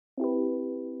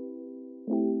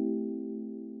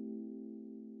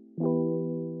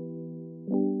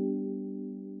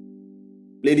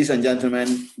Ladies and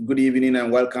gentlemen, good evening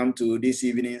and welcome to this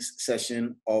evening's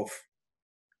session of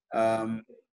our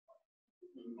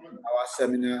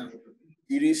seminar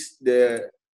series,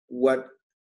 what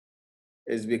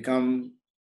has become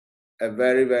a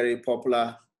very, very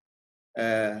popular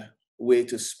way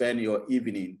to spend your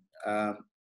evening,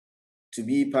 to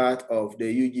be part of the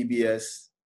UGBS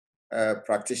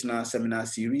Practitioner Seminar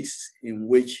Series, in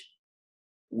which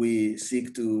we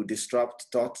seek to disrupt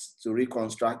thoughts, to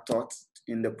reconstruct thoughts,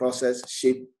 in the process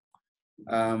shape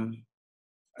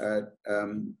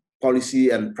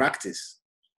policy and practice.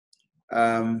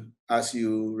 As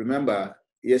you remember,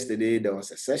 yesterday there was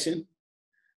a session.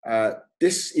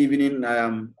 This evening I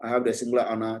have the singular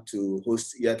honor to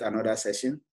host yet another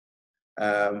session.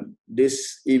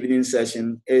 This evening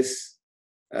session is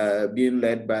being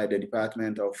led by the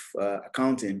Department of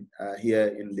Accounting here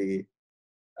in the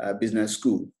business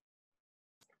school.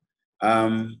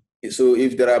 So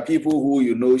if there are people who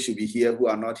you know should be here who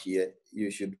are not here,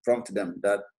 you should prompt them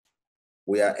that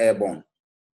we are airborne.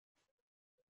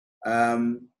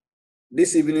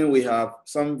 This evening we have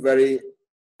some very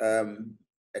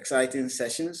exciting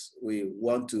sessions we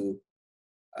want to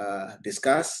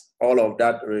discuss, all of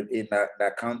that in the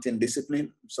accounting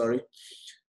discipline. Sorry.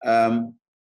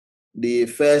 The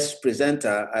first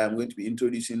presenter I am going to be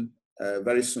introducing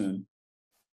very soon.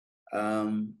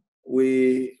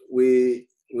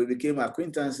 We became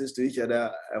acquaintances to each other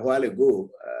a while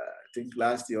ago, I think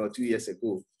last year or 2 years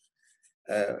ago,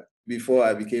 before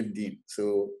I became dean.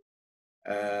 So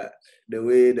the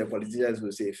way the politicians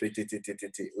will say,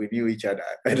 we knew each other.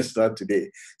 Better start today.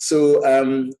 So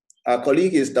our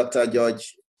colleague is Dr.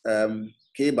 George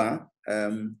Baah,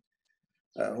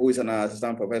 who is an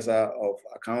assistant professor of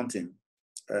accounting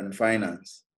and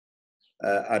finance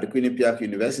at the Quinnipiac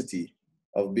University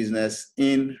of Business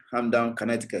in Hamden,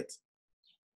 Connecticut.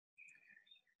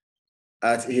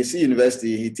 At his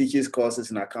university, he teaches courses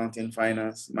in accounting,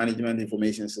 finance, management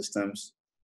information systems,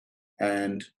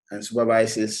 and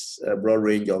supervises a broad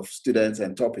range of students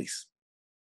and topics.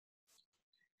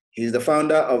 He's the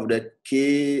founder of the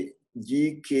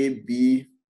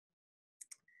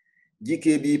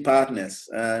GKB Partners,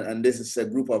 and this is a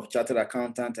group of chartered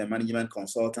accountants and management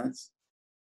consultants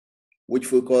which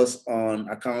focus on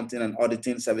accounting and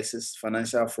auditing services,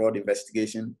 financial fraud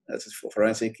investigation, that is for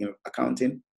forensic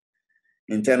accounting,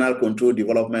 internal control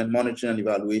development, monitoring and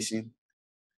evaluation,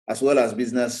 as well as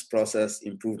business process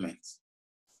improvements.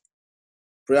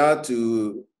 Prior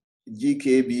to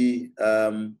GKB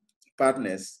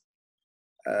Partners,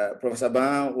 Professor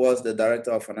Baah was the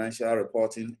Director of Financial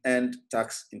Reporting and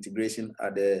Tax Integration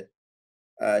at the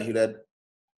Hewlett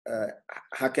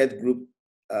Hackett Group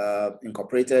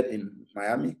Incorporated in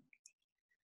Miami.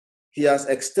 He has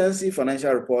extensive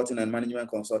financial reporting and management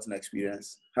consulting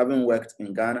experience, having worked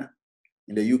in Ghana,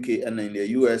 in the UK, and in the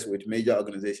US with major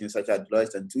organizations such as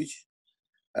Deloitte and Touche,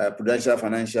 Prudential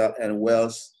Financial, and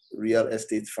Wells Real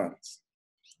Estate Funds.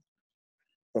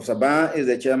 Professor Baah is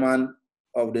the chairman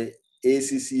of the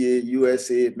ACCA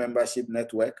USA Membership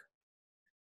Network,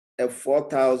 a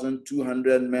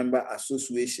 4,200 member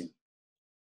association.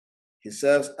 He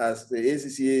serves as the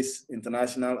ACCA's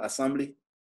International Assembly.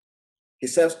 He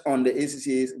serves on the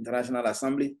ACCA's International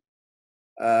Assembly,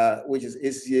 which is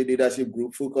ACCA leadership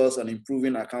group focused on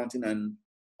improving accounting and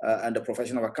the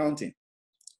profession of accounting.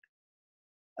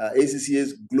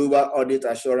 ACCA's Global Audit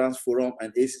Assurance Forum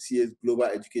and ACCA's Global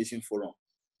Education Forum.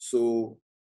 So,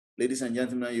 ladies and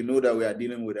gentlemen, you know that we are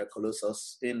dealing with a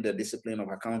colossus in the discipline of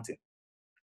accounting.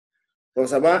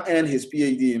 Professor Baah earned his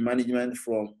PhD in management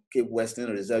from Cape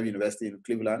Western Reserve University in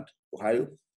Cleveland, Ohio.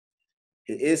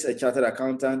 He is a chartered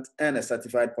accountant and a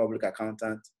certified public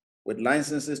accountant with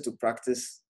licenses to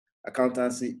practice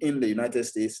accountancy in the United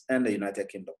States and the United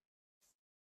Kingdom.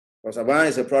 Professor Baah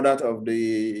is a product of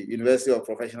the University of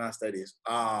Professional Studies.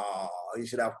 You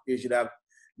should have.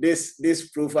 This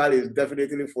profile is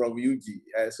definitely from UG.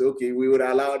 So okay, we would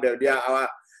allow them. They are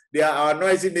our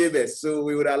noisy neighbors, so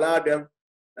we would allow them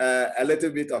a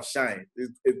little bit of shine.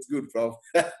 It's good, Prof.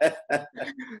 I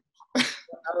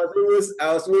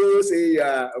was always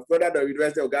a product of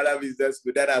University of Ghana Business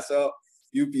School. Then I saw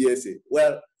UPSA.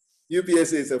 Well,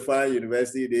 UPSA is a fine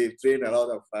university. They train a lot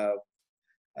of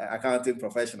accounting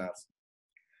professionals.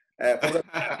 As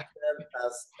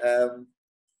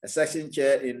a section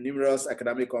chair in numerous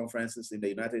academic conferences in the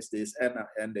United States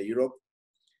and Europe.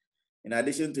 In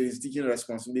addition to his teaching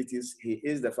responsibilities, he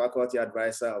is the faculty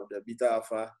advisor of the Beta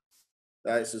Alpha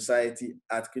Society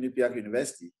at Quinnipiac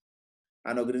University,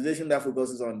 an organization that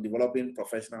focuses on developing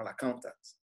professional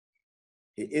accountants.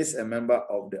 He is a member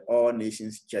of the All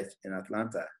Nations Church in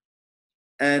Atlanta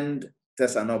and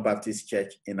Tesano Baptist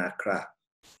Church in Accra.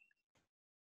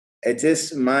 It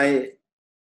is my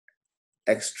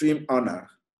extreme honor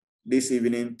this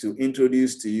evening to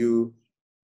introduce to you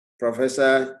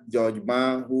Professor George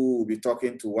Baah, who will be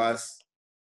talking to us.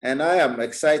 And I am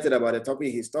excited about the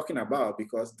topic he's talking about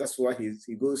because that's what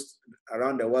he goes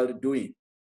around the world doing.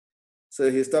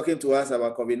 So he's talking to us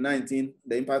about COVID-19,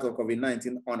 the impact of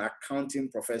COVID-19 on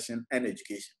accounting profession and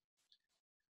education.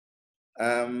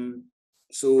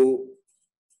 So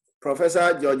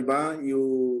Professor George Baah,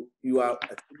 you are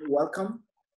welcome.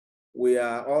 We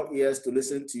are all ears to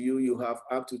listen to you. You have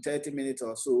up to 30 minutes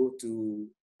or so to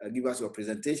give us your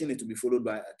presentation. It will be followed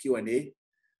by a Q&A.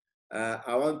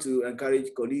 I want to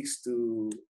encourage colleagues to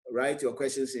write your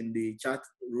questions in the chat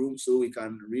room so we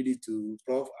can read it to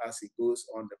Prof as he goes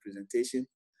on the presentation,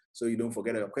 so you don't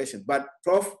forget your question. But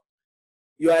Prof,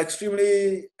 you are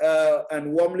extremely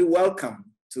and warmly welcome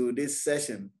to this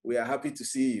session. We are happy to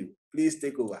see you. Please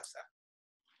take over, sir.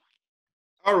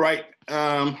 All right.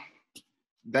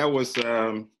 That was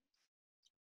a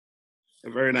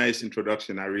very nice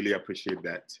introduction. I really appreciate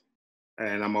that.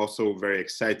 And I'm also very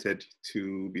excited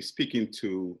to be speaking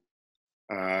to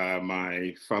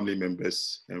my family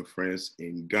members and friends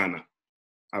in Ghana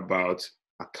about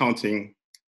accounting,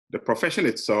 the profession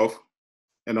itself,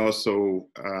 and also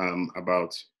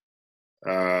about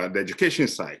the education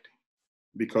side.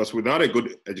 Because without a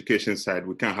good education side,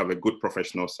 we can't have a good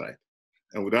professional side.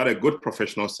 And without a good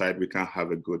professional side, we can't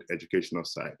have a good educational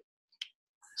side.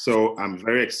 So I'm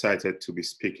very excited to be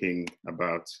speaking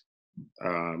about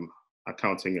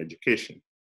accounting education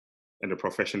and the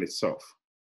profession itself.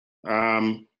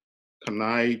 Can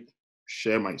I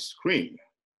share my screen?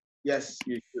 Yes,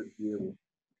 you should be able.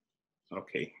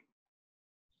 Okay.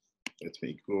 Let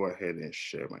me go ahead and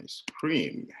share my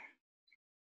screen.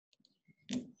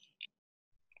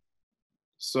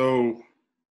 So,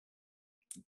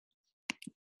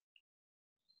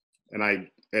 and I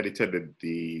edited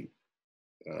the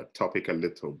topic a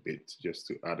little bit just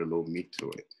to add a little meat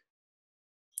to it.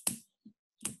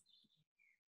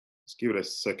 Let's give it a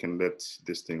second, let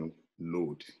this thing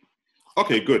load.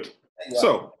 Okay, good.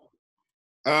 So,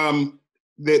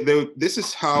 this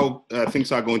is how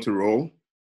things are going to roll.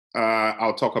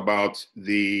 I'll talk about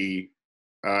the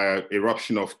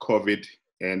eruption of COVID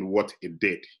and what it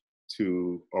did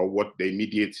to, or what the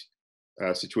immediate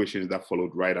situations that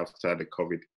followed right after the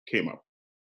COVID came up.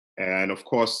 And of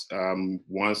course,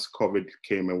 once COVID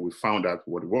came and we found out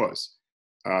what it was,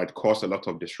 it caused a lot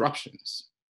of disruptions.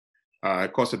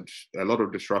 It caused a lot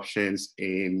of disruptions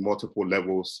in multiple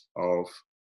levels of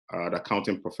the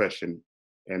accounting profession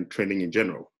and training in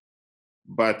general.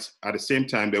 But at the same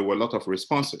time, there were a lot of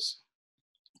responses.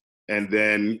 And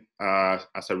then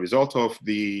as a result of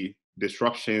the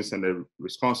disruptions and the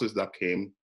responses that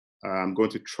came, I'm going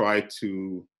to try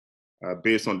to,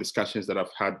 based on discussions that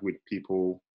I've had with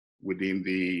people within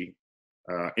the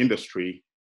industry,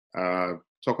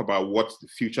 talk about what the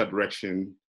future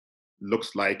direction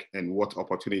looks like and what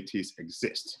opportunities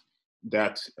exist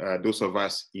that those of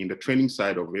us in the training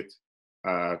side of it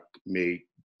may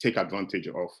take advantage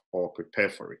of or prepare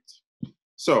for it.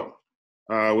 So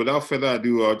without further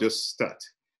ado, I'll just start.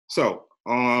 So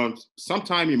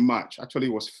sometime in March, actually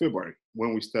it was February,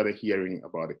 when we started hearing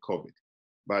about the COVID.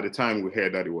 By the time we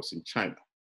heard that it was in China.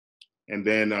 And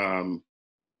then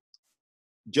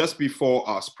just before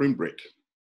our spring break,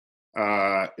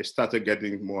 it started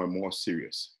getting more and more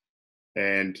serious.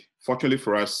 And fortunately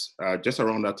for us, just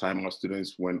around that time, our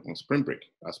students went on spring break.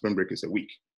 Our spring break is a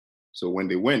week. So when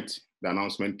they went, the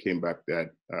announcement came back that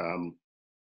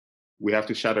we have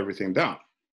to shut everything down.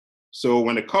 So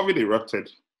when the COVID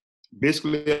erupted,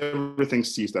 basically everything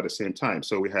ceased at the same time.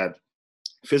 So we had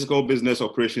physical business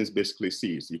operations basically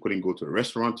ceased. You couldn't go to a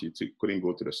restaurant, you couldn't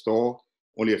go to the store.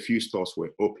 Only a few stores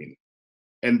were open.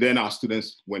 And then our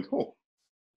students went home.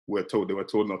 They were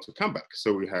told not to come back.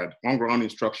 So we had on-ground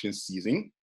instructions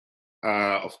ceasing.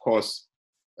 Of course,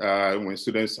 when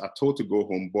students are told to go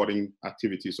home, boarding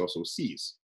activities also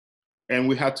cease. And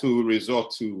we had to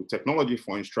resort to technology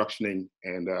for instructioning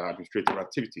and administrative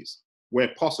activities. Where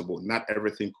possible, not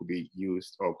everything could be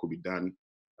used or could be done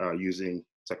using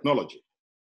technology.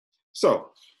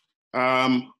 So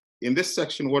in this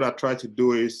section, what I try to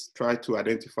do is try to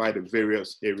identify the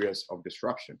various areas of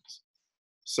disruptions.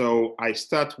 So I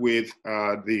start with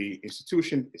the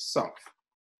institution itself.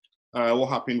 What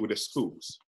happened with the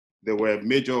schools? There were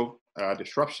major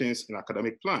disruptions in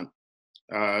academic plan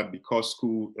because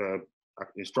school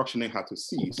instructioning had to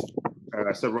cease.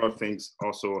 Several things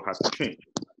also had to change.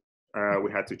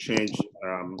 We had to change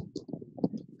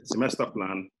semester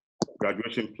plan,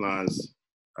 graduation plans,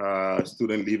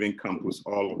 student leaving campus,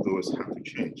 all of those had to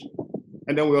change.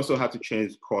 And then we also had to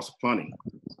change course planning.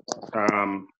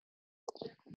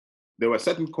 there were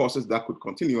certain courses that could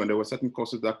continue and there were certain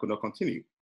courses that could not continue.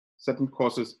 Certain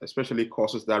courses, especially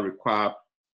courses that require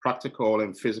practical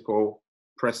and physical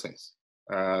presence.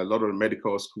 A lot of the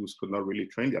medical schools could not really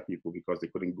train their people because they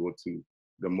couldn't go to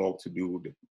the morgue to do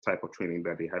the type of training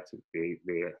that they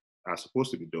are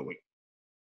supposed to be doing.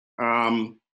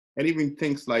 And even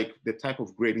things like the type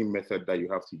of grading method that you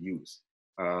have to use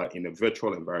in a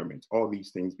virtual environment, all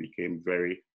these things became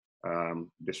very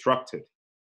disrupted.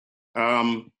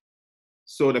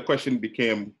 So the question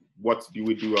became, what do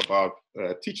we do about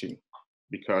teaching?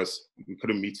 Because we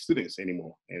couldn't meet students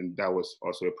anymore, and that was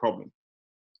also a problem.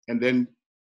 And then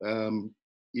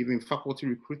even faculty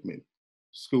recruitment.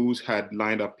 Schools had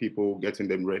lined up people, getting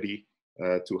them ready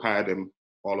to hire them.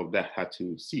 All of that had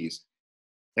to cease.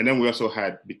 And then we also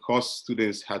had, because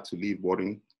students had to leave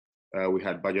boarding, we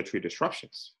had budgetary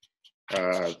disruptions.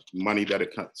 Money that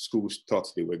the schools thought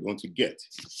they were going to get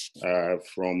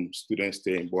from students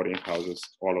staying in boarding houses,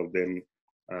 all of them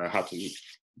had to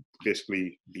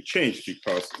basically be changed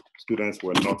because students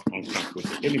were not on campus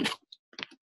anymore.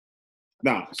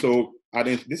 Now, so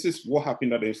this is what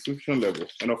happened at the institutional level.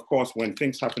 And of course, when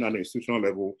things happen at the institutional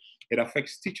level, it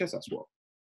affects teachers as well.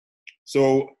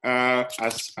 So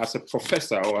as a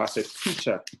professor or as a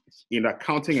teacher in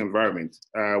accounting environment,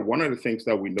 one of the things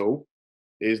that we know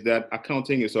is that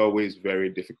accounting is always very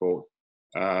difficult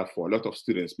for a lot of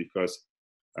students because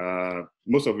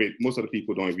most of the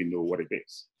people don't even know what it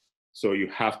is. So you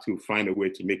have to find a way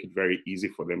to make it very easy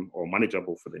for them or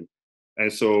manageable for them.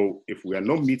 And so if we are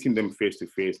not meeting them face to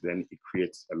face, then it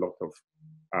creates a lot of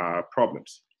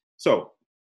problems. So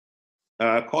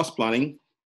course planning,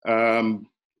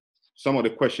 some of the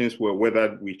questions were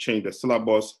whether we change the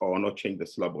syllabus or not change the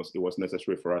syllabus. It was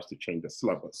necessary for us to change the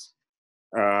syllabus.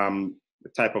 The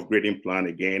type of grading plan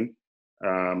again,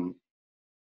 and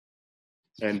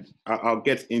I'll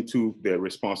get into the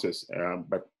responses,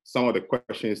 but some of the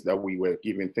questions that we were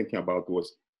even thinking about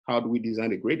was, how do we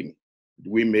design the grading?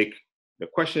 Do we make the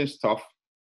questions tough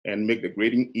and make the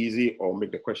grading easy, or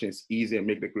make the questions easy and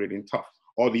make the grading tough?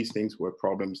 All these things were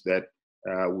problems that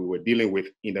we were dealing with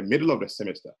in the middle of the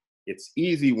semester. It's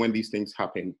easy when these things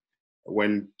happen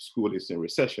when school is in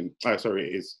recession,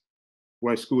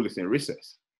 when school is in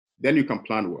recess. Then you can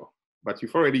plan well, but we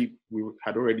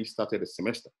had already started the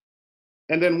semester.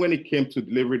 And then when it came to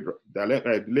delivery,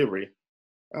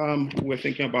 we're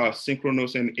thinking about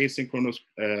synchronous and asynchronous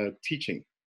teaching.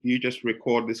 You just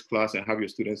record this class and have your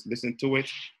students listen to it,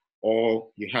 or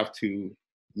you have to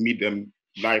meet them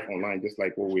live online, just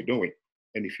like what we're doing.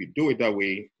 And if you do it that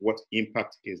way, what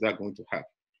impact is that going to have?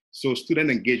 So student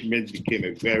engagement became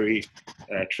a very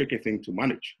tricky thing to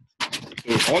manage.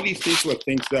 So all these things were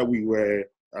things that we were,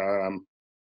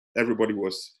 everybody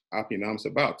was up in arms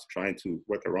about, trying to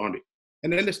work around it.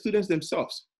 And then the students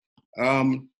themselves,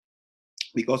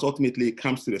 because ultimately it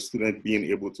comes to the student being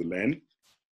able to learn.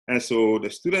 And so the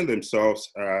students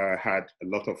themselves had a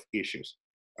lot of issues.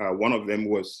 One of them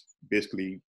was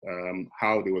basically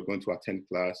how they were going to attend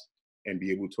class and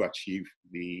be able to achieve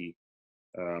the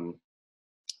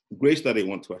grades that they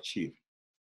want to achieve.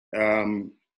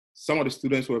 Some of the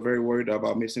students were very worried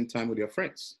about missing time with their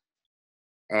friends.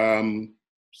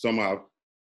 Some are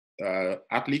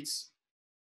athletes.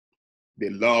 They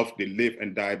live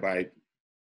and die by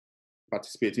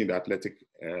participating in the athletic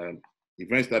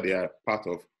events that they are part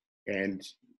of. And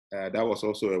that was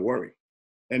also a worry.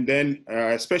 And then,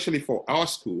 especially for our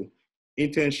school,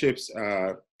 internships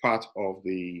are part of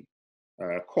the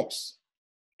course.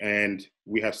 And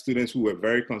we had students who were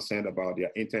very concerned about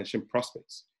their internship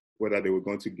prospects, whether they were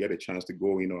going to get a chance to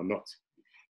go in or not.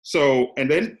 So, and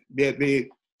then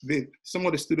some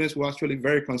of the students were actually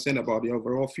very concerned about the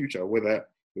overall future, whether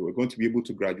they were going to be able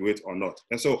to graduate or not.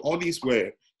 And so all these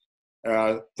were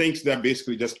things that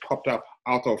basically just popped up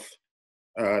out of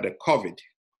the COVID.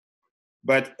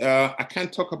 But I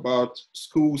can't talk about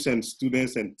schools and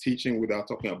students and teaching without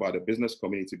talking about the business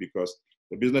community, because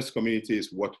the business community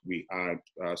is what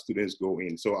students go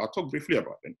in. So I'll talk briefly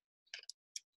about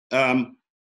them.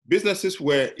 Businesses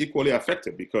were equally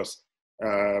affected because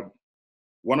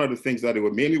one of the things that they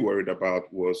were mainly worried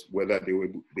about was whether they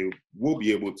will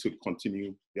be able to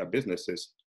continue their businesses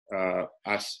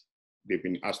as they've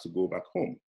been asked to go back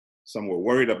home. Some were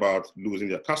worried about losing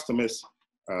their customers.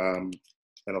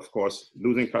 And of course,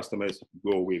 losing customers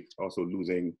go with also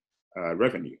losing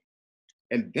revenue.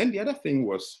 And then the other thing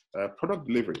was product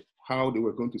delivery, how they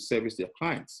were going to service their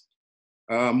clients.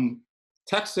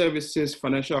 Tax services,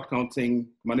 financial accounting,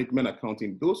 management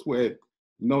accounting, those were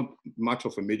not much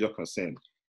of a major concern.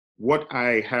 What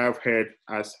I have heard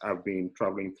as I've been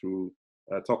traveling through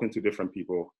talking to different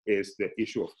people, is the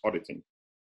issue of auditing.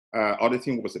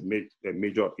 Auditing was a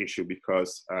major issue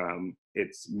because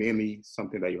it's mainly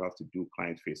something that you have to do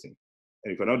client-facing.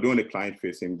 And if you're not doing the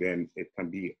client-facing, then it can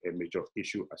be a major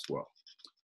issue as well.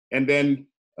 And then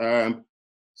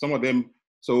some of them,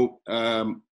 so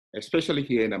especially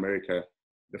here in America,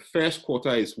 the first quarter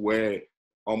is where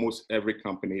almost every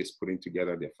company is putting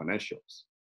together their financials.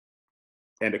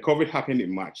 And the COVID happened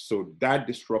in March, so that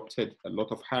disrupted a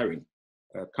lot of hiring.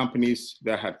 Companies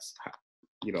that had,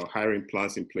 hiring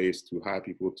plans in place to hire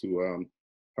people to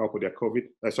help with their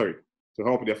to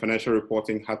help with their financial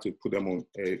reporting had to put them on,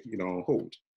 on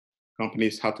hold.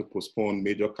 Companies had to postpone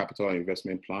major capital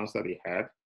investment plans that they had.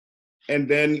 And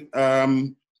then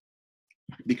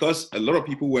because a lot of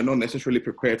people were not necessarily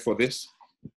prepared for this,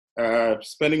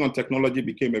 spending on technology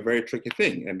became a very tricky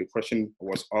thing. And the question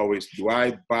was always, do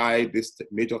I buy this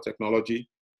major technology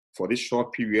for this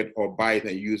short period or buy it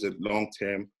and use it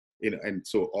long-term? And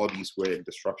so all these were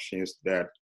disruptions that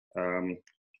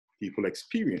people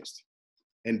experienced.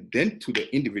 And then to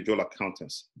the individual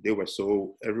accountants,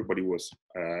 everybody was,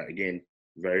 again,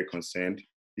 very concerned.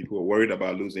 People were worried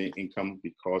about losing income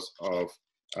because of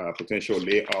potential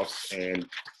layoffs and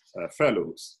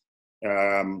furloughs.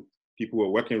 People were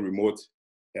working remote.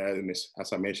 And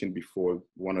as I mentioned before,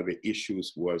 one of the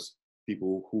issues was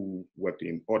people who worked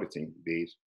in auditing. The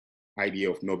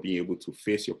idea of not being able to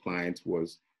face your clients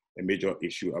was a major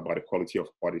issue about the quality of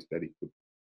audits that it could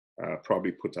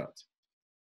probably put out.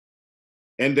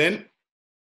 And then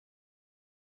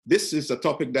this is a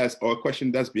topic or a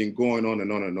question that's been going on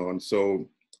and on and on. So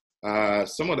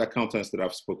some of the accountants that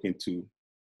I've spoken to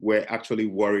were actually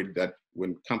worried that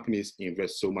when companies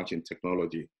invest so much in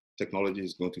technology, technology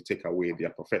is going to take away their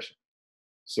profession.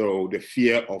 So the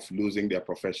fear of losing their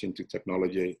profession to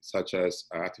technology, such as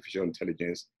artificial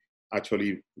intelligence,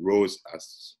 actually rose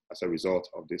as a result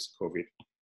of this COVID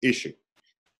issue.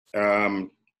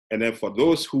 And then for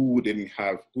those who didn't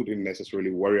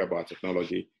necessarily worry about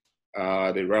technology,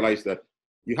 they realized that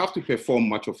you have to perform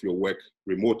much of your work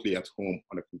remotely at home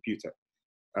on a computer.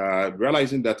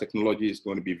 Realizing that technology is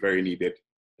going to be very needed,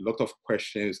 a lot of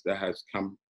questions that has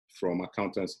come from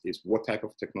accountants is, what type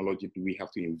of technology do we have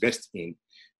to invest in?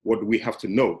 What do we have to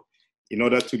know in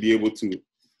order to be able to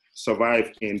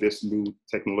survive in this new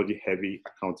technology-heavy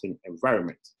accounting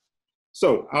environment?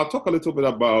 So I'll talk a little bit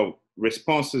about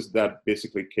responses that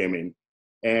basically came in.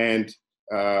 And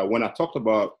when I talked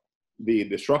about the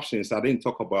disruptions, I didn't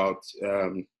talk about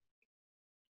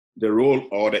the role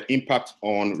or the impact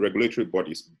on regulatory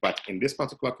bodies. But in this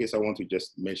particular case, I want to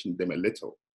just mention them a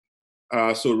little.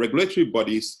 So regulatory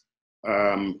bodies,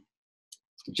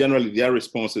 generally their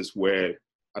responses were,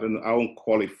 I won't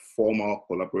call it formal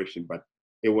collaboration, but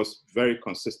it was very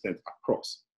consistent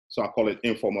across. So I call it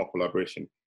informal collaboration.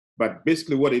 But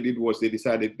basically what they did was they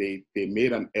decided they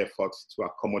made an effort to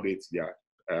accommodate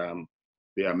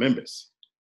their members.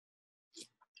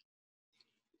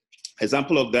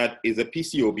 Example of that is a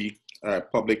PCOB,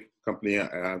 Public Company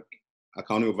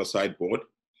Accounting Oversight Board.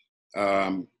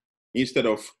 Instead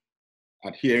of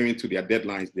adhering to their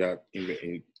deadlines, their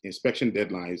inspection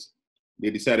deadlines, they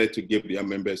decided to give their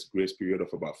members grace period of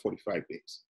about 45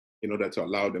 days in order to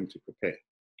allow them to prepare.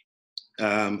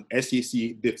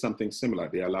 SEC did something similar.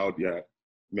 They allowed their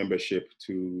membership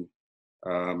to,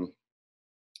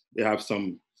 they have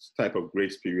some type of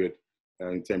grace period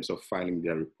in terms of filing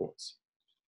their reports.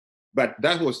 But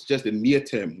that was just the near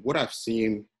term. What I've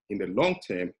seen in the long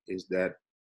term is that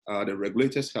the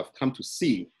regulators have come to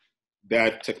see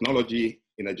that technology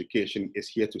in education is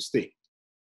here to stay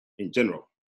in general.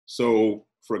 So,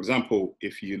 for example,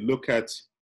 if you look at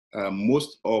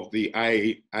most of the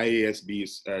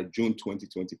IASB's June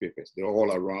 2020 papers, they're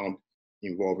all around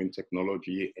involving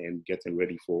technology and getting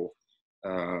ready for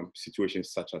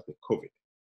situations such as the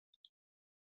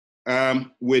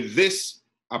COVID. With this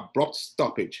abrupt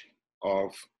stoppage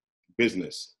of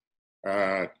business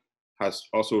has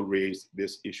also raised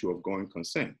this issue of going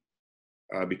concern.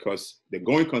 Because the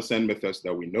going concern methods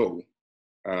that we know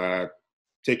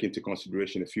take into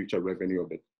consideration the future revenue of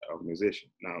the organization.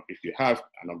 Now, if you have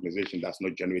an organization that's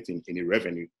not generating any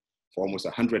revenue for almost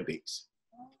 100 days,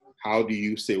 how do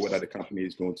you say whether the company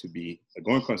is going to be a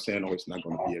going concern or it's not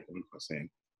going to be a going concern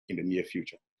in the near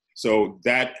future? So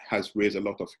that has raised a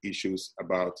lot of issues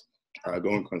about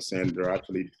going concern. There are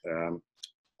actually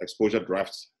exposure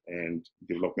drafts and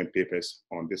development papers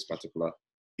on this particular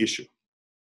issue.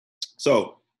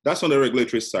 So that's on the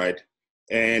regulatory side.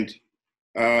 And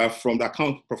from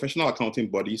the professional accounting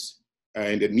bodies,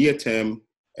 in the near term,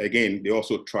 again, they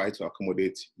also try to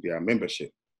accommodate their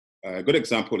membership. A good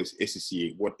example is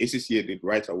ACCA. What ACCA did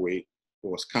right away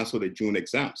was cancel the June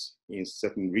exams in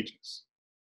certain regions.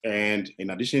 And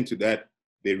in addition to that,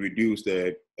 they reduced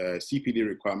the CPD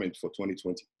requirement for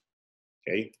 2020,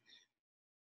 okay?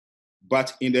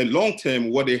 But in the long term,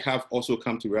 what they have also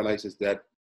come to realize is that,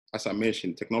 as I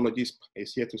mentioned, technology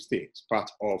is here to stay. It's part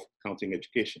of accounting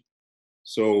education.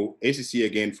 So ACC,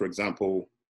 again, for example,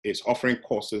 is offering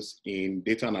courses in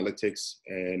data analytics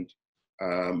and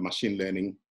machine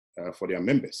learning for their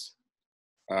members.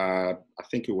 I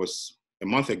think it was a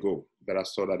month ago that I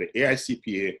saw that the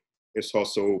AICPA is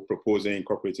also proposing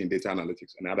incorporating data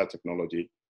analytics and other technology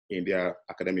in their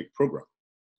academic program.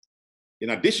 In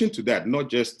addition to that, not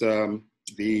just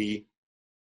the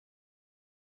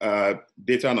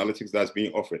data analytics that's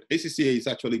being offered, ACCA is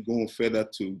actually going further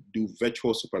to do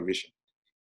virtual supervision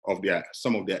of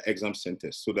some of their exam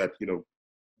centers, so that, you know,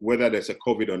 whether there's a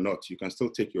COVID or not, you can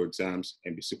still take your exams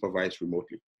and be supervised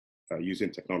remotely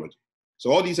using technology.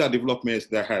 So all these are developments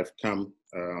that have come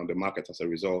on the market as a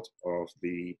result of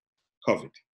the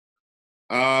COVID.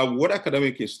 What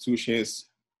academic institutions,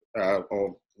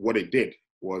 or what they did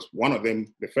was, one of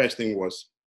them, the first thing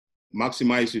was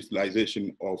maximize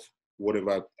utilization of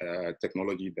whatever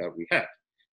technology that we had.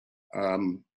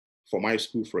 For my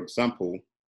school, for example,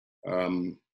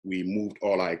 we moved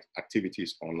all our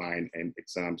activities online and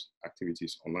exams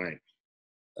activities online.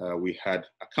 We had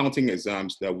accounting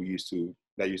exams that used to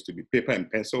be paper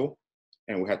and pencil,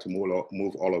 and we had to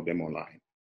move all of them online.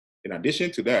 In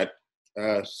addition to that,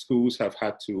 schools have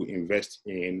had to invest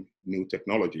in new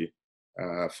technology.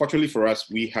 Fortunately for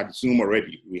us, we had Zoom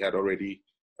already. We had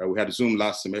Zoom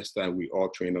last semester, and we all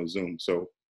trained on Zoom. So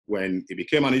when it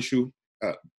became an issue,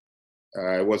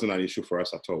 it wasn't an issue for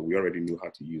us at all. We already knew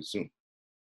how to use Zoom.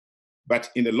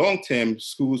 But in the long term,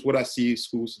 schools, what I see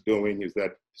schools doing is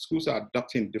that schools are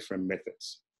adopting different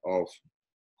methods of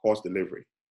course delivery.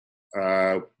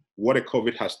 What the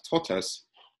COVID has taught us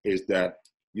is that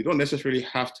you don't necessarily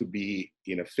have to be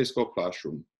in a physical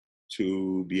classroom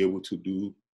to be able to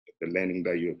do the learning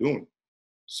that you're doing.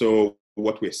 So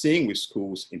what we're seeing with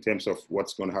schools in terms of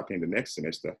what's going to happen in the next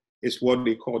semester is what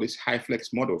they call this high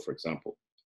flex model, for example,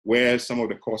 where some of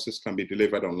the courses can be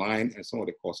delivered online and some of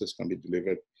the courses can be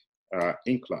delivered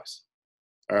in class.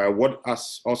 What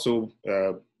has also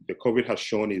the COVID has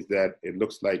shown is that it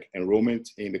looks like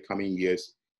enrollment in the coming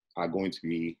years are going to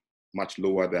be much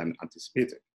lower than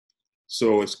anticipated.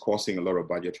 So it's causing a lot of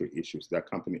budgetary issues that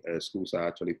schools are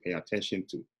actually paying attention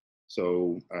to.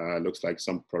 So it looks like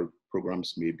some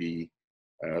programs may be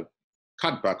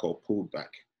cut back or pulled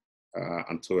back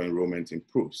until enrollment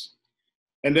improves.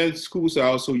 And then schools are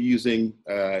also using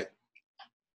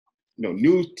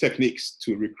new techniques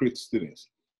to recruit students.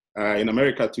 In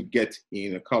America, to get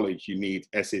in a college, you need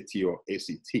SAT or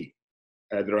ACT.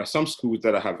 There are some schools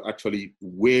that have actually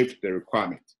waived the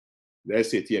requirement, the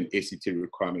SAT and ACT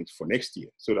requirement for next year,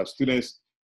 so that students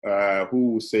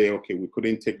who say, okay, we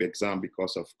couldn't take the exam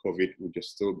because of COVID, will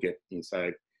just still get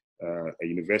inside a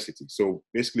university. So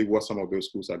basically what some of those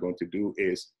schools are going to do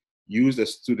is use the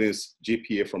students'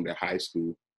 GPA from their high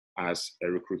school as a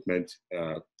recruitment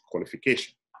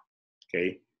qualification,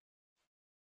 okay?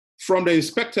 From the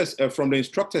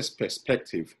instructor's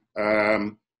perspective,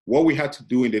 what we had to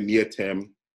do in the near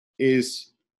term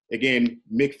is, again,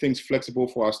 make things flexible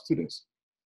for our students.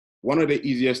 One of the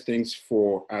easiest things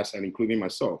for us, and including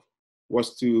myself,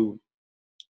 was to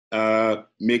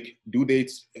make due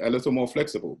dates a little more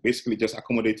flexible, basically just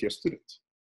accommodate your students.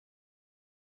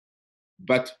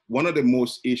 But one of the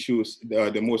most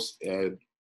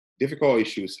difficult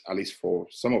issues, at least for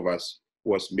some of us,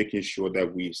 was making sure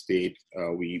that we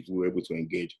were able to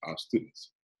engage our students.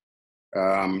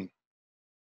 To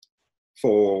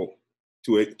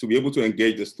be able to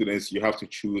engage the students, you have to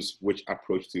choose which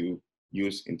approach to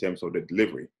use in terms of the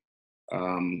delivery.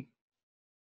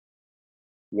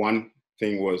 One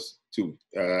thing was to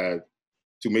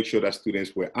make sure that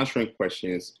students were answering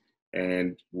questions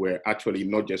and were actually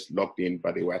not just logged in,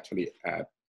 but they were actually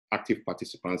active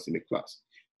participants in the class.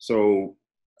 So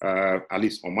at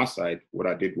least on my side, what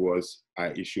I did was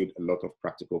I issued a lot of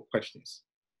practical questions.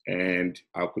 And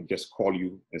I could just call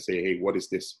you and say, hey, what is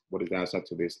this? What is the answer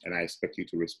to this? And I expect you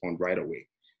to respond right away.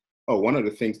 Oh, one of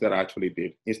the things that I actually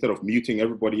did, instead of muting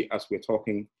everybody as we're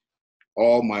talking,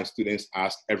 all my students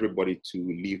asked everybody to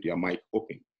leave their mic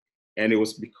open. And it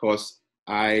was because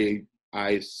I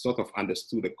sort of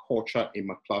understood the culture in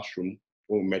my classroom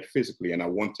when we met physically, and I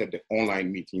wanted the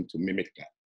online meeting to mimic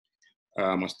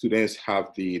that. My students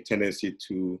have the tendency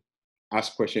to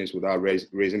ask questions without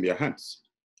raising their hands.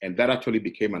 And that actually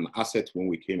became an asset when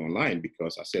we came online,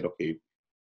 because I said, okay,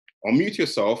 unmute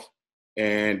yourself.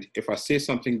 And if I say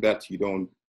something that you don't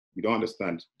You don't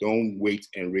understand. Don't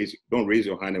raise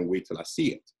your hand and wait till I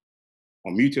see it.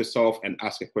 Unmute yourself and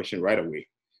ask a question right away.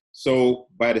 So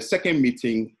by the second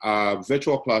meeting, our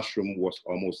virtual classroom was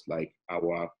almost like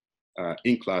our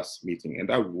in-class meeting, and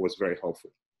that was very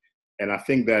helpful. And I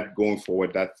think that going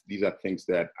forward, that these are things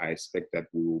that I expect that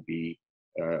we will be,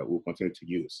 will continue to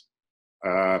use.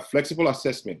 Flexible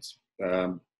assessments.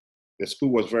 The school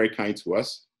was very kind to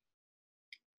us.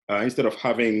 Instead of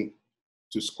having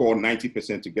to score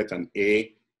 90% to get an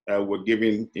A, we're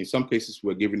given, in some cases,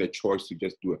 we're given a choice to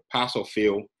just do a pass or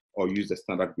fail or use the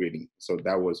standard grading. So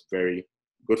that was very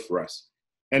good for us.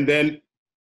 And then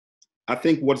I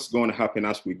think what's going to happen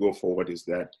as we go forward is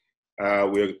that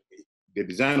the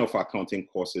design of our accounting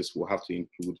courses will have to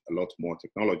include a lot more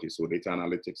technology. So data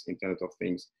analytics, Internet of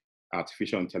Things,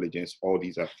 artificial intelligence, all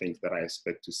these are things that I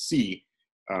expect to see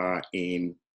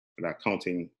in the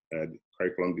accounting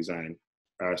curriculum design.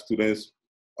 Students,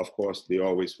 of course, they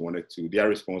always wanted to, their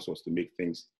response was to make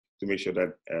sure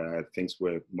that things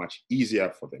were much easier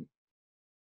for them.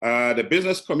 The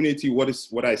business community,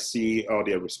 what I see, or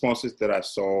the responses that I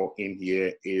saw in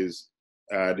here is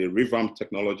the revamped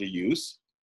technology use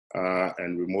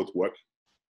and remote work.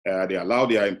 They allow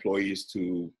their employees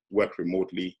to work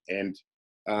remotely, and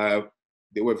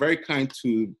they were very kind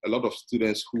to a lot of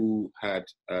students who had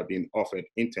been offered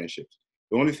internships.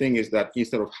 The only thing is that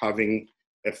instead of having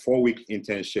a 4-week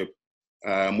internship,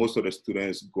 most of the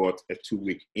students got a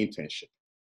 2-week internship.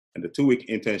 And the 2-week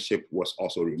internship was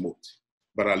also remote,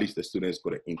 but at least the students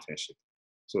got an internship.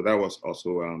 So that was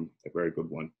also a very good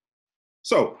one.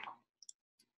 So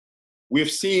we've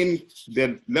seen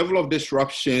the level of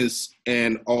disruptions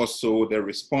and also the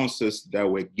responses that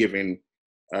were given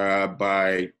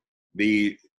by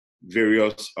the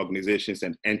various organizations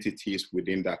and entities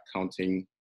within the accounting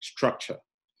structure.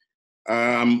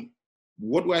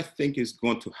 What do I think is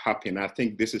going to happen? I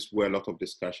think this is where a lot of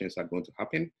discussions are going to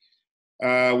happen.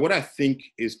 What I think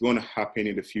is going to happen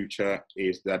in the future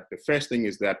is that the first thing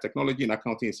is that technology in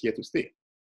accounting is here to stay,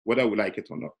 whether we like it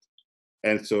or not.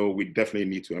 And so we definitely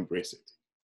need to embrace it,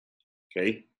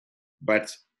 okay?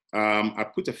 But I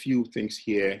put a few things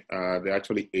here. There are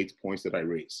actually 8 points that I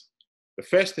raised. The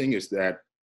first thing is that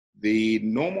the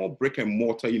normal brick and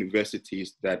mortar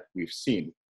universities that we've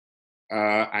seen,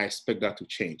 I expect that to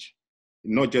change.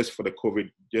 Not just for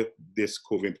this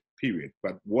COVID period,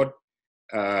 but what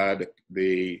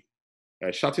the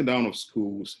shutting down of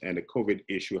schools and the COVID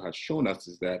issue has shown us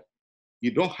is that you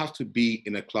don't have to be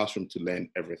in a classroom to learn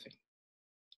everything.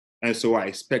 And so I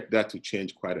expect that to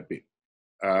change quite a bit.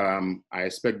 I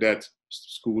expect that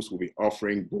schools will be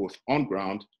offering both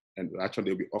on-ground and actually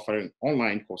they'll be offering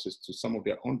online courses to some of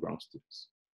their on-ground students.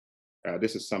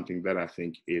 This is something that I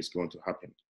think is going to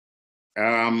happen.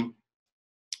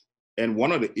 And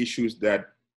one of the issues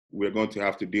that we're going to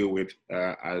have to deal with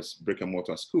as brick and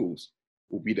mortar schools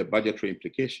will be the budgetary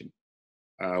implication.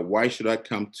 Why should I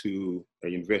come to a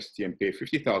university and pay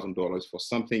 $50,000 for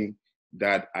something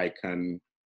that I can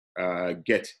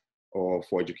get, or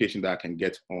for education that I can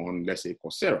get on, let's say,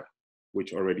 Coursera,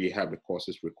 which already have the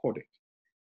courses recorded?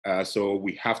 So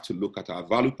we have to look at our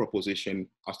value proposition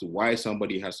as to why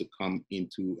somebody has to come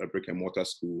into a brick and mortar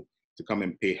school to come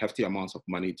and pay hefty amounts of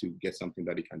money to get something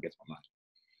that they can get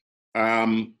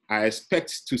online. I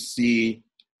expect to see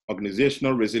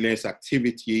organizational resilience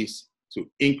activities to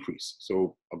increase.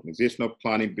 So organizational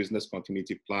planning, business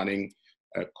continuity planning,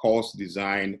 course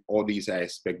design, all these I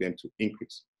expect them to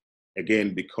increase.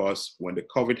 Again, because when the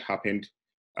COVID happened,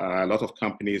 a lot of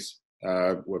companies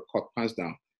were caught pants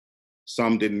down.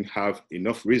 Some didn't have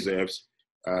enough reserves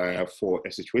for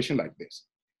a situation like this.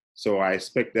 So I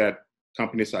expect that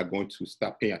companies are going to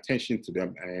start paying attention to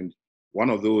them. And one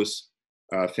of those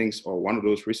things, or one of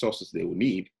those resources they will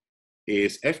need,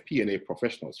 is FP&A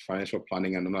professionals, financial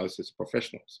planning and analysis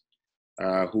professionals,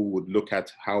 who would look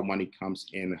at how money comes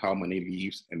in, how money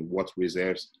leaves, and what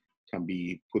reserves can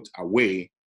be put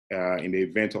away in the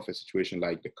event of a situation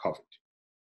like the COVID.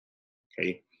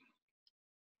 Okay.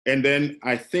 And then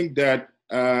I think that,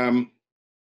 I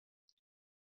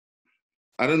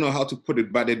don't know how to put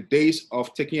it, but the days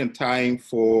of taking time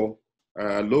for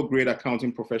low-grade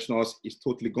accounting professionals is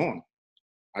totally gone.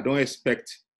 I don't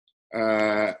expect,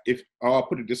 I'll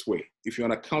put it this way, if you're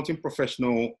an accounting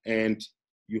professional and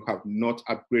you have not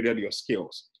upgraded your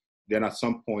skills, then at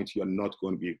some point you're not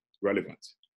going to be relevant,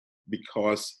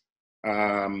 because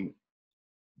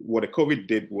what the COVID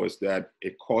did was that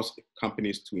it caused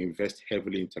companies to invest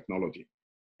heavily in technology.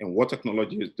 And what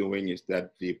technology is doing is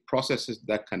that the processes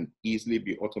that can easily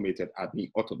be automated are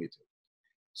being automated.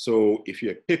 So if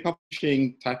you're a paper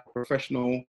pushing type of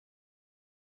professional,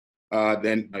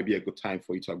 then it might be a good time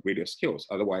for you to upgrade your skills.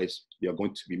 Otherwise, you're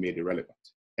going to be made irrelevant.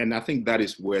 And I think that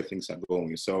is where things are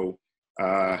going. So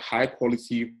high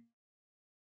quality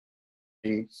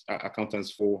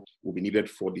accountants will be needed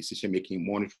for decision-making,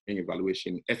 monitoring,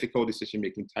 evaluation, ethical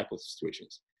decision-making type of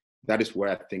situations. That is where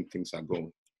I think things are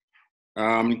going.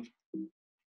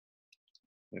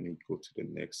 Let me go to the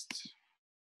next.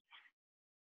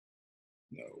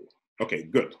 No. Okay,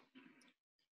 good.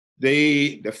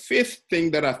 The fifth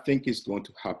thing that I think is going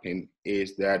to happen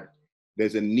is that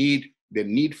there's the need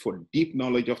for deep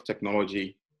knowledge of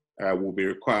technology will be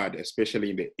required,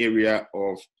 especially in the area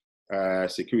of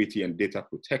security and data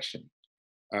protection.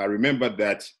 Remember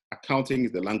that accounting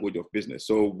is the language of business.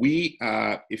 So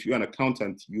if you're an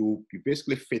accountant, you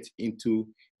basically fit into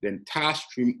the entire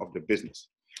stream of the business.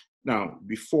 Now,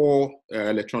 before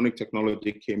electronic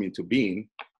technology came into being,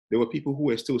 there were people who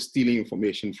were still stealing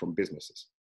information from businesses.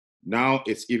 Now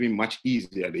it's even much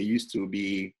easier. They used to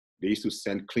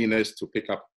send cleaners to pick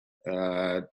up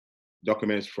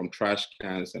documents from trash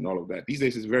cans and all of that. These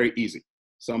days it's very easy.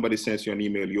 Somebody sends you an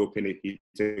email, you open it, it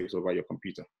takes over your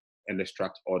computer and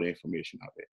extract all the information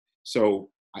out there. So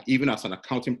even as an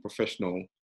accounting professional,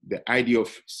 the idea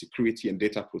of security and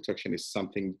data protection is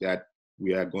something that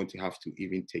we are going to have to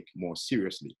even take more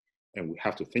seriously. And we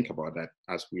have to think about that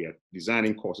as we are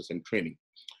designing courses and training.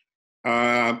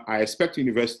 I expect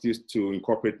universities to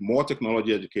incorporate more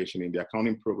technology education in the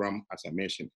accounting program, as I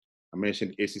mentioned. I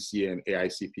mentioned ACCA and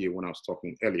AICPA when I was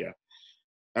talking earlier.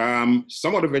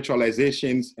 Some of the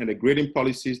virtualizations and the grading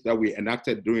policies that we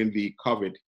enacted during the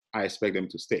COVID, I expect them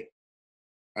to stay.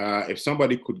 If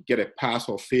somebody could get a pass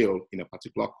or fail in a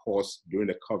particular course during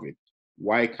the COVID,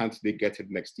 why can't they get it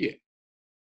next year?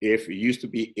 If it used to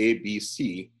be A, B,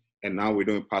 C, and now we're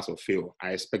doing pass or fail,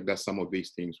 I expect that some of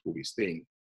these things will be staying.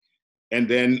 And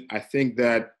then I think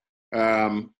that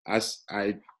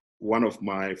one of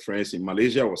my friends in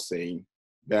Malaysia was saying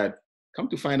that, come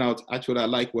to find out, actually, I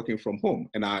like working from home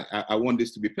and I want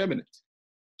this to be permanent.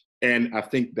 And I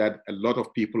think that a lot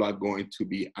of people are going to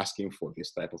be asking for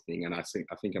this type of thing. And I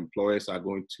think employers are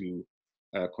going to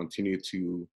continue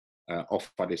to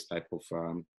offer this type of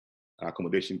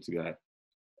accommodation to their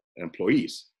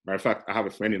employees. Matter of fact, I have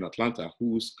a friend in Atlanta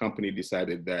whose company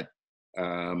decided that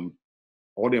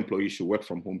all the employees should work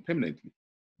from home permanently,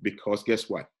 because guess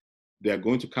what? They're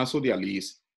going to cancel their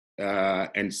lease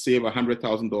and save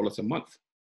 $100,000 a month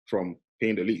from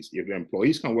paying the lease. If the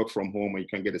employees can work from home and you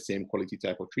can get the same quality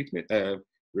type of treatment,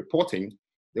 reporting,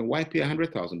 then why pay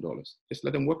 $100,000? Just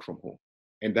let them work from home.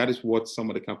 And that is what some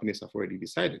of the companies have already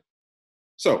decided.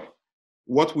 So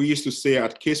what we used to say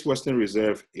at Case Western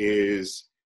Reserve is,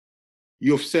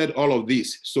 you've said all of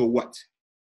this, so what?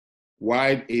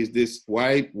 Why is this,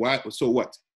 so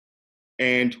what?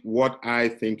 And what I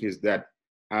think is that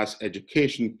as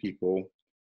education people,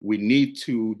 we need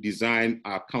to design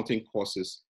our accounting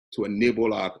courses to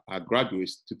enable our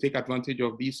graduates to take advantage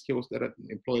of these skills that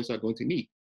employers are going to need.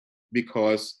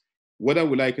 Because whether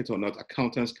we like it or not,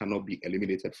 accountants cannot be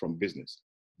eliminated from business,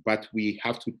 but we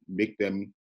have to make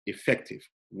them effective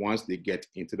once they get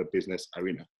into the business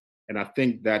arena. And I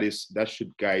think that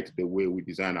should guide the way we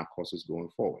design our courses going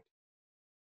forward.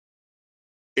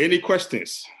 Any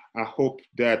questions? I hope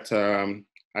that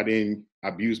I didn't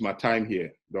abuse my time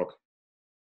here, Doc.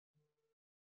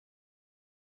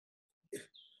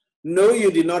 No, you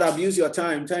did not abuse your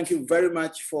time. Thank you very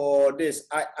much for this.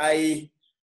 I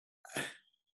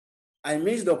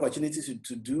missed the opportunity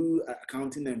to do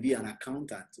accounting and be an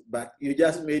accountant, but you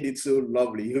just made it so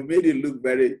lovely. You made it look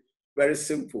very, very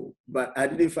simple, but I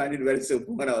didn't find it very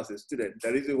simple when I was a student.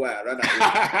 The reason why I ran away.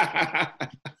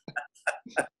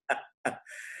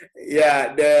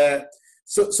 Yeah,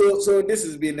 so this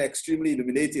has been extremely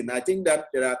illuminating. I think that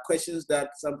there are questions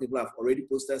that some people have already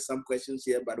posted some questions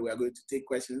here, but we are going to take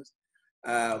questions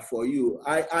for you.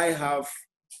 I have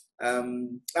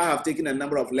taken a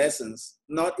number of lessons,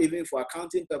 not even for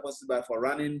accounting purposes, but for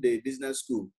running the business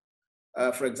school.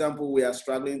 For example, we are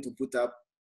struggling to put up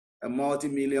a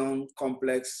multi-million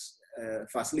complex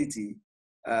facility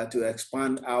to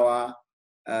expand our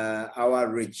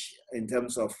reach in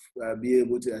terms of being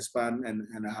able to expand and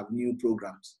have new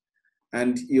programs.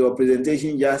 And your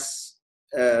presentation just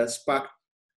sparked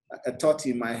a thought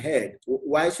in my head.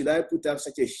 Why should I put up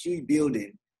such a huge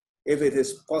building if it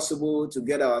is possible to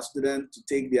get our students to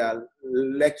take their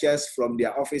lectures from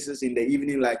their offices in the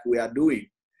evening like we are doing,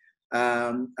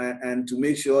 and to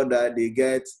make sure that they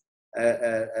get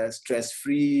a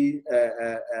stress-free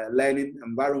learning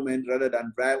environment rather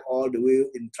than drive all the way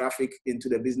in traffic into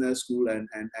the business school and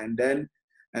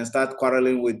start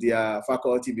quarreling with their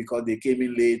faculty because they came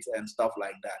in late and stuff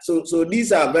like that. So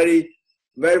these are very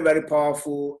very, very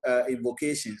powerful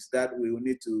invocations that we will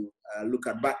need to look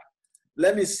at. But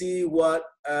let me see what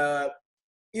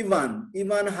Ivan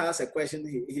has a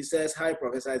question. He says, "Hi,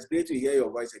 Professor, it's great to hear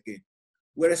your voice again.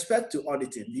 With respect to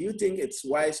auditing, do you think it's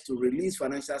wise to release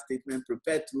financial statements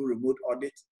prepared through remote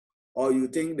audit, or you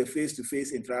think the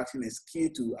face-to-face interaction is key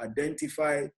to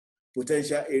identify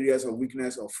potential areas of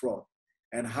weakness or fraud,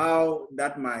 and how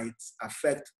that might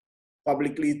affect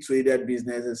publicly traded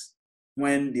businesses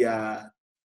when their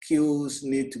queues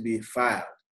need to be filed?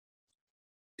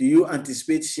 Do you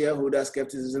anticipate shareholder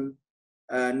skepticism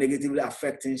negatively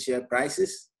affecting share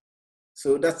prices?"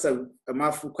 So that's a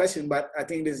mouthful question, but I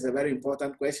think this is a very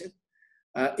important question.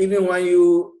 Even when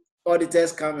you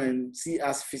auditors come and see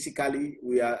us physically,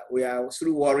 we are sort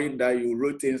of worried that you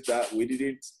wrote things that we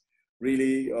didn't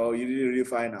really, or you didn't really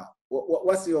find out.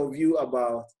 What's your view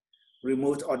about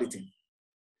remote auditing?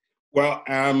 Well,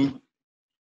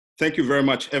 thank you very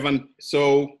much, Evan.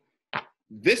 So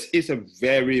this is a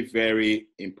very, very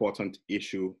important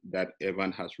issue that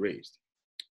Evan has raised.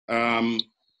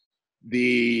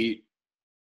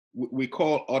 We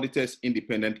call auditors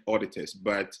independent auditors,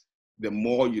 but the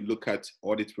more you look at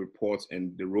audit reports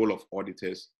and the role of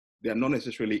auditors, they are not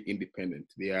necessarily independent.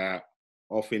 They are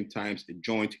oftentimes the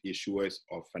joint issuers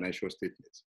of financial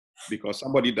statements, because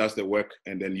somebody does the work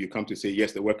and then you come to say,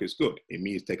 yes, the work is good. It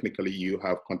means technically you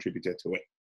have contributed to it.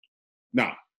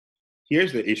 Now,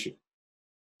 here's the issue.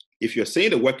 If you're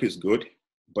saying the work is good,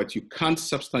 but you can't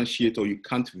substantiate or you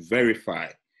can't verify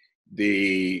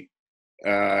the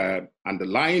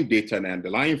underlying data and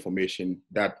underlying information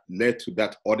that led to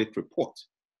that audit report,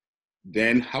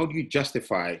 then how do you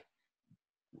justify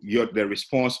the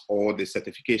response or the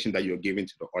certification that you're giving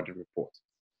to the audit report?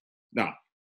 Now,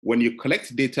 when you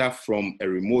collect data from a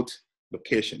remote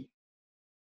location,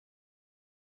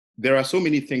 there are so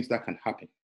many things that can happen.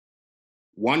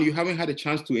 One, you haven't had a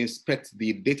chance to inspect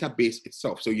the database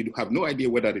itself, so you have no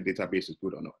idea whether the database is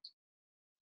good or not.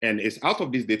 And it's out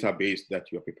of this database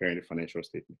that you're preparing the financial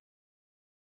statement.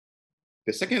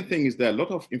 The second thing is that a lot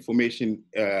of information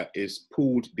is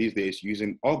pulled these days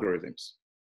using algorithms.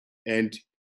 And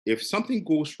if something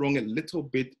goes wrong a little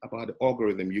bit about the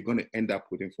algorithm, you're going to end up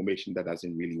with information that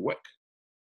doesn't really work.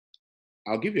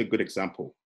 I'll give you a good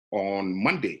example. On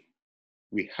Monday,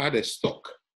 we had a stock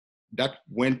that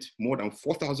went more than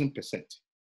 4,000%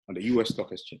 on the US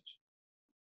stock exchange.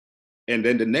 And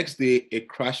then the next day, it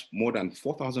crashed more than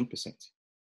 4,000%.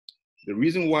 The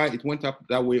reason why it went up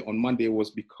that way on Monday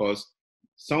was because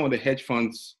some of the hedge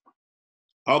funds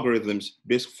algorithms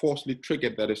falsely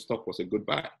triggered that the stock was a good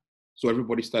buy. So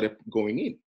everybody started going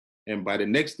in. And by the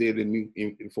next day, the new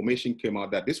information came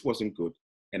out that this wasn't good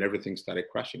and everything started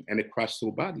crashing, and it crashed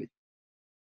so badly.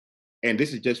 And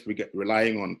this is just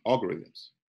relying on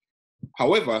algorithms.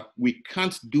 However, we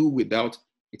can't do without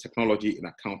a technology in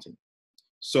accounting.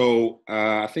 So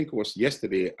I think it was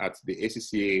yesterday at the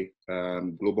ACCA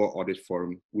Global Audit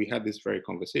Forum, we had this very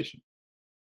conversation.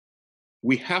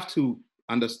 We have to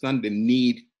understand the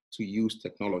need to use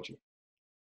technology,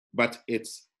 but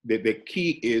the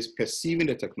key is perceiving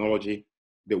the technology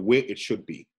the way it should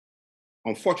be.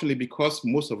 Unfortunately, because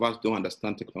most of us don't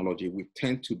understand technology, we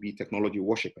tend to be technology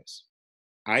worshippers,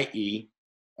 i.e.,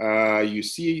 you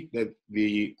see that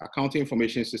the accounting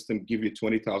information system give you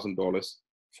 $20,000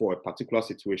 for a particular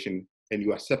situation, and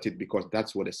you accept it because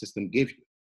that's what the system gave you.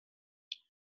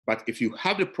 But if you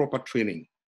have the proper training,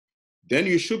 then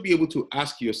you should be able to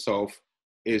ask yourself,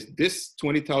 is this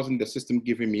 20,000 the system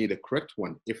giving me the correct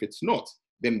one? If it's not,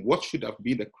 then what should have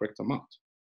been the correct amount?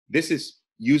 This is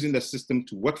using the system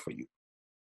to work for you.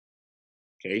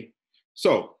 Okay,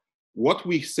 so what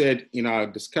we said in our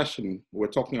discussion, we're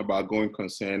talking about going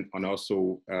concern and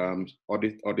also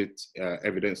audit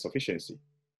evidence sufficiency.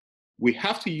 We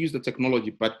have to use the technology,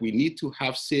 but we need to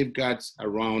have safeguards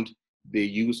around the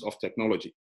use of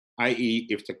technology. i.e.,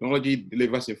 if technology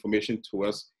delivers information to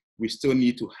us, we still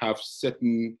need to have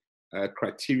certain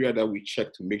criteria that we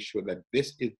check to make sure that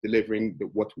this is delivering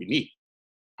what we need.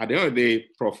 At the end of the day,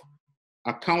 Prof,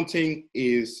 accounting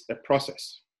is a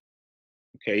process,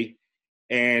 okay?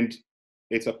 And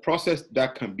it's a process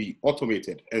that can be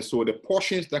automated. And so the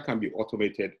portions that can be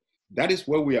automated, that is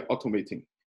where we are automating.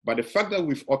 But the fact that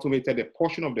we've automated a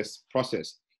portion of this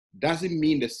process doesn't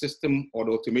mean the system or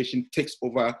the automation takes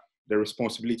over the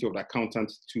responsibility of the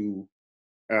accountant to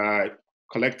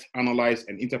collect, analyze,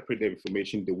 and interpret the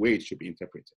information the way it should be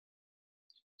interpreted.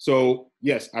 So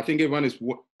yes, I think everyone is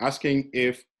asking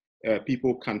if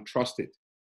people can trust it.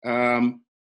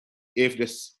 If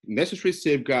there's necessary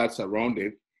safeguards around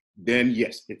it, then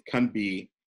yes, it can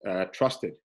be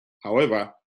trusted.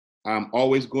 However, I'm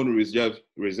always going to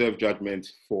reserve judgment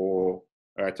for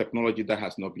technology that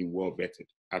has not been well vetted.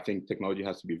 I think technology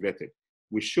has to be vetted.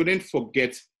 We shouldn't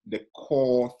forget the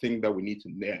core thing that we need to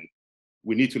learn.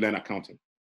 We need to learn accounting.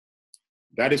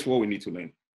 That is what we need to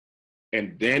learn.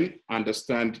 And then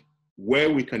understand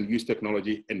where we can use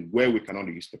technology and where we cannot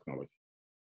use technology.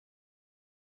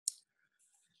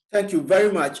 Thank you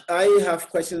very much. I have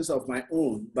questions of my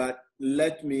own, but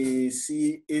let me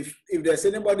see if there's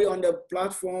anybody on the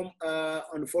platform,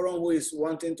 on the forum who is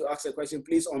wanting to ask a question,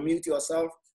 please unmute yourself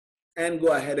and go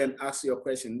ahead and ask your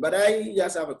question. But I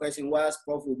just have a question. Whilst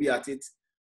Prof will be at it,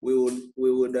 we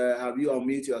would have you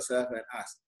unmute yourself and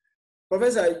ask.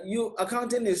 Professor,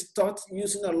 accounting is taught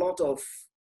using a lot of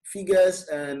figures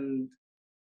and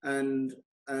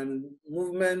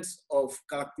movements of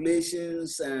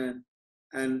calculations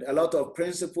and a lot of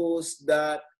principles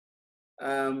that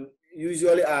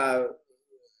usually are,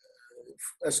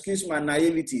 excuse my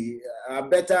naivety, are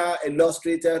better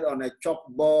illustrated on a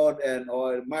chalkboard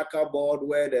or a marker board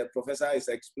where the professor is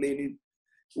explaining.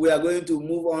 We are going to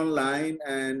move online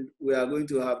and we are going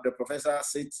to have the professor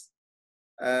sit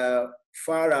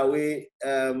far away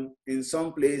in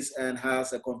some place and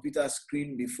has a computer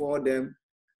screen before them.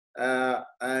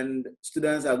 And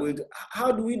students are going to,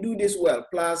 how do we do this well?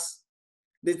 Plus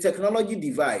the technology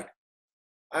divide.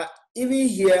 Even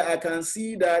here, I can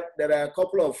see that there are a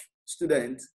couple of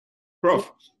students.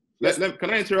 Prof, can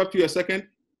I interrupt you a second?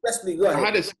 Yes, please, go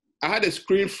ahead. I had a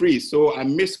screen freeze, so I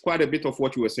missed quite a bit of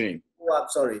what you were saying. Oh,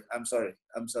 I'm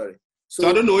sorry. So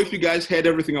I don't know if you guys heard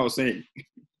everything I was saying.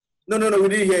 No, we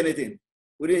didn't hear anything.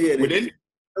 We didn't?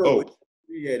 No, we didn't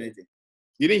hear anything.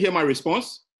 You didn't hear my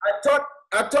response?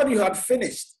 I thought you had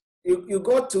finished. You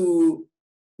got to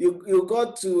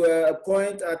a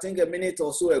point, I think a minute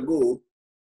or so ago,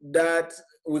 that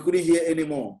we couldn't hear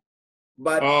anymore.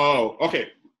 But oh, okay.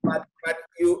 But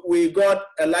we got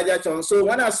a larger chance. So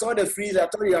when I saw the freeze, I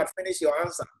thought you had finished your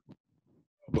answer.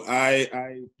 I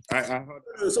heard.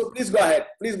 So please go ahead.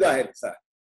 Please go ahead, sir.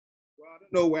 Well, I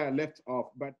don't know where I left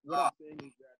off, but what I'm saying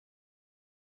is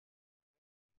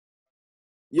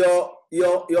that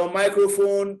your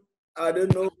microphone, I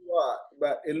don't know what,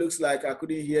 but it looks like I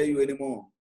couldn't hear you anymore.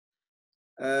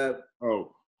 Yeah,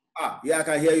 I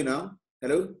can hear you now.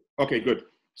 Hello? Okay, good.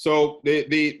 So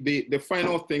the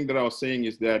final thing that I was saying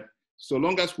is that so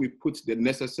long as we put the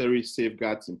necessary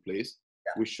safeguards in place,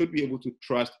 we should be able to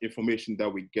trust information that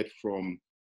we get from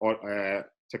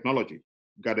technology,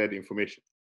 gathered information.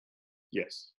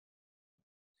 Yes.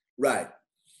 Right.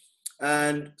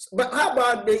 But how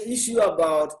about the issue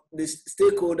about the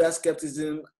stakeholder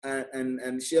skepticism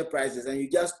and share prices? And you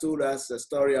just told us a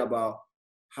story about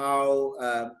how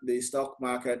the stock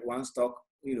market, one stock,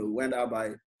 went up by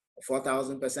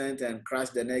 4,000% and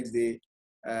crashed the next day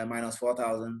minus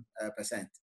 4,000%.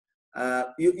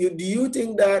 Do you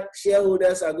think that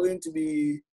shareholders are going to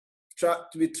be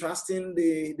trusting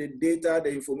the data,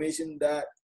 the information that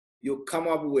you come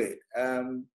up with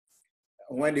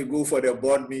when they go for the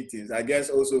board meetings? I guess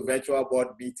also virtual board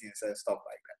meetings and stuff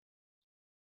like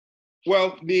that.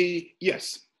 Well,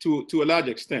 yes, to a large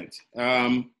extent.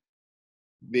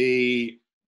 This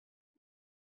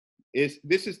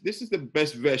is the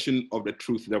best version of the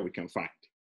truth that we can find.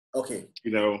 Okay.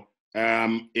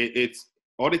 It's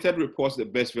audited reports, the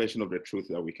best version of the truth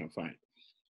that we can find.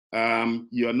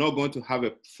 You're not going to have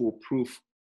a foolproof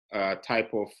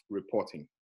type of reporting.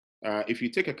 If you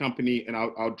take a company, and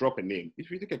I'll drop a name. If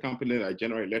you take a company like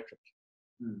General Electric,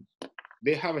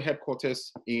 they have a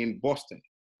headquarters in Boston,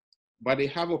 but they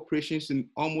have operations in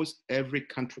almost every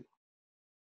country.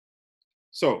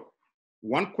 So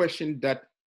one question that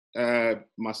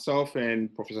myself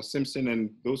and Professor Simpson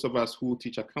and those of us who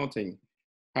teach accounting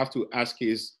have to ask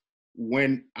is,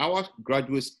 when our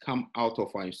graduates come out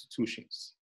of our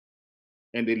institutions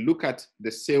and they look at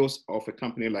the sales of a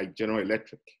company like General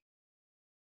Electric,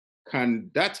 can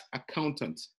that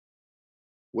accountant,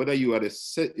 whether you are a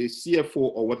CFO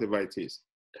or whatever it is,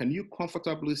 can you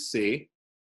comfortably say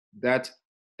that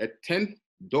a $10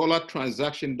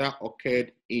 transaction that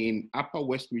occurred in Upper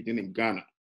West region in Ghana,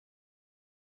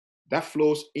 that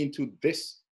flows into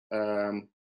this $10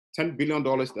 billion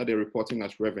that they're reporting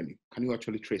as revenue, can you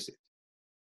actually trace it?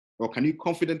 Or can you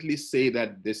confidently say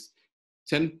that this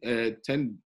 $10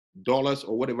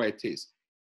 or whatever it is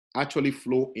actually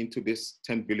flow into this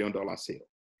 $10 billion sale?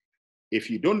 If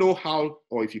you don't know how,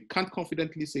 or if you can't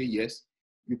confidently say yes,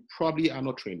 you probably are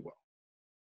not trained well.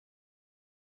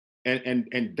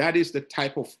 And that is the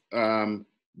type of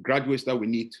graduates that we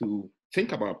need to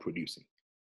think about producing.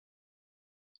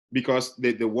 Because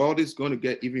the world is going to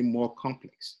get even more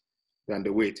complex than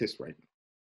the way it is right now.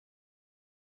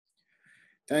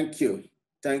 Thank you.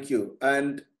 Thank you.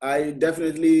 And I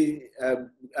definitely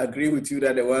agree with you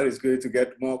that the world is going to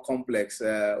get more complex.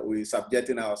 We're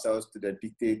subjecting ourselves to the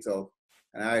dictates of,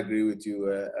 and I agree with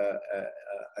you,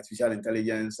 artificial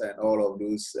intelligence and all of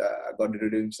those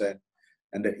algorithms.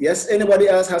 And yes, anybody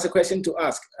else has a question to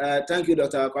ask? Thank you,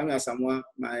 Dr. Kwame Asamoah,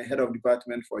 my head of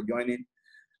department, for joining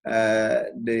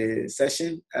the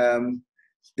session.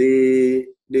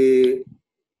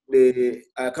 The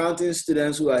accounting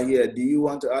students who are here, do you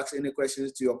want to ask any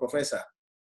questions to your professor?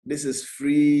 This is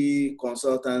free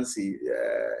consultancy.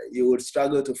 You would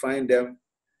struggle to find them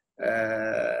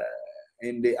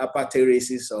in the upper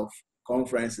terraces of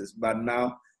conferences. But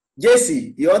now,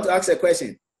 JC, you want to ask a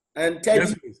question? And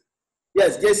Teddy,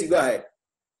 yes, JC, go ahead.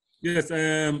 Yes,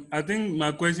 I think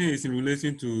my question is in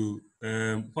relation to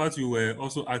what you were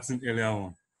also asking earlier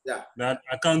on. Yeah. That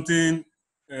accounting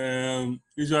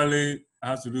usually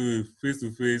has to do with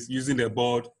face-to-face, using the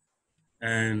board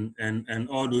and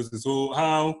all those. So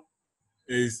how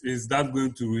is that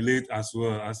going to relate as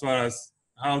well, as far as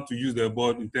how to use the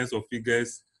board in terms of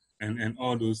figures and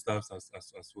all those stuff as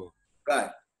well? Right.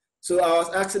 So I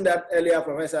was asking that earlier,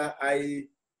 Professor.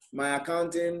 My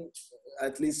accounting,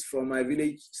 at least from my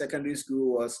village secondary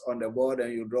school, was on the board,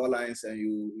 and you draw lines and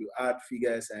you add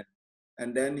figures,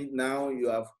 and then now you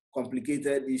have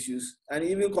complicated issues, and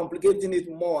even complicating it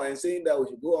more and saying that we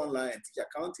should go online and teach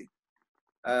accounting.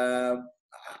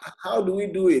 How do we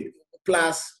do it?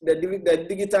 Plus the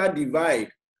digital divide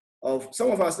of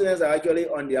some of our students are actually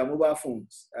on their mobile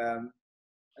phones,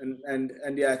 and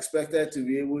they are expected to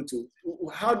be able to.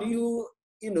 How do you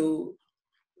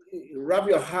wrap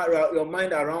your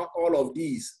mind around all of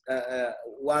these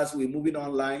whilst we're moving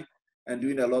online and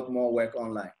doing a lot more work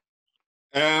online?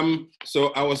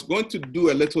 So I was going to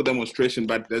do a little demonstration,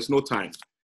 but there's no time.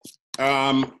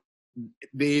 I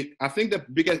think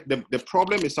the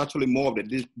problem is actually more of the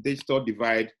digital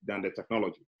divide than the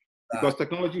technology, because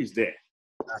technology is there.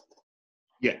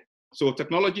 Yeah, so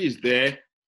technology is there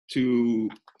to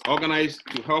organize,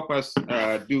 to help us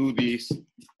do this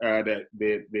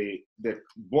the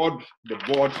board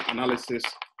analysis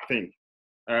thing.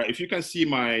 If you can see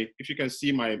my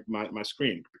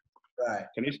screen. Right.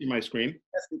 Can you see my screen?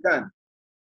 Yes, we can.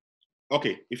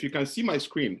 Okay, if you can see my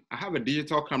screen, I have a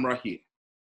digital camera here.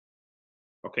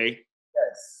 Okay?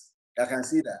 Yes, I can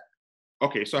see that.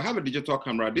 Okay, so I have a digital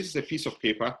camera. This is a piece of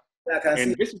paper. Yeah, I can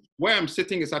see. This is where I'm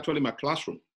sitting is actually my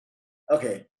classroom.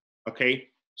 Okay. Okay,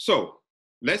 so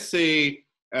let's say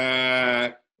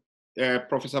Professor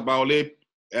Baole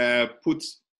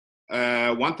puts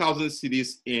 1,000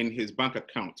 cedis in his bank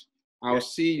account. I'll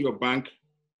see your bank.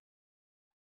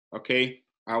 Okay,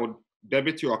 I would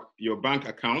debit your bank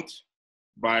account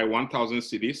by 1,000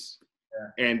 cedis,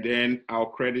 and then I'll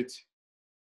credit.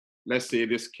 Let's say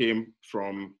this came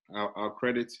from, I'll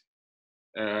credit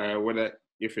whether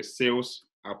if it's sales,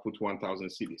 I'll put 1,000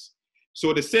 cedis.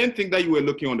 So the same thing that you were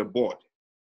looking on the board,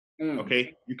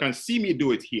 okay, you can see me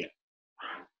do it here.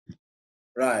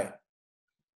 Right.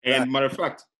 And matter of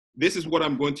fact, this is what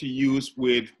I'm going to use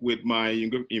with my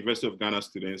University of Ghana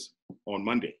students on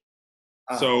Monday.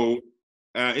 So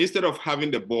instead of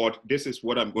having the board, this is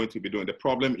what I'm going to be doing. The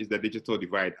problem is the digital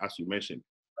divide, as you mentioned.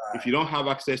 Right. If you don't have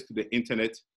access to the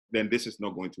internet, then this is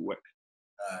not going to work.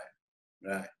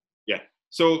 Right. Yeah.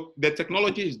 So the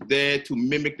technology is there to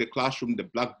mimic the classroom, the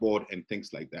blackboard, and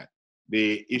things like that.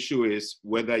 The issue is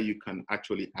whether you can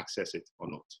actually access it or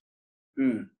not.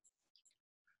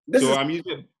 So I'm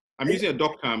using a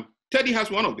doc-cam. Teddy has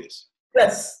one of these.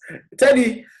 Yes,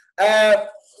 Teddy.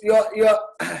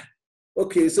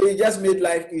 Okay, so you just made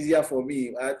life easier for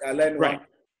me. I learned one.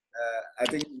 I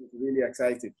think it's really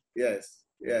exciting. Yes.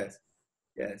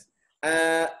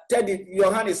 Teddy,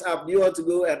 your hand is up. Do you want to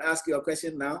go and ask your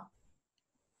question now?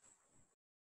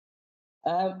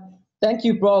 Thank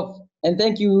you, Prof. And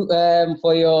thank you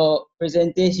for your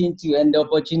presentation too and the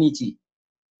opportunity.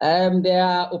 There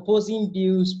are opposing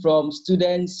views from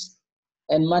students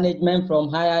and management from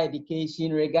higher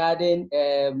education regarding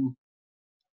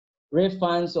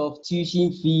refunds of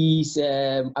tuition fees,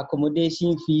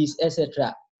 accommodation fees,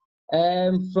 etc.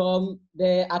 From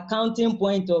the accounting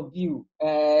point of view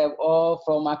or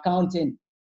from accounting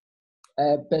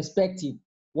perspective,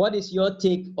 what is your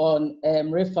take on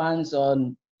refunds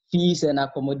on fees and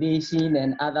accommodation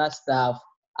and other stuff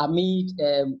amid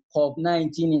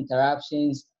COVID-19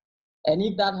 interruptions? And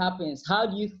if that happens, how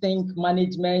do you think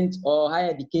management or higher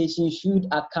education should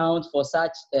account for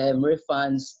such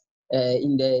refunds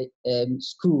in the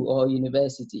school or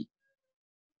university?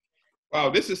 Wow,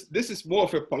 this is more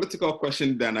of a political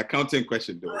question than accounting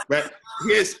question, though. But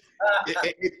here's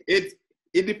it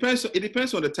depends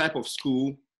on the type of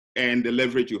school and the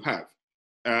leverage you have.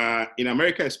 in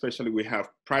America especially, we have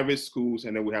private schools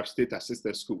and then we have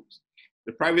state-assisted schools.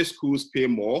 The private schools pay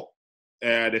more.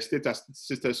 The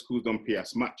state-assisted schools don't pay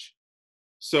as much.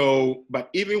 So, but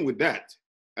even with that,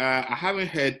 I haven't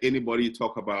heard anybody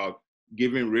talk about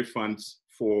giving refunds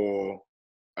for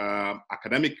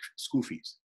academic school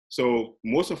fees. So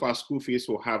most of our school fees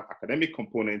will have academic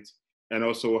components and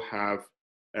also have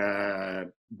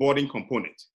boarding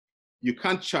component. You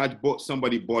can't charge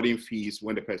somebody boarding fees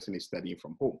when the person is studying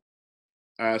from home.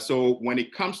 So when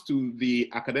it comes to the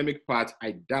academic part,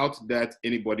 I doubt that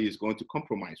anybody is going to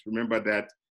compromise. Remember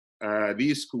that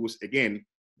these schools, again,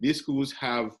 these schools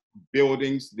have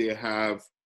buildings, they have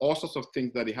all sorts of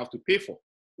things that they have to pay for,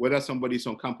 whether somebody's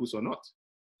on campus or not.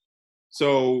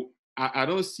 So I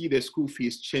don't see the school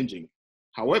fees changing.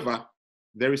 However,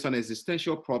 there is an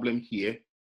existential problem here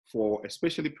for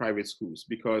especially private schools,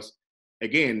 because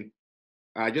again,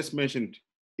 I just mentioned,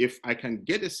 if I can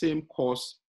get the same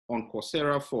course on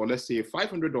Coursera for, let's say,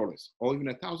 $500 or even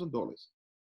 $1,000,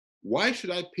 why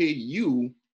should I pay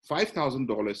you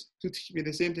 $5,000 to teach me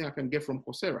the same thing I can get from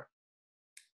Coursera?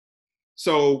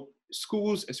 So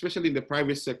schools, especially in the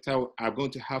private sector, are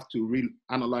going to have to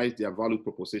reanalyze their value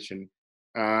proposition.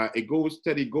 It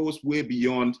goes way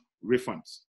beyond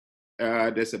refunds.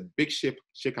 There's a big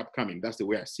shake-up coming. That's the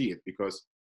way I see it, because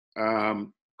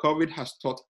COVID has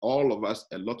taught all of us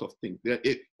a lot of things.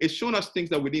 It's shown us things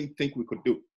that we didn't think we could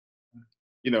do.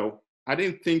 You know, I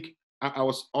didn't think, I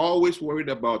was always worried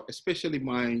about, especially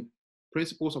my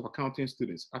principles of accounting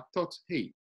students. I thought,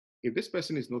 hey, if this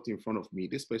person is not in front of me,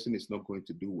 this person is not going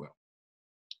to do well.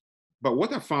 But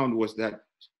what I found was that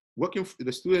working for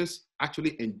the students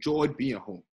actually enjoyed being at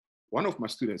home. One of my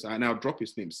students, and I'll drop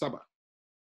his name, Saba.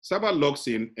 Saba logs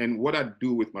in, and what I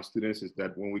do with my students is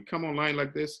that when we come online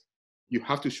like this, you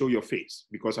have to show your face,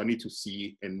 because I need to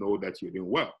see and know that you're doing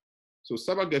well. So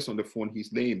Saba gets on the phone,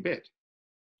 he's laying in bed.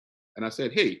 And I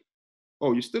said, hey,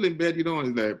 oh, you're still in bed? You don't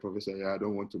want to, like, Professor, yeah, I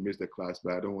don't want to miss the class,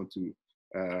 but I don't want to,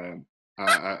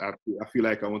 I feel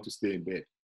like I want to stay in bed.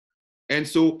 And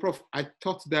so, Prof, I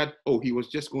thought that, oh, he was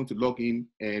just going to log in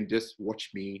and just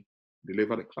watch me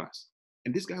deliver the class.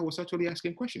 And this guy was actually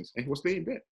asking questions, and he was laying in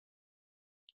bed.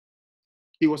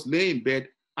 He was laying in bed,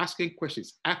 asking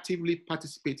questions, actively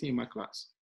participating in my class.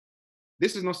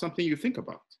 This is not something you think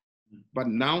about, but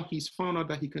now he's found out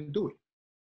that he can do it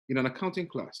in an accounting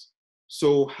class.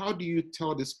 So how do you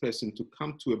tell this person to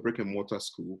come to a brick and mortar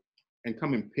school and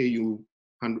come and pay you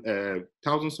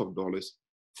thousands of dollars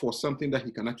for something that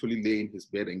he can actually lay in his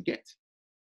bed and get?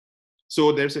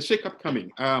 So there's a shakeup coming.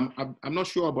 I'm not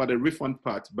sure about the refund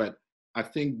part, but I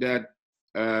think that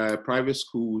private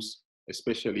schools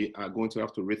especially are going to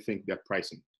have to rethink their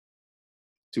pricing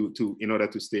in order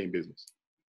to stay in business.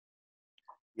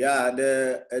 Yeah,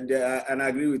 and I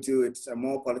agree with you. It's a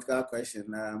more political question.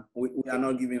 We are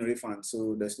not giving refunds.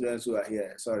 So the students who are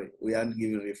here, sorry, we aren't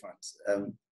giving refunds.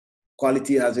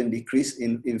 Quality hasn't decreased.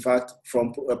 In fact,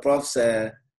 from a prof's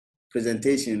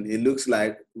presentation, it looks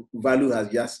like value has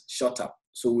just shot up.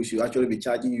 So we should actually be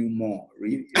charging you more,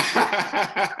 really.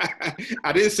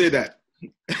 I didn't say that.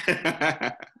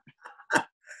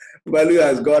 Value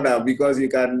has gone up because you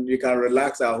can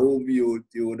relax at home. You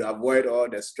would avoid all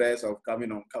the stress of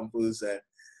coming on campus, and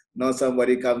not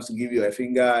somebody comes to give you a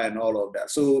finger and all of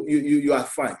that. So you are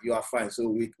fine. You are fine.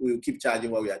 So we'll keep charging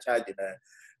what we are charging.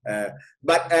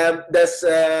 But there's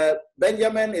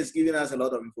Benjamin is giving us a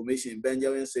lot of information.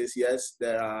 Benjamin says yes,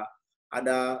 there are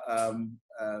other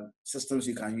systems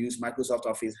you can use. Microsoft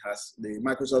Office has, the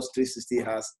Microsoft 360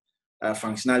 has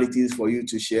functionalities for you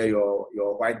to share your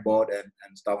whiteboard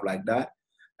and stuff like that.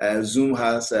 Zoom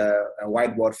has a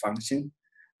whiteboard function,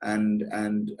 and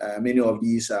many of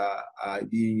these are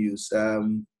being used.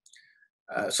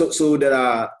 So there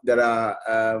are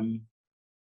the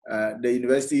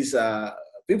universities.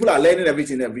 People are learning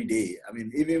everything every day. I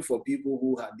mean, even for people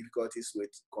who had difficulties with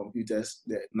computers,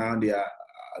 now they are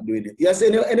doing it. Yes.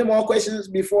 Any more questions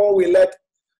before we let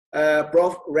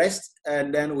Prof rest,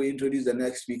 and then we introduce the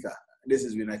next speaker? This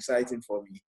has been exciting for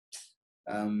me.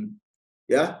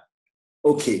 Yeah.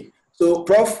 Okay. So,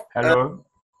 Prof. Hello.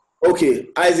 Okay,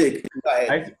 Isaac. Go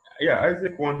ahead.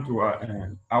 Isaac want to.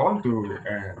 I want to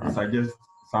suggest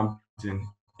something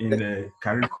in the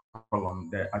curriculum,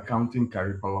 the accounting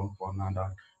curriculum for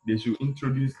NADA. They should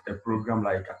introduce a program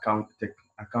like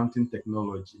accounting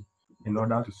technology in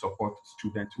order to support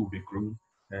students who will be growing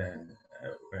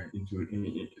into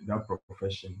that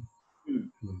profession.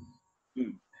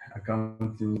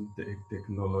 Accounting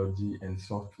technology and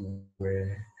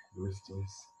software, those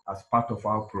things, as part of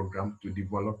our program to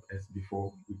develop us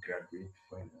before we graduate.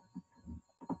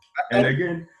 And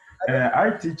again, I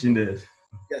teach in this.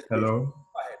 Yes, hello.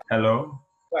 Hello.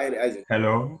 Go ahead, Isaac.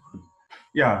 Hello.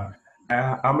 Yeah,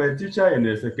 I'm a teacher in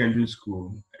a secondary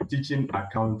school, teaching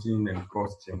accounting and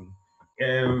costing.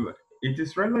 It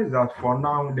is realized that for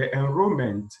now, the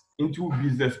enrollment into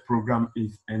business program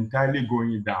is entirely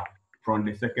going down from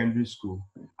the secondary school.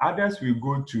 Others will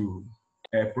go to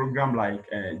a program like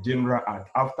general art.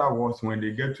 Afterwards, when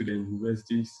they get to the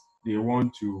universities, they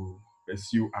want to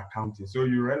pursue accounting. So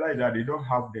you realize that they don't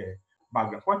have the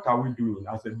background. What are we doing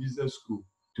as a business school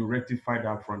to rectify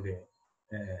that from the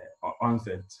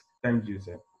onset? Thank you,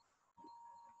 sir.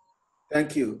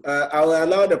 Thank you. I will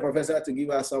allow the professor to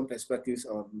give us some perspectives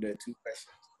on the two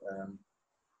questions.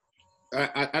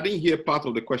 I didn't hear part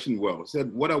of the question well. It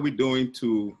said, what are we doing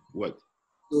to what?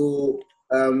 So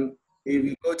if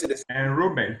you go to the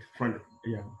enrollment from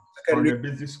the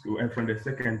business school and from the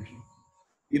secondary.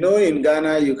 You know, in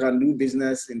Ghana, you can do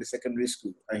business in the secondary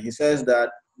school. And he says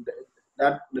that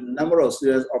the number of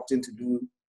students opting to do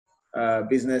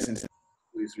business in secondary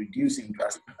school is reducing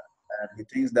drastically. And he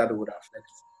thinks that would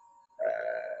affect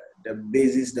the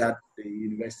basis that the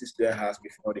university student has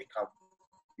before they come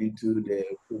into the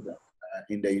program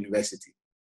in the university.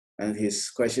 And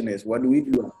his question is, what do we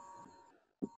do?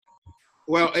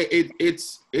 Well,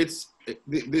 it's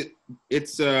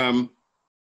a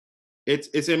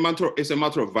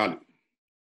matter of value.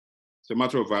 It's a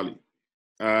matter of value.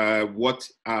 What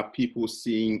are people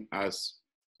seeing as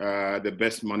the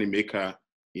best money maker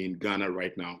in Ghana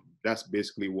right now? That's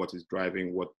basically what is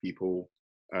driving what people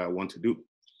want to do.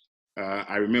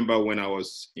 I remember when I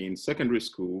was in secondary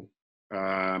school,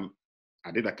 I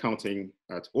did accounting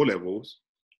at O levels,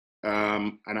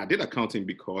 and I did accounting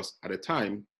because at the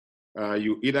time,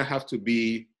 you either have to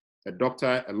be a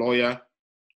doctor, a lawyer,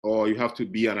 or you have to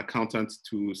be an accountant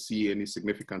to see any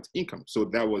significant income. So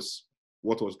that was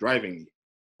what was driving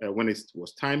me. When it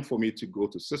was time for me to go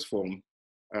to sixth form,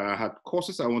 I had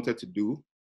courses I wanted to do,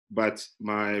 but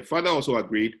my father also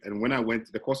agreed. And when I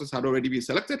went, the courses had already been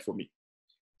selected for me.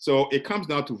 So it comes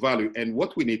down to value. And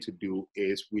what we need to do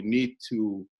is we need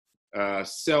to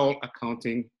sell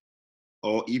accounting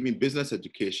or even business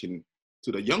education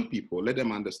to the young people, let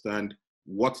them understand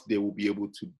what they will be able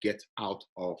to get out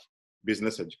of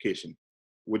business education.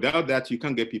 Without that, you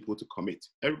can't get people to commit.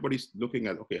 Everybody's looking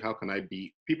at, okay, how can I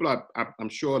be? People are, I'm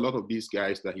sure a lot of these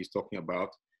guys that he's talking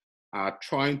about are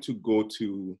trying to go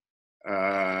to,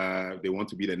 they want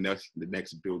to be the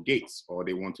next Bill Gates, or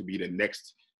they want to be the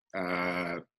next,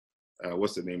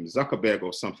 what's the name, Zuckerberg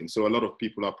or something. So a lot of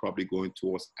people are probably going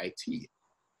towards IT,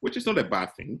 which is not a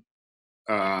bad thing.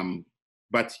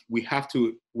 But we have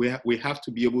to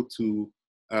be able to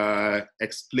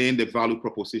explain the value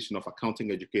proposition of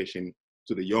accounting education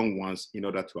to the young ones in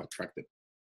order to attract them.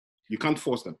 You can't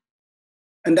force them.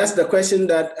 And that's the question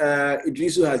that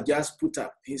Idrisu has just put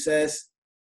up. He says,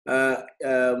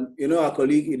 you know, our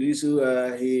colleague Idrisu,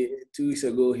 2 weeks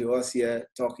ago, he was here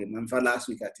talking, in fact, last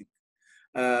week, I think.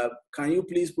 Can you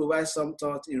please provide some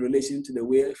thought in relation to the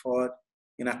way forward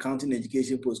in accounting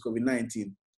education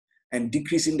post-COVID-19 and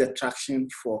decreasing the traction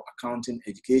for accounting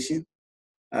education?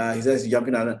 He says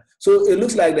jumping out. So it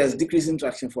looks like there's decreasing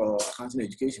traction for accounting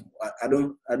education. I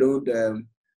don't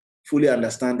fully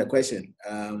understand the question.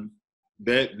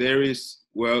 There is,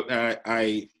 well,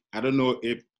 I don't know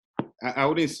if, I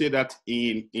wouldn't say that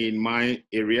in my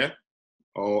area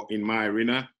or in my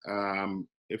arena.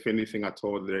 If anything at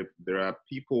all, there are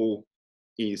people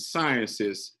in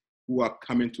sciences who are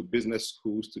coming to business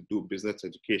schools to do business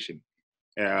education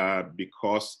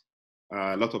because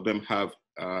a lot of them have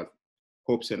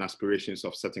hopes and aspirations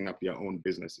of setting up their own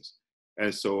businesses.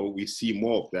 And so we see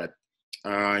more of that.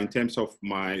 In terms of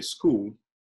my school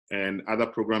and other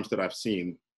programs that I've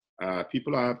seen,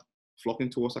 people are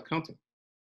flocking towards accounting.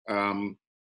 I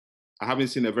haven't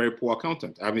seen a very poor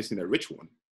accountant. I haven't seen a rich one,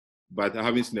 but I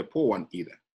haven't seen a poor one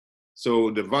either.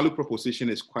 So the value proposition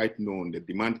is quite known. The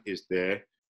demand is there.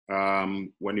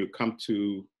 When you come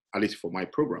to, at least for my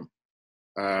program,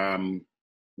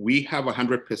 we have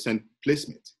 100%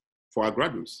 placement for our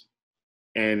graduates.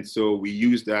 And so we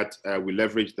use that, we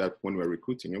leverage that when we're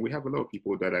recruiting, and we have a lot of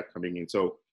people that are coming in.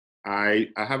 So I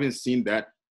haven't seen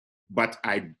that, but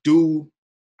I do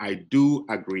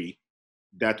agree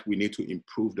that we need to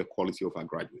improve the quality of our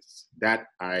graduates. That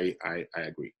I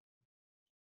agree.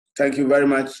 Thank you very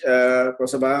much,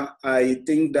 Professor Baah. I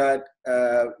think that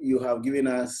you have given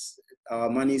us our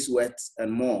money's worth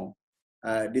and more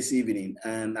this evening.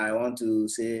 And I want to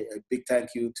say a big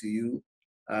thank you to you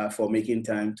for making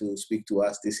time to speak to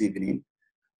us this evening.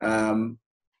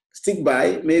 Stick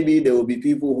by, maybe there will be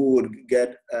people who would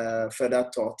get further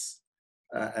thoughts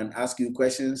and ask you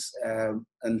questions,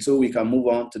 and so we can move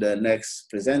on to the next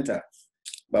presenter.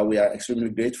 but we are extremely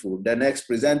grateful. The next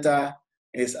presenter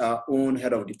is our own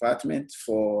head of department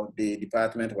for the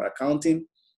Department of Accounting,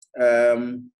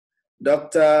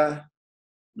 Dr.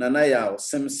 Nanayao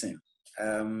Simpson,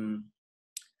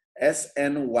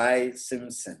 SNY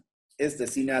Simpson, is the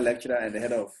senior lecturer and the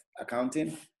head of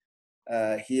accounting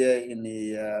here in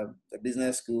the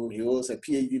business school. He holds a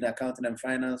PhD in accounting and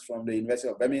finance from the University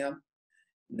of Birmingham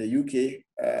in the UK.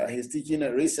 His teaching,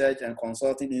 research, and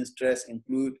consulting interests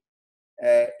include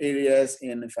areas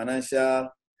in financial,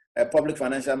 public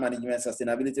financial management,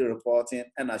 sustainability reporting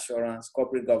and assurance,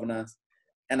 corporate governance,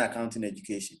 and accounting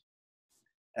education.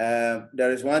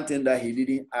 There is one thing that he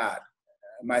didn't add.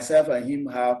 Myself and him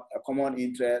have a common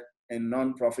interest in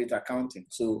non-profit accounting.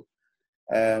 So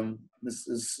you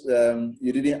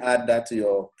didn't add that to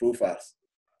your profiles.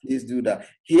 Please do that.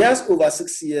 He has over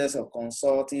 6 years of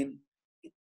consulting.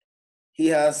 He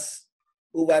has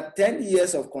over 10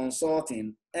 years of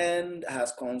consulting and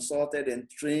has consulted and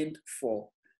trained for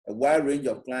a wide range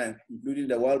of clients, including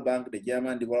the World Bank, the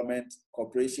German Development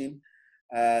Corporation,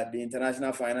 the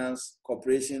International Finance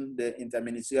Corporation, the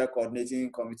Interministerial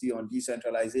Coordinating Committee on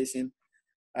Decentralization,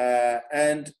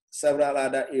 and several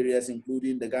other areas,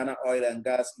 including the Ghana Oil and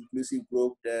Gas Inclusive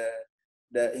Group.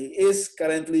 He is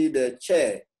currently the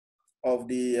chair of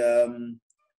the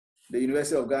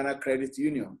University of Ghana Credit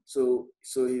Union. So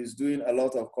he's doing a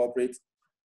lot of corporate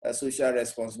social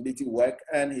responsibility work,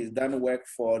 and he's done work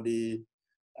for the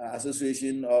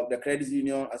Association of the Credit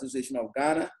Union Association of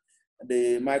Ghana,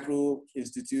 the Micro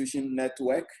Institution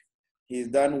Network. He's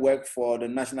done work for the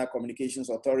National Communications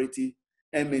Authority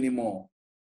and many more.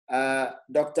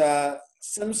 Dr.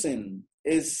 Simpson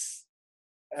is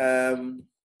a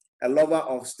lover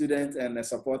of students and a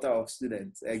supporter of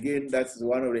students. Again, that's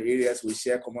one of the areas we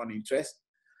share common interest.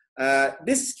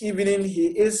 This evening,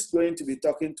 he is going to be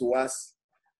talking to us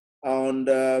on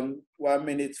 1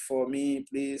 minute for me,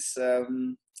 please.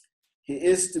 He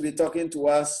is to be talking to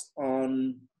us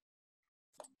on,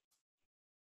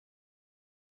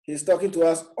 he's talking to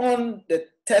us on the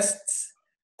test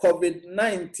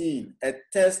COVID-19, a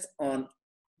test on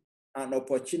an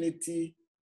opportunity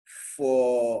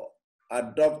for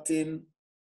adopting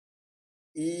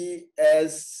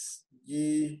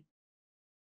ESG.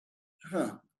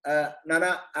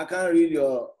 Nana, I can't read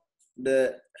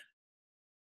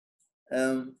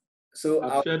so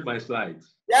I've shared my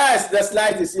slides. Yes, the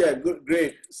slide is here. Good,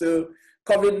 great. So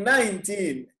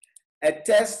COVID-19, a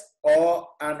test or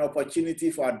an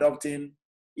opportunity for adopting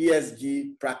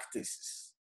ESG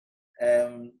practices.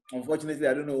 Unfortunately,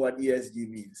 I don't know what ESG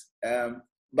means.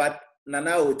 But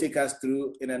Nana will take us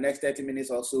through in the next 30 minutes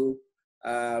or so.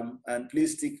 And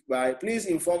please stick by. Please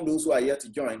inform those who are here to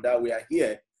join that we are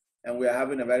here and we are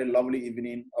having a very lovely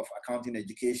evening of accounting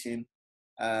education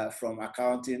from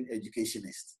accounting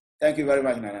educationists. Thank you very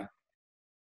much, Nana.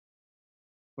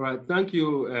 All right, thank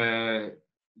you,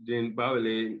 Dean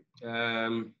Bawele.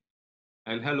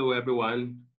 And hello,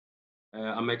 everyone.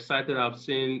 I'm excited. I've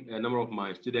seen a number of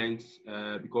my students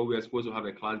because we are supposed to have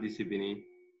a class this evening.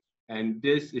 And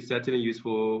this is certainly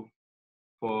useful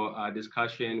for our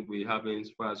discussion we're having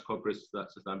as far as corporate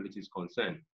sustainability is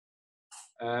concerned.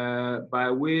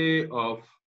 By way of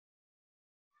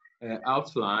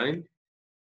outline,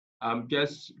 I'm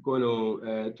just going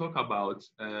to talk about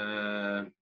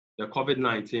the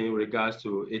COVID-19 in regards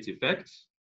to its effects,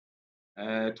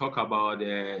 talk about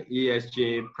the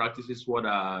ESG practices, what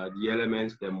are the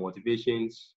elements, the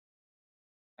motivations,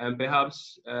 and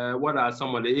perhaps what are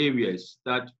some of the areas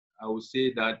that I would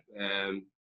say that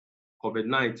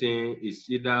COVID-19 is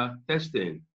either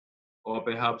testing or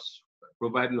perhaps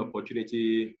providing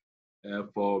opportunity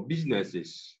for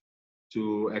businesses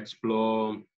to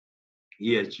explore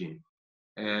ESG.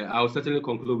 I'll certainly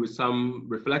conclude with some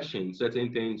reflections,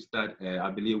 certain things that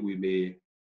I believe we may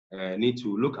need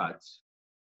to look at.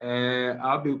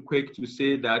 I'll be quick to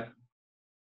say that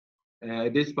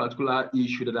this particular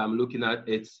issue that I'm looking at,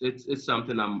 it's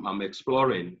something I'm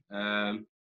exploring.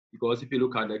 Because if you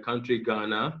look at the country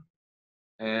Ghana,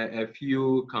 a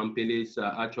few companies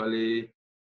actually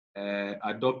have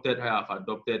adopted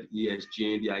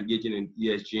ESG, they are engaging in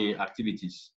ESG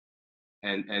activities.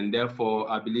 And therefore,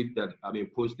 I believe that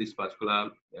post this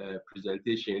particular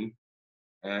presentation,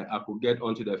 I could get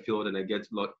onto the field and I get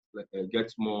a lot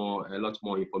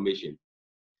more information.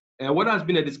 What has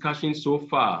been a discussion so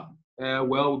far? Well,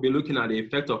 we'll be looking at the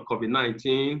effect of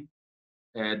COVID-19,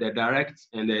 the direct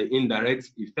and the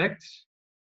indirect effects.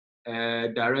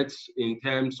 Direct in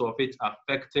terms of it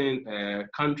affecting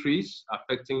countries,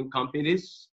 affecting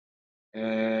companies,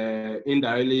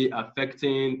 indirectly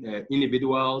affecting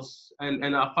individuals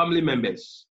and our family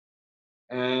members.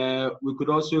 We could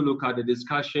also look at the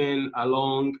discussion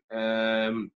along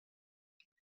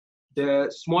the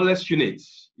smallest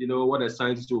units, what the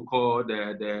scientists will call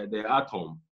the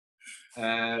atom.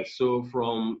 So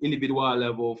from individual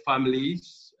level,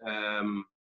 families,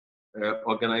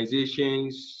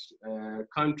 organizations,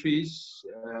 countries,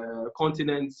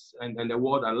 continents, and the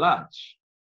world at large.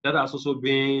 That has also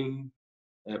been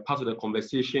part of the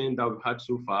conversation that we've had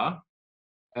so far.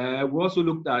 We also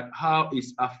looked at how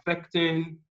it's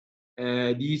affecting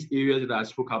these areas that I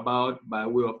spoke about by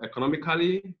way of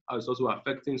economically, how it's also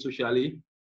affecting socially,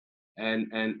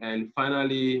 and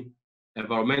finally,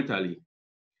 environmentally.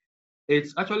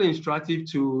 It's actually instructive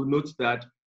to note that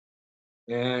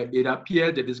it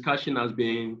appears the discussion has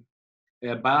been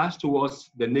biased towards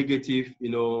the negative,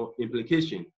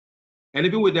 implication. And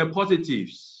even with the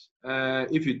positives,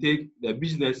 if you take the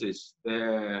businesses,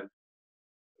 the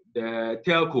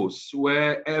telcos,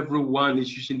 where everyone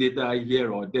is using data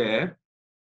here or there,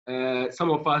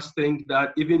 some of us think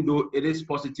that even though it is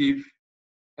positive,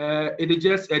 it is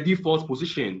just a default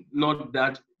position, not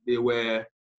that they were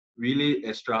really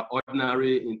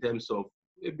extraordinary in terms of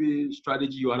maybe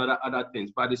strategy or other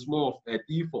things, but it's more of a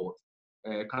default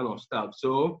kind of stuff.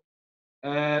 So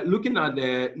looking at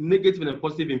the negative and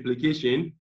positive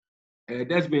implication,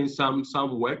 there's been some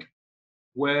work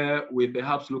where we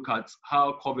perhaps look at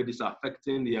how COVID is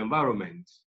affecting the environment.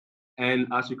 And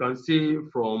as you can see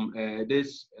from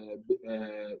this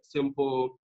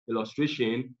simple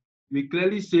illustration, we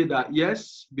clearly say that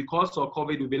yes, because of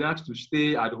COVID, we've been asked to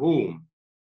stay at home.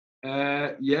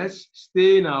 Yes,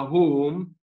 staying at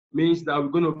home means that we're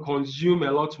going to consume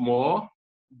a lot more.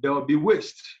 There will be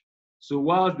waste. So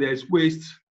while there's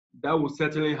waste, that will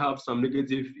certainly have some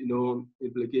negative,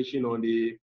 implication on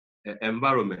the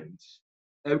environment.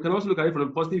 And we can also look at it from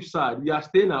the positive side. We are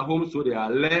staying at home, so there are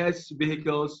less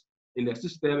vehicles in the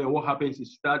system. And what happens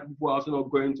is that people are also not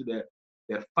going to the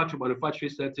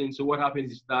manufacturing setting. So what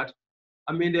happens is that,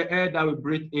 the air that we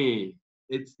breathe in,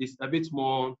 it's a bit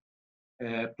more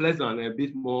pleasant, a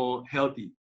bit more healthy.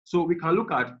 So we can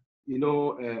look at,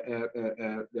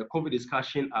 the COVID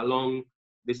discussion along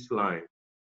this line.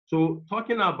 So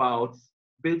talking a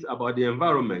bit about the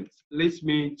environment leads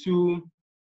me to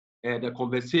the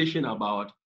conversation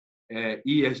about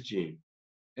ESG.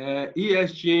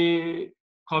 ESG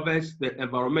covers the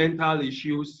environmental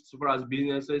issues so far as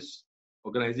businesses,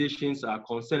 organizations are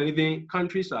concerned, even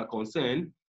countries are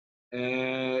concerned.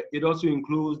 It also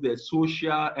includes the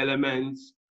social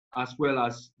elements as well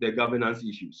as the governance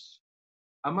issues.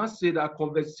 I must say that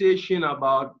conversation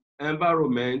about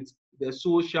environment, the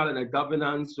social and the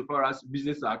governance so far as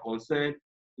business are concerned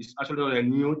is actually not a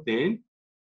new thing.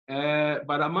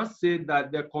 But I must say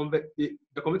that the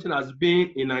conversation has been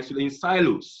in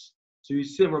silos. So you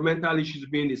see environmental issues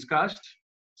being discussed,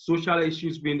 social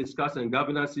issues being discussed, and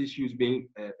governance issues being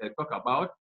talked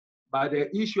about. But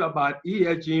the issue about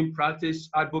ESG in practice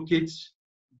advocates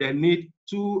the need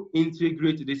to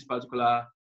integrate this particular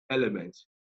element,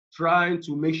 trying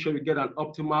to make sure you get an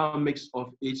optimal mix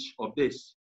of each of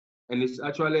this. And it's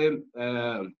actually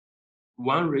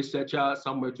one researcher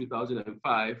somewhere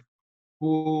 2005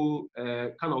 who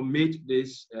kind of made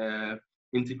this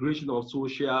integration of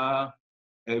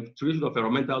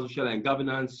environmental, social, and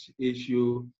governance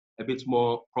issue a bit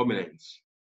more prominent.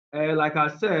 Like I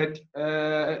said,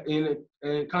 in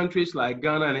countries like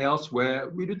Ghana and elsewhere,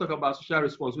 we do talk about social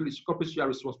responsibility, corporate social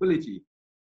responsibility.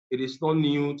 It is not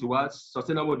new to us.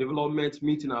 Sustainable development,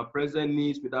 meeting our present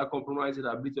needs without compromising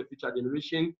the ability of future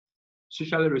generation.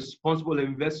 Socially responsible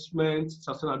investment,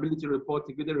 sustainability reporting,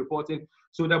 integrated reporting.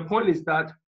 So the point is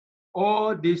that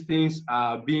all these things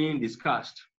are being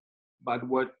discussed. But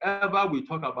whatever we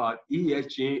talk about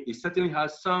ESG, it certainly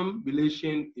has some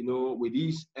relation, with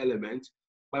these elements.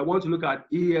 But I want to look at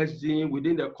ESG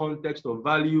within the context of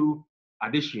value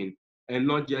addition and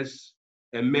not just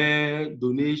a mere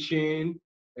donation.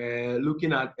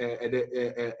 Looking at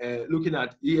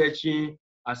ESG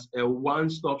as a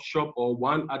one-stop shop or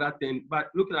one other thing, but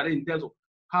looking at it in terms of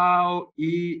how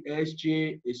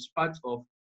ESG is part of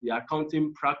the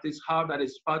accounting practice, how that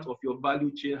is part of your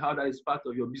value chain, how that is part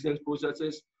of your business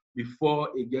processes before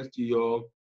it gets to your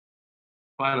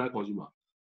final consumer.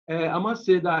 I must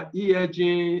say that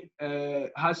ESG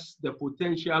has the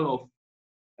potential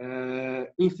of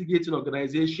instigating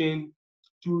organization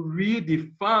to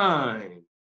redefine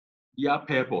their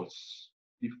purpose,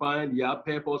 define their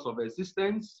purpose of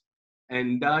existence,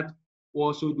 and that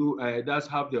also does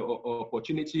have the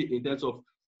opportunity in terms of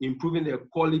improving the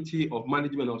quality of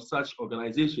management of such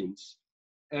organizations.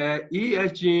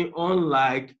 ESG,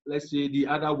 unlike, let's say, the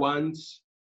other ones,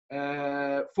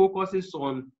 focuses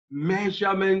on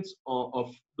measurement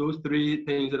of those three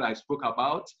things that I spoke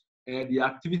about, the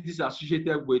activities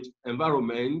associated with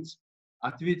environment,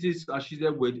 activities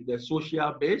associated with the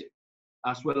social bit,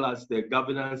 as well as the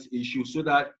governance issue, so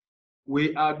that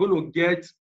we are going to get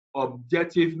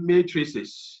objective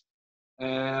matrices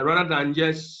rather than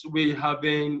just we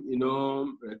having,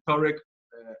 rhetoric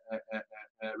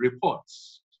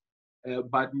reports.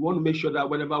 But we want to make sure that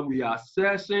whenever we are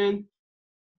assessing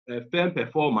firm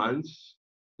performance,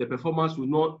 the performance will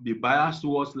not be biased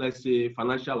towards, let's say,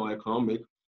 financial or economic,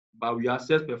 but we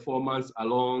assess performance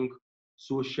along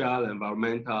social,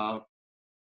 environmental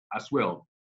as well.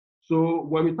 So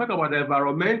when we talk about the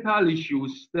environmental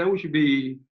issues, then we should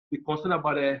be concerned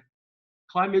about the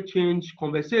climate change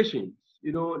conversations,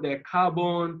 the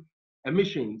carbon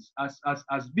emissions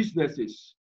as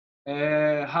businesses,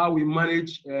 how we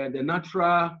manage the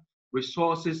natural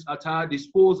resources at our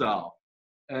disposal,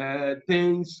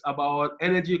 things about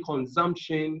energy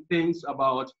consumption, things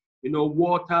about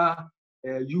water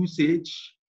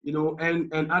usage,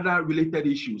 and other related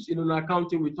issues. In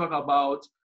accounting, we talk about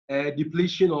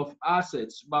depletion of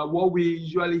assets, but what we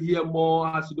usually hear more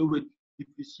has to do with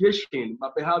depreciation.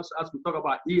 But perhaps as we talk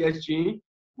about ESG,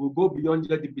 we'll go beyond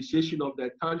the depreciation of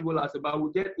the tangible asset, but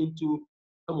we'll get into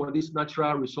some of these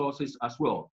natural resources as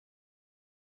well.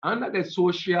 Under the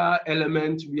social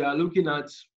element, we are looking at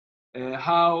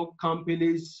how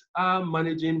companies are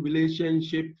managing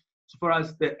relationship as far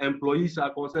as the employees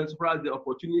are concerned, as far as the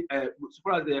opportunity, as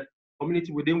far as the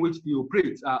community within which they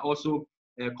operate are also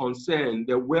concerned,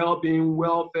 the well-being,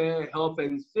 welfare, health,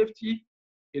 and safety,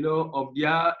 of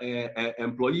their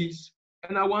employees.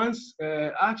 And I once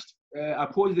I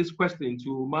posed this question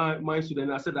to my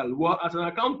student. I said that, well, as an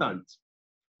accountant,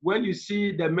 when you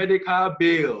see the medical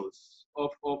bills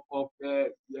of the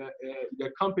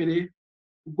company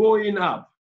going up,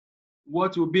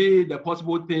 what will be the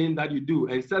possible thing that you do?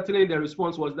 And certainly the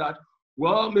response was that,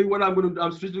 well, maybe what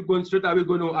I'm straight away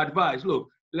going to advise, look,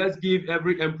 let's give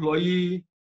every employee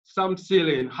some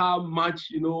ceiling, how much,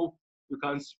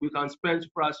 we can spend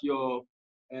for as your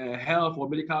health or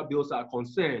medical bills are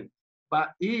concerned. But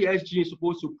ESG is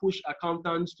supposed to push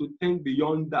accountants to think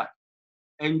beyond that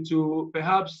and to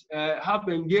perhaps have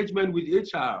engagement with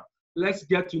HR. Let's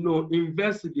get to know,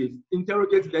 investigate,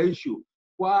 interrogate the issue.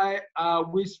 Why are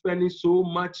we spending so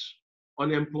much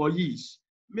on employees?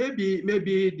 Maybe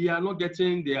they are not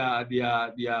getting their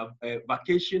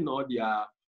vacation or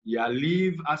their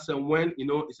leave as and when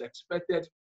is expected.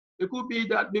 It could be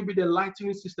that maybe the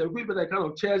lighting system, it could be the kind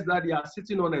of chairs that they are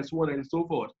sitting on and so on and so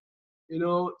forth.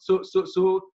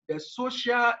 So the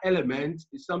social element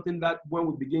is something that when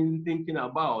we begin thinking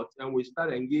about and we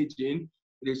start engaging,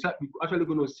 it is actually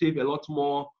going to save a lot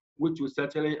more, which will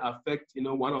certainly affect,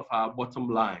 one of our bottom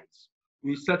lines.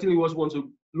 We certainly also want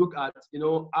to look at,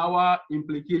 our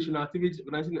implication, activities,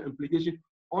 organizing implication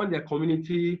on the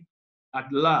community at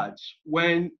large.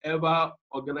 Whenever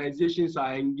organizations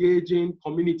are engaging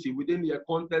community within the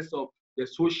context of the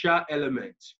social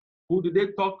element, who do they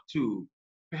talk to?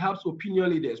 Perhaps opinion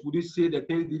leaders. Would you say the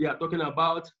things they are talking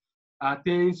about are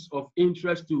things of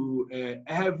interest to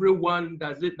everyone?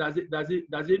 Does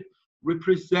it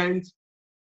represent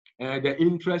the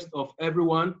interest of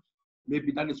everyone?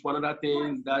 Maybe that is one other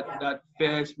thing that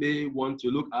firms may want to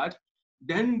look at.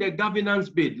 Then the governance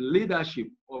bit, leadership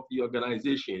of the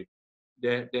organization,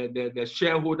 the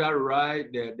shareholder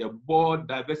right, the board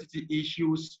diversity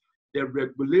issues, the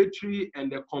regulatory and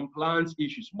the compliance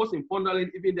issues. Most importantly,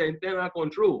 even the internal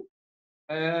control.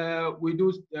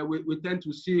 We tend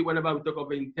to see, whenever we talk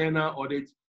of internal audit,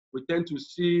 we tend to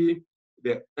see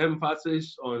the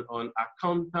emphasis on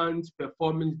accountants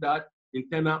performing that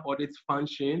internal audit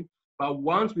function. But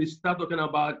once we start talking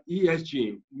about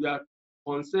ESG, we are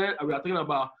talking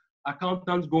about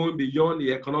accountants going beyond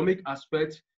the economic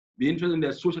aspect, be interested in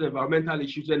the social and environmental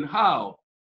issues, and how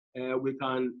we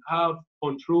can have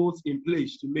controls in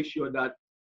place to make sure that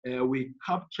we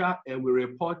capture and we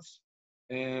report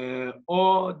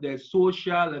all the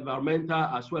social, environmental,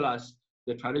 as well as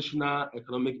the traditional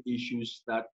economic issues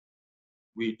that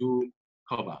we do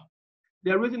cover.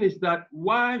 The reason is that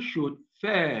why should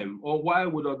firm or why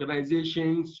would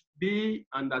organizations be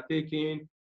undertaking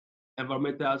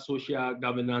environmental, social,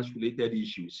 governance related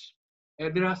issues?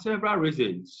 There are several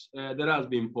reasons that has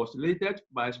been postulated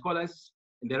by scholars,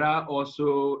 and there are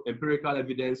also empirical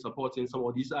evidence supporting some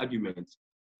of these arguments.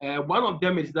 One of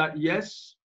them is that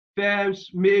yes,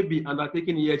 firms may be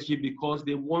undertaking ESG because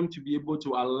they want to be able to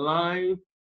align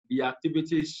the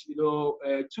activities,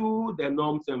 to the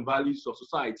norms and values of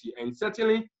society. And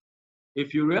certainly,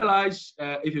 if you realize,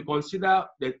 if you consider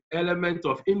the element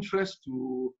of interest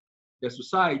to the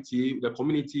society, the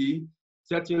community,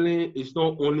 certainly it's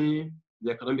not only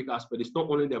the economic aspect, it's not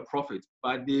only the profit,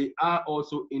 but they are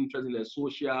also interested in the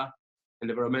social and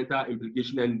environmental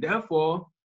implication, and therefore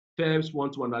firms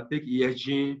want to undertake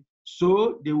ESG,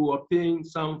 so they will obtain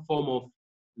some form of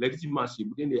legitimacy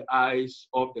within the eyes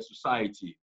of the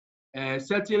society.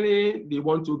 Certainly, they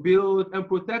want to build and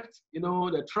protect,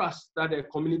 the trust that the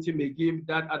community may give,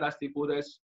 that other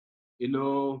stakeholders,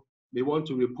 may want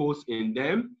to repose in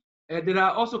them. There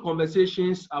are also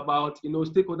conversations about,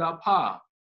 stakeholder power.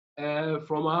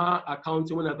 From our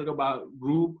accounting, when I talk about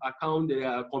group account, there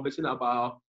are conversations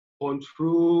about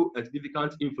control and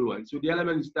significant influence. So the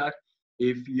element is that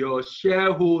if your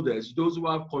shareholders, those who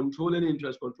have controlling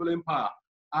interest, controlling power,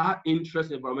 are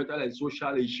interested in environmental and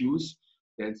social issues,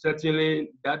 then certainly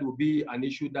that will be an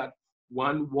issue that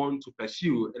one wants to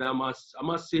pursue. And I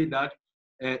must say that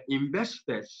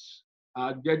investors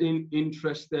are getting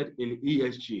interested in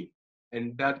ESG,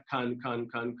 and that can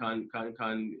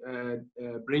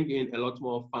bring in a lot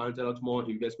more funds, a lot more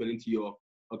investment into your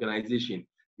organization.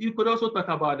 You could also talk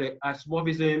about the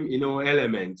asmorphism,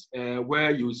 element,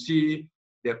 where you see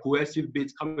the coercive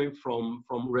bits coming from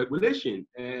regulation.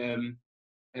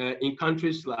 In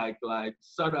countries like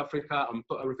South Africa, I'm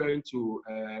referring to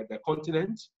the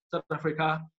continent, South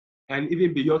Africa, and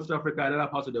even beyond South Africa and other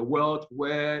parts of the world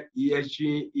where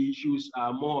ESG issues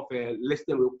are more of a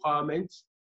listing requirement.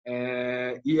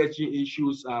 ESG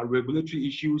issues are regulatory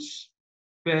issues.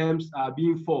 Firms are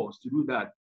being forced to do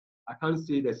that. I can't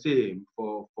say the same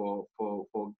for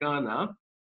Ghana.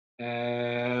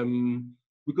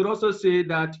 We could also say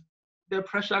that the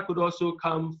pressure could also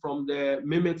come from the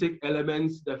mimetic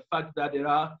elements, the fact that there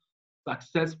are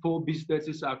successful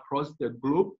businesses across the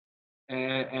globe.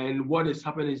 And what is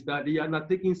happening is that they are not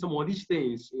taking some of these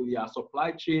things in their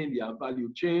supply chain, their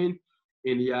value chain,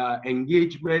 in their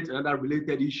engagement and other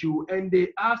related issue, and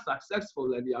they are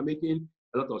successful and they are making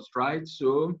a lot of strides.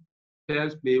 So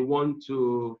firms may want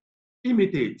to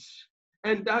imitate.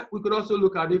 And that we could also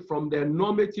look at it from the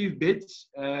normative bits,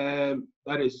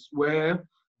 that is where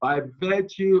by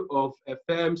virtue of a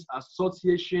firm's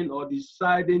association or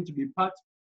deciding to be part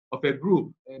of a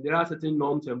group, there are certain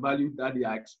norms and values that they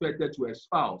are expected to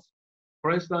espouse.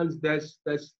 For instance,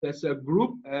 there's a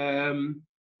group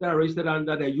that are registered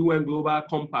under the UN Global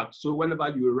Compact. So whenever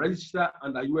you register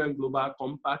under UN Global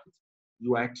Compact,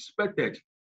 you are expected,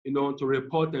 to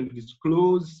report and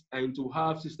disclose and to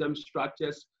have system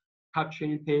structures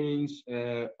capturing things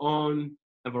on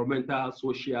environmental,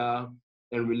 social,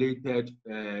 and related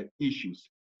issues.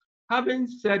 Having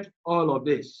said all of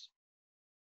this,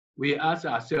 we ask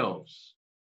ourselves,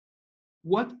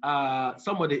 what are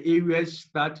some of the areas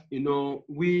that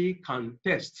we can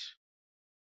test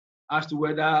as to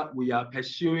whether we are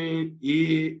pursuing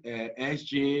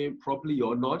ESG properly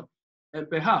or not, and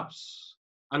perhaps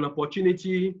an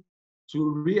opportunity to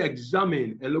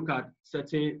re-examine and look at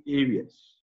certain areas.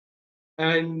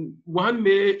 And one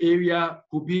main area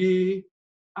could be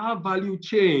our value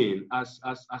chain as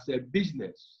a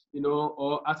business,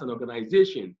 or as an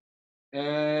organization.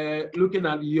 Looking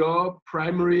at your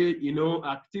primary,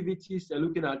 activities and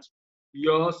looking at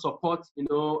your support,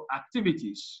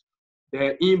 activities,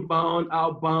 the inbound,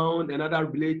 outbound, and other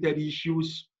related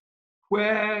issues.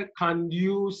 Where can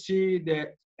you see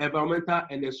the environmental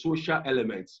and the social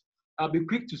elements? I'll be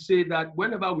quick to say that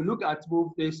whenever we look at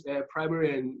both these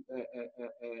primary and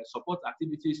support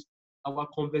activities, our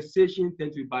conversation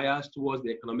tends to be biased towards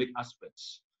the economic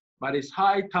aspects. But it's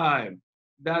high time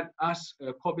that as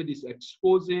COVID is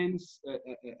exposing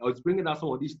or it's bringing out some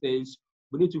of these things,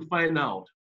 we need to find out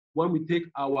when we take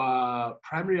our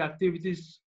primary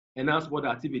activities and our support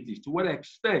activities, to what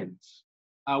extent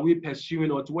are we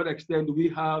pursuing, or to what extent do we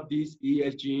have these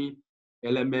ESG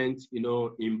elements,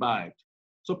 imbibed?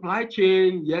 Supply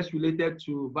chain, yes, related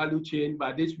to value chain,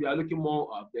 but this we are looking more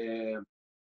at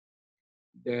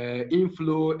the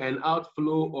inflow and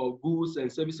outflow of goods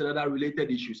and services and other related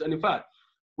issues. And in fact,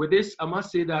 with this, I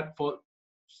must say that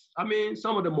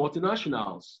some of the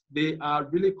multinationals, they are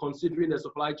really considering the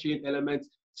supply chain elements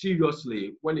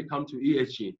seriously when it comes to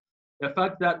ESG. The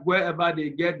fact that wherever they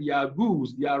get their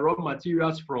goods, their raw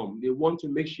materials from, they want to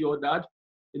make sure that,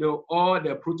 all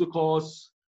the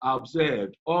protocols are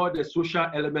observed, all the social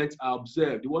elements are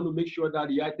observed. They want to make sure that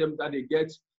the items that they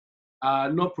get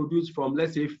are not produced from,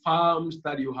 let's say, farms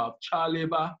that you have child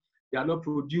labor. They are not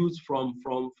produced from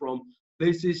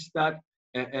places that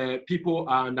people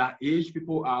are underage,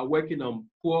 people are working on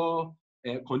poor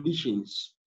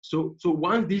conditions. So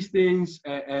once these things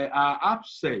are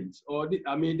absent, or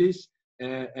these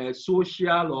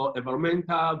social or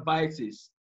environmental vices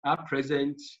are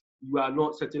present, you are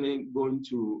not certainly going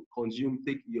to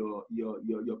take your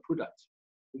product.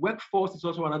 Workforce is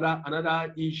also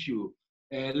another issue.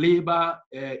 Labor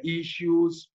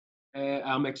issues.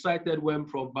 I'm excited when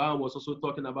Prof. Baah was also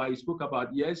talking about, he spoke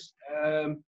about, yes,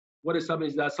 what is happening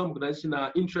is that some organizations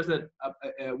are interested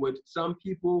with some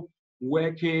people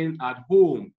working at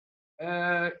home.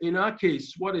 In our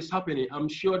case, what is happening, I'm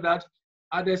sure that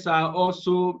others are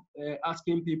also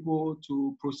asking people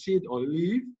to proceed on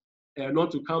leave,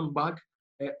 not to come back.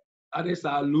 Others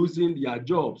are losing their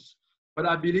jobs. But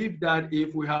I believe that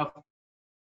if we have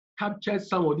captured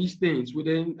some of these things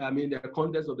within, the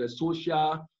context of the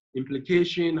social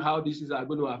implication, how this is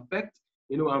going to affect,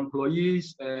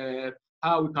 employees,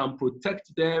 how we can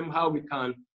protect them, how we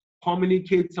can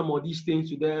communicate some of these things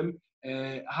to them,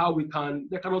 there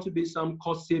can also be some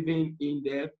cost saving in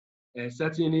there.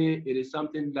 Certainly, it is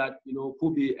something that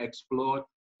could be explored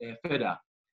further.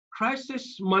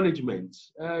 Crisis management.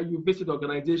 You visit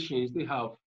organizations; they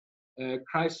have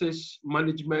crisis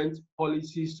management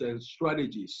policies and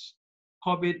strategies.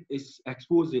 COVID is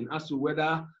exposing as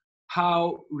to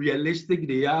how realistic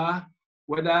they are,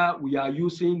 whether we are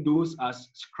using those as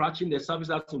scratching the surface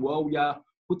as well. We are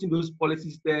putting those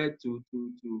policies there to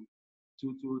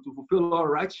fulfill our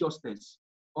righteousness,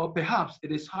 or perhaps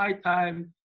it is high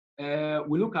time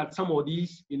we look at some of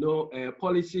these,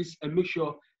 policies and make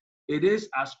sure it is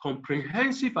as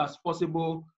comprehensive as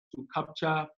possible to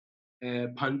capture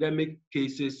pandemic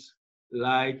cases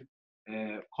like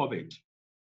COVID.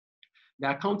 The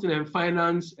accounting and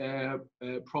finance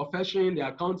profession, the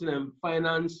accounting and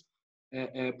finance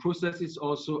processes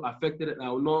also affected, and I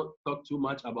will not talk too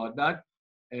much about that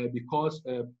because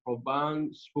Prof. Baah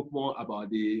spoke more about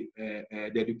the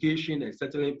education and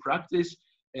settling practice.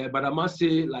 But I must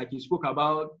say, like he spoke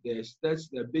about, there's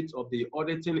a bit of the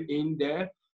auditing in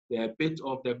there, there are a bit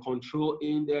of the control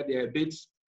in there, there are bits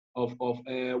of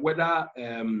whether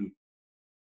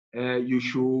you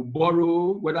should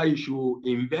borrow, whether you should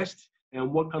invest,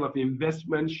 and what kind of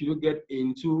investment should you get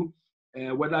into,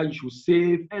 whether you should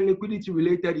save, and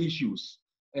liquidity-related issues.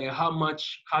 How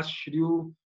much cash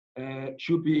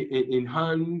should be in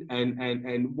hand,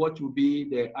 and what will be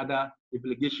the other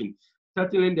implications.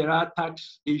 Certainly, there are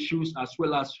tax issues as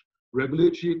well as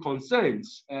regulatory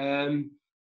concerns.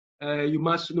 You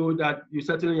must know that you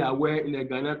certainly are aware in the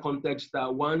Ghana context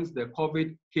that once the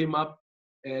COVID came up,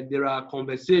 there are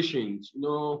conversations,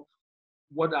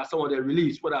 what are some of the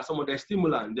reliefs, what are some of the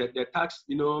stimulants, the tax,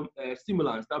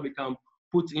 stimulants that we can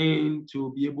put in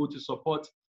to be able to support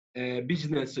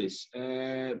businesses.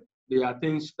 There are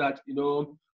things that,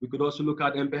 we could also look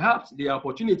at, and perhaps there are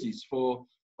opportunities for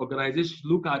organizations to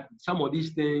look at some of these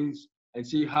things and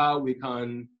see how we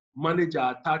can manage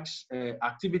our tax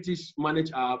activities,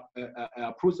 manage our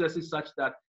processes such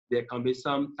that there can be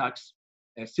some tax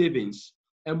savings.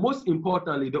 And most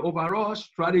importantly, the overall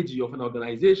strategy of an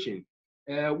organization.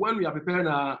 When we are preparing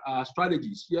our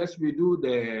strategies, yes, we do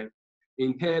the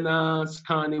internal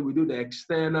scanning, we do the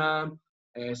external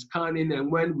scanning,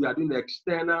 and when we are doing the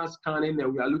external scanning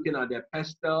and we are looking at the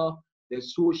personal, the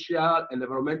social, and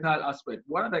environmental aspect,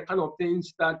 what are the kind of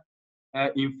things that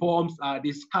informs our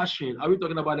discussion? Are we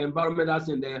talking about the environment as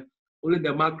in only the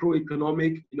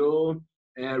macroeconomic,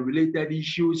 related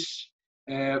issues?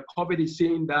 COVID is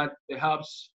saying that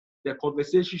perhaps the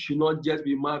conversation should not just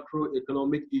be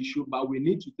macroeconomic issue, but we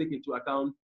need to take into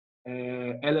account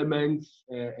elements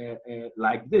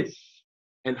like this,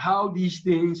 and how these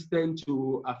things tend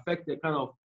to affect the kind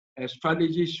of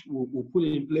strategies we put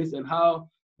in place, and how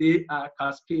they are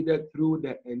cascaded through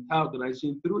the entire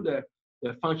organization, through the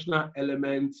functional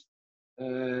elements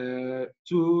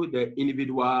to the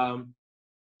individual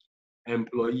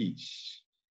employees.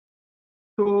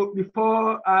 So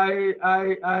before I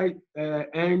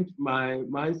end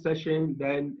my session,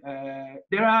 then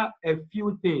there are a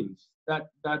few things that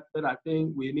I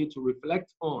think we need to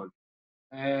reflect on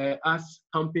as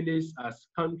companies, as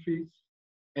countries,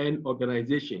 and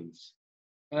organizations.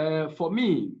 For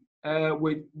me,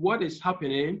 with what is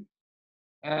happening,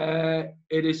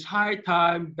 it is high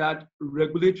time that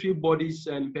regulatory bodies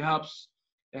and perhaps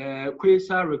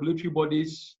quasi-regulatory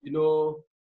bodies,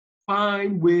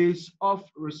 find ways of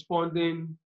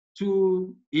responding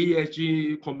to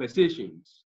ESG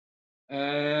conversations.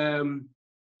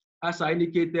 As I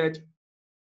indicated,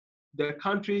 the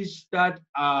countries that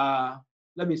are,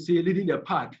 let me say, leading the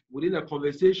pack within the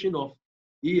conversation of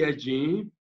ESG,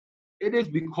 it is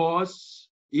because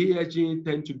ESG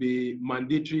tend to be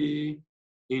mandatory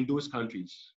in those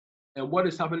countries. And what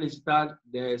is happening is that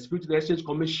the Securities and Exchange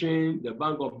Commission, the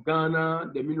Bank of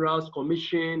Ghana, the Minerals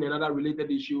Commission, and other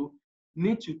related issues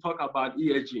need to talk about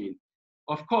ESG.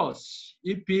 Of course,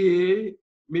 EPA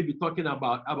may be talking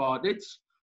about it,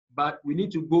 but we need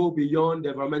to go beyond the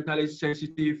environmentally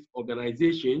sensitive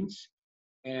organizations.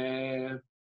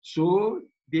 So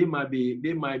they might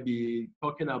be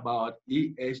talking about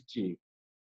ESG.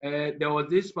 There was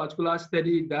this particular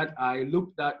study that I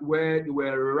looked at where they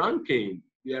were ranking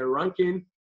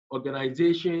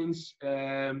organizations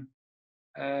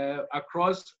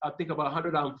across, I think, about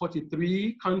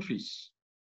 143 countries.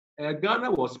 Ghana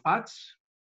was part,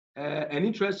 and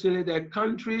interestingly,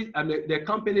 the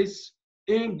companies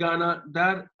in Ghana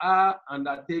that are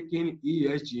undertaking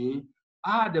ESG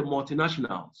are the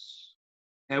multinationals.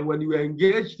 And when you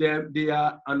engage them, they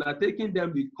are undertaking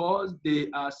them because they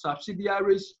are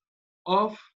subsidiaries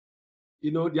of,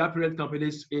 their parent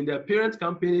companies. In their parent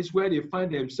companies where they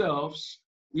find themselves,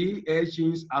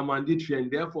 ESGs are mandatory, and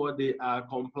therefore they are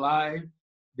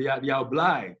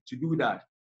obliged to do that.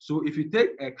 So if you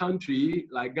take a country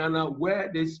like Ghana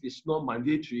where this is not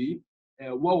mandatory,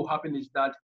 what will happen is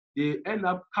that they end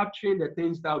up capturing the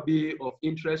things that will be of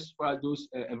interest as far as those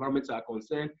environments are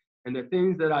concerned, and the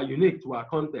things that are unique to our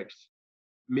context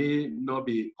may not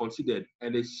be considered.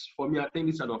 And for me, I think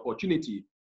it's an opportunity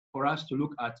for us to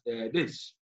look at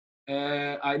this.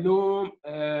 I know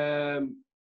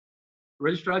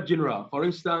Registrar General, for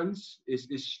instance,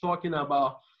 is talking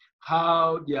about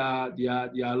how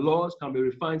their laws can be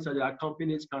refined so that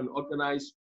companies can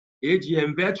organize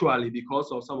AGM virtually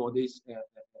because of some of these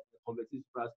conversations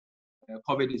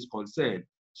COVID is concerned.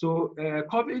 So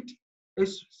COVID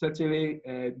is certainly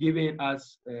giving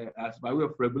us, as by way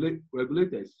of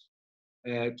regulators,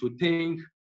 to think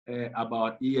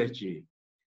about ESG.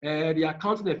 The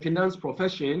accounting and finance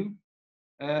profession,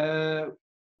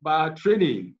 by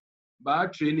training,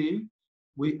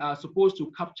 we are supposed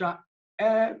to capture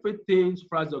everything as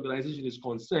far as the organization is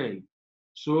concerned.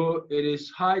 So it is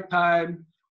high time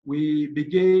we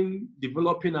begin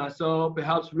developing ourselves,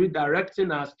 perhaps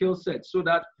redirecting our skill set so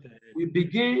that we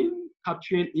begin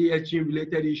capturing ESG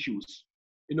related issues.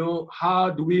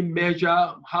 How do we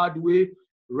measure, how do we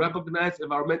recognize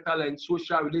environmental and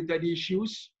social related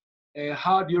issues?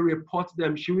 How do you report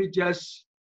them? Should we just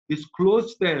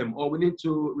disclose them, or we need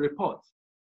to report?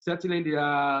 Certainly there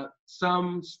are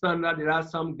some standards, there are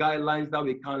some guidelines that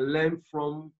we can learn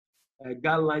from,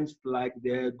 guidelines like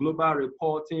the Global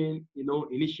Reporting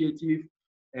Initiative,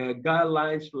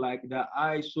 guidelines like the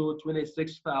ISO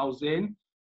 26000,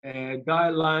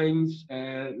 guidelines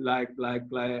like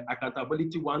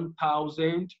Accountability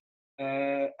 1000,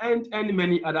 and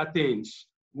many other things,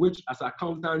 which as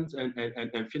accountants and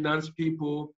finance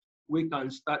people, we can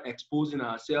start exposing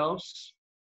ourselves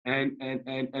and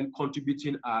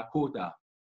contributing our quota.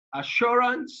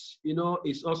 Assurance,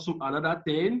 is also another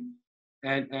thing.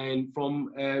 And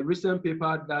from a recent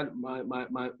paper that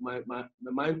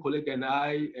my colleague and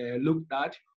I looked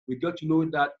at, we got to know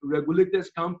that regulators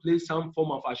can play some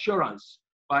form of assurance.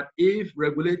 But if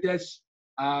regulators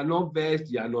are not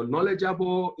versed, they are not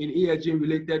knowledgeable in ESG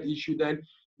related issue, then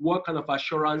what kind of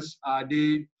assurance are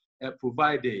they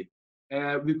providing?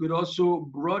 We could also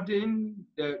broaden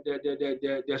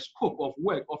the scope of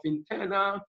work of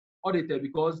internal auditor,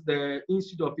 because the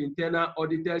Institute of Internal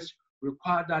Auditors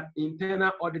require that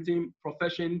internal auditing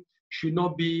profession should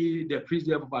not be the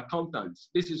preserve of accountants.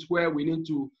 This is where we need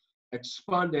to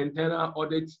expand the internal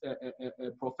audit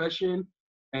profession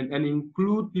and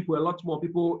include people, a lot more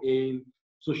people in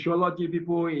sociology,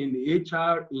 people in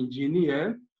HR,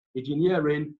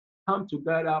 engineering, come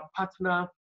together, partner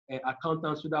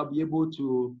accountants so that we'll be able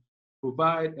to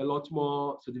provide a lot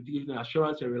more certification,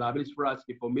 assurance, and reliability for us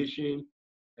information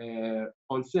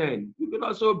concern. We could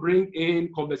also bring in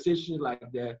conversations like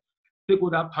the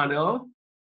stakeholder panel,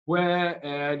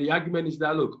 where the argument is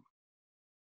that, look,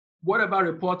 whatever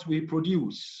report we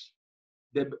produce,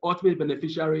 the ultimate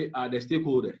beneficiary are the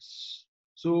stakeholders.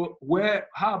 So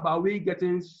how about we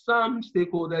getting some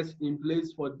stakeholders in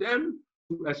place for them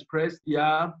to express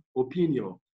their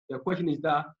opinion? The question is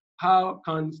that, how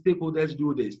can stakeholders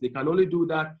do this? They can only do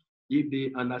that if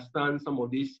they understand some of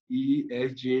these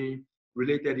ESG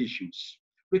related issues.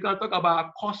 We can talk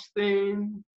about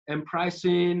costing and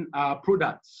pricing our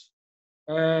products.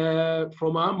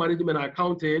 From our management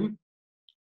accounting,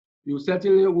 you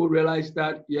certainly will realize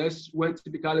that, yes, when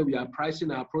typically we are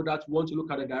pricing our products, we want to look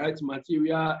at the direct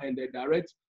material and the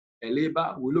direct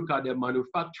labor. We look at the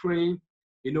manufacturing,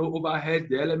 overhead,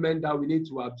 the element that we need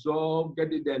to absorb,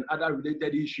 get it, and other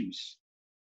related issues.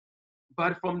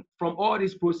 But from all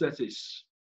these processes,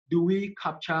 do we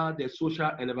capture the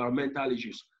social and environmental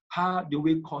issues? How do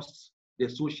we cost the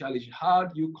social issue? How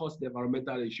do you cost the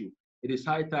environmental issue? It is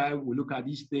high time we look at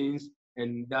these things,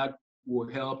 and that will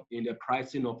help in the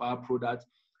pricing of our products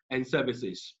and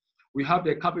services. We have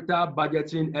the capital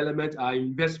budgeting element, our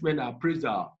investment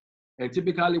appraisal. And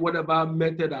typically, whatever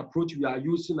method approach we are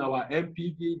using, our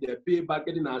MPV, the payback,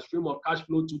 getting our stream of cash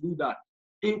flow to do that.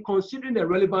 In considering the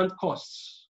relevant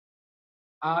costs,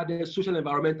 are the social and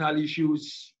environmental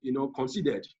issues,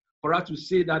 considered for us to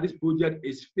say that this project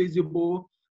is feasible,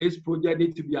 this project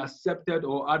needs to be accepted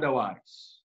or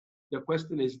otherwise? The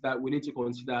question is that we need to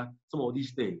consider some of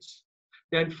these things.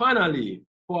 Then finally,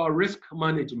 for risk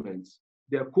management,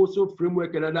 the coastal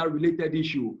framework and other related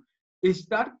issue, is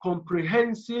that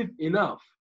comprehensive enough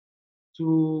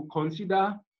to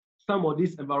consider some of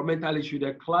these environmental issues,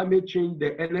 the climate change,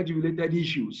 the energy related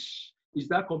issues? Is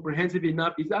that comprehensive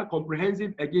enough? Is that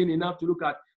comprehensive again enough to look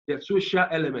at the social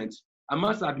elements? I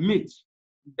must admit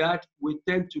that we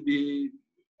tend to be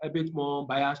a bit more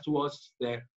biased towards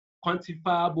the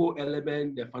quantifiable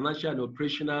element, the financial and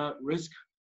operational risk.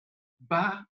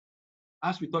 But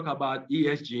as we talk about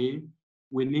ESG,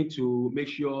 we need to make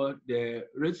sure the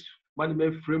risk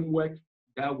management framework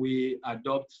that we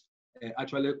adopt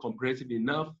actually comprehensive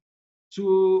enough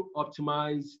to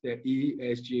optimize the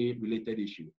ESG related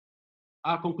issue.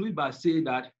 I'll conclude by saying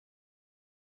that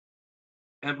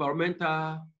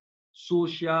environmental,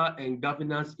 social, and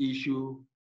governance issue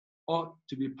ought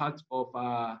to be part of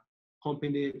our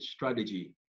company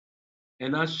strategy.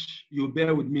 And as you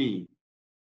bear with me,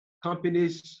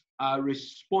 companies are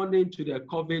responding to the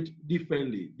COVID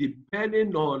differently,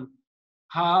 depending on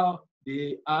how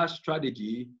our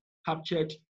strategy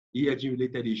captured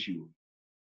ESG-related issue.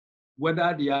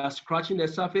 Whether they are scratching the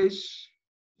surface,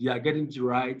 they are getting it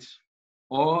right,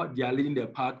 or they are leading the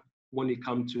path when it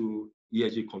comes to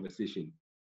ESG conversation.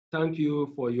 Thank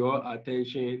you for your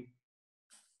attention,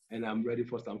 and I'm ready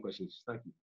for some questions. Thank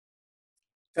you.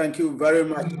 Thank you very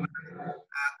much.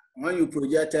 When you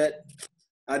projected,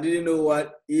 I didn't know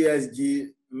what ESG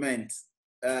meant.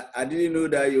 I didn't know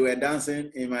that you were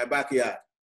dancing in my backyard.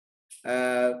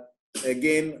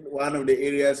 Again, one of the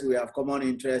areas we have common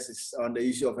interest is on the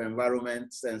issue of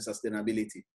environment and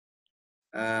sustainability.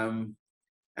 And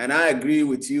I agree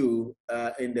with you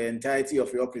in the entirety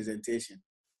of your presentation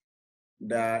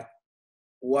that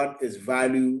what is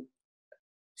value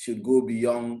should go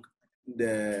beyond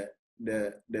the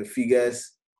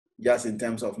figures, just in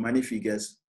terms of money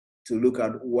figures, to look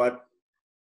at what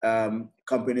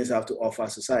companies have to offer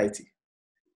society.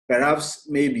 Perhaps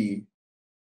maybe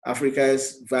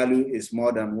Africa's value is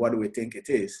more than what we think it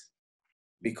is,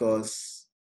 because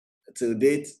to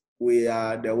date, we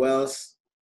are the world's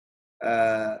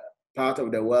part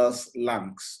of the world's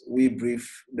lungs. We breathe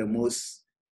the most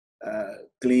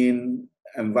clean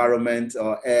environment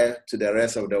or air to the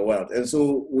rest of the world. And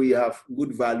so we have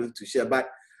good value to share. But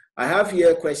I have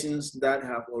here questions that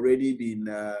have already been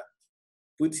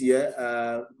put here.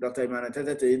 Dr. Emmanuel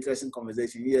Tete, interesting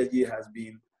conversation. ESG has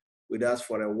been with us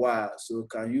for a while. So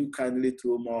can you kindly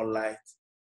throw more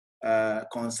light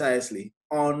concisely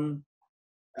on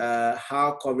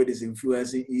how COVID is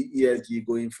influencing ESG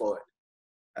going forward?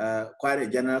 Quite a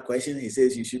general question. He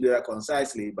says you should do that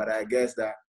concisely, but I guess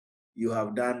that you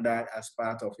have done that as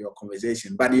part of your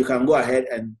conversation. But you can go ahead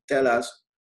and tell us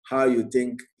how you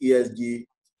think ESG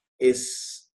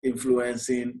is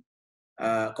influencing,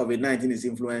 COVID-19 is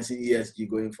influencing ESG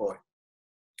going forward.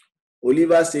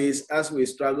 Oliver says, as we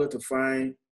struggle to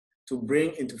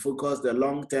bring into focus the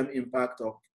long-term impact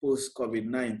of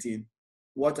post-COVID-19,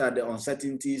 what are the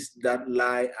uncertainties that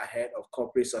lie ahead of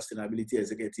corporate sustainability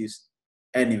executives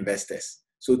and investors?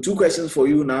 So 2 questions for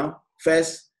you now.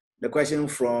 First, the question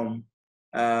from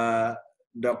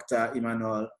Dr.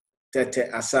 Emmanuel Tete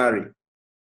Asari.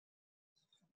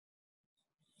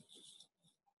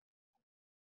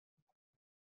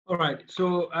 All right.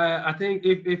 So I think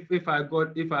if I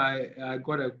got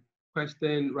a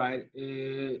question right,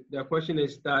 the question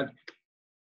is that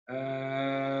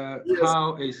yes.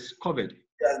 How is COVID?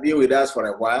 He has been with us for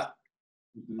a while.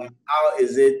 Mm-hmm.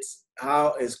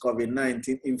 How is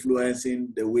COVID-19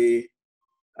 influencing the way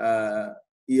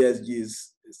ESG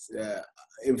is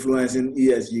influencing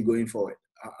ESG going forward?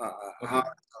 Okay. How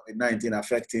is COVID-19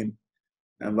 affecting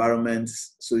environment,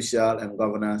 social, and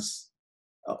governance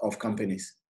of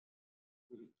companies?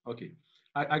 Okay,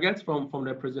 I guess from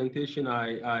the presentation,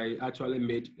 I actually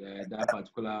made that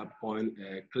particular point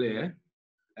clear.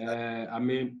 I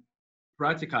mean,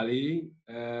 practically,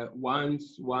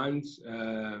 once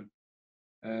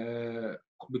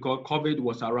because COVID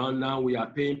was around, now we are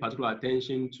paying particular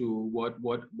attention to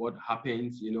what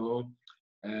happens,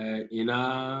 in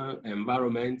our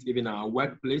environment, even our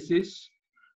workplaces.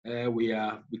 We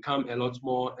have become a lot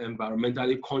more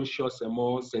environmentally conscious and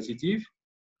more sensitive.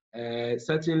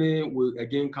 Certainly, we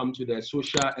again come to the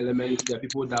social element, the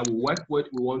people that we work with.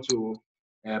 We want to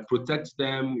protect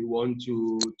them. We want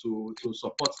to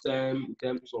support them in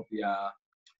terms of their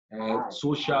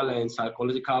social and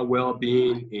psychological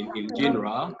well-being in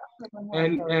general.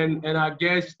 And I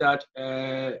guess that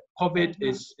COVID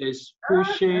is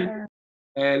pushing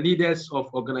leaders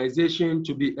of organization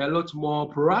to be a lot more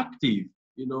proactive,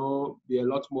 be a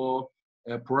lot more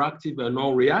proactive and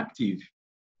non-reactive.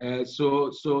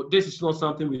 So this is not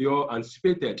something we all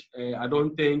anticipated. I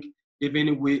don't think even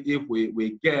if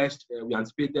we guessed, we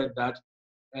anticipated that,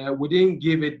 we didn't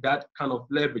give it that kind of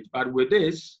leverage. But with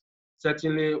this,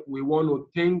 certainly we want to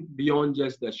think beyond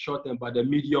just the short term, but the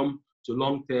medium to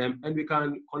long term, and we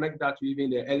can connect that to even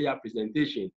the earlier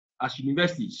presentation. As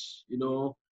universities,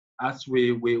 as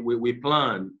we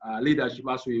plan leadership,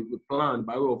 as we plan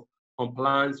by way of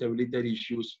compliance and related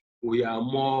issues, we are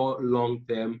more long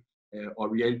term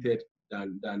oriented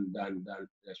than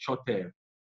short term,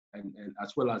 and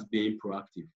as well as being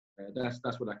proactive.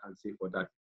 That's what I can say for that.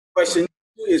 Question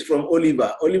is from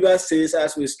Oliver. Oliver says,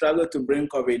 as we struggle to bring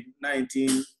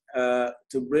COVID-19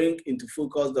 to bring into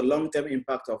focus the long-term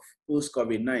impact of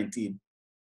post-COVID-19,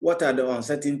 what are the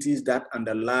uncertainties that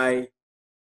lie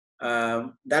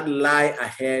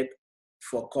ahead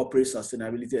for corporate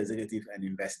sustainability executives and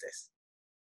investors?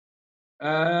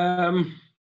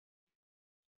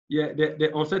 Yeah,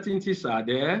 the uncertainties are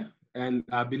there, and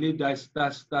I believe that's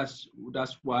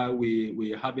why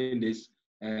we're having this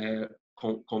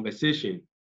conversation.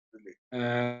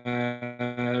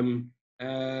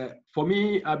 For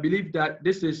me, I believe that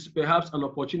this is perhaps an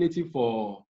opportunity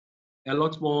for a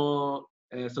lot more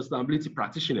sustainability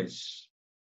practitioners,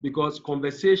 because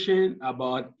conversation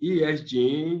about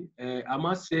ESG, I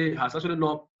must say, has actually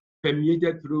not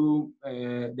permeated through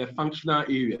the functional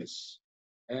areas.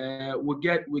 We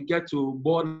get to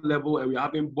board level, and we're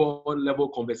having board level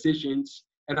conversations,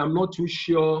 and I'm not too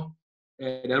sure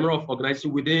the number of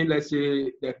organizations within, let's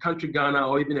say, the country Ghana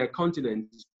or even a continent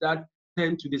that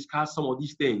tend to discuss some of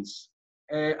these things.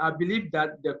 I believe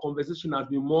that the conversation has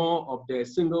been more of the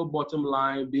single bottom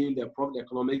line being the profit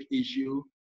economic issue,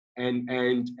 and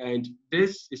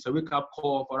this is a wake-up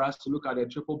call for us to look at the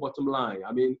triple bottom line.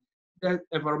 I mean, the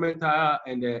environmental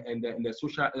and the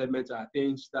social elements are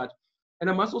things that, and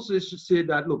I must also say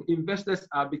that, look, investors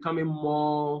are becoming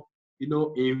more,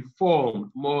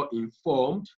 informed.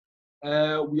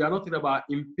 We are not talking about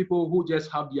people who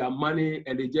just have their money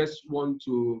and they just want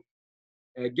to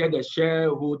get a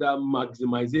shareholder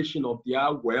maximization of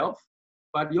their wealth,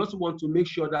 but they also want to make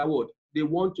sure that they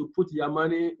want to put their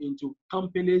money into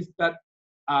companies that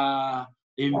are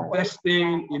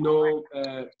investing,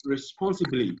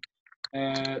 responsibly,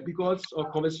 because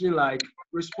of conversation like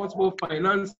responsible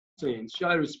financing,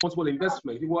 socially responsible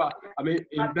investment. People are,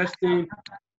 investing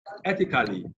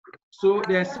ethically. So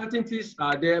the uncertainties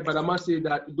are there, but I must say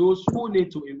that those who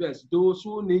need to invest, those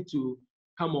who need to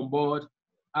come on board,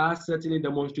 are certainly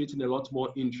demonstrating a lot more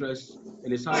interest,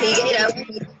 and it's high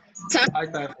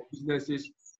time for businesses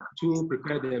to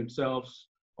prepare themselves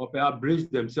or perhaps brace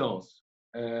themselves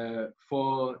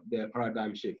for the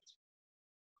paradigm shift.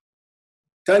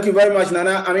 Thank you very much,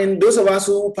 Nana. Those of us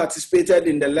who participated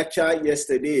in the lecture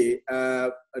yesterday,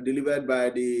 delivered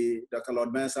by Dr. Lord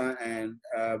Mensah and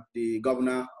the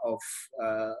governor of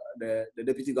the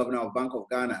deputy governor of Bank of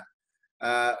Ghana,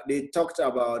 they talked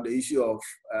about the issue of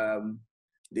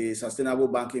the sustainable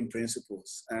banking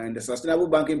principles. And the sustainable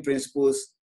banking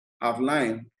principles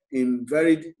outline in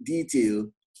very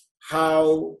detail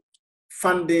how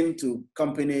funding to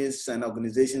companies and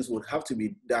organizations would have to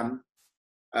be done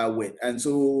with. And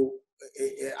so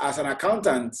as an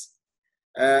accountant,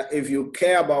 if you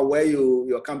care about where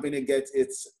your company gets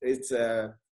its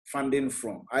funding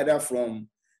from, either from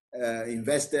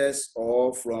investors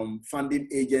or from funding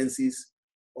agencies,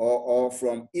 or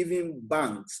from even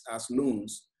banks as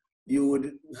loans, you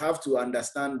would have to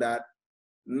understand that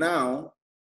now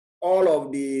all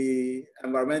of the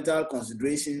environmental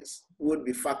considerations would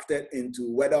be factored into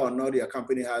whether or not your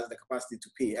company has the capacity to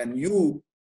pay. And you,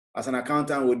 as an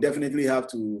accountant, would definitely have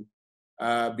to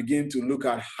begin to look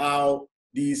at how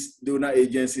these donor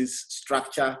agencies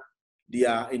structure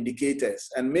their indicators.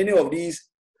 And many of these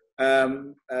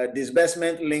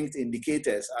disbursement-linked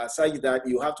indicators are such that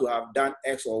you have to have done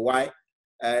X or Y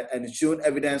and shown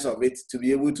evidence of it to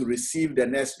be able to receive the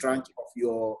next tranche of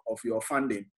your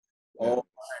funding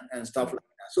and stuff like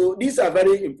that. So these are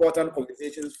very important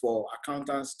conversations for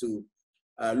accountants to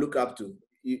look up to.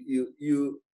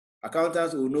 You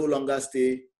accountants will no longer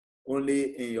stay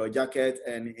only in your jacket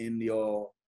and in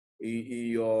your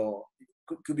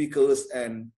cubicles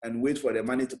and wait for the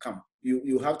money to come.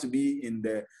 you have to be in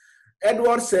the.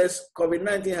 Edward says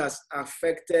COVID-19 has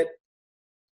affected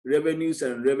revenues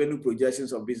and revenue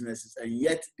projections of businesses, and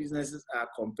yet businesses are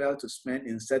compelled to spend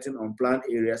in certain unplanned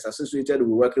areas associated with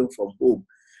working from home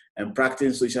and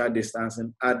practicing social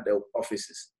distancing at the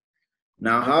offices.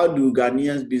 Now, how do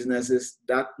Ghanaian businesses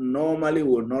that normally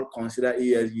would not consider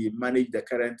ESG manage the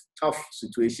current tough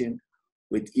situation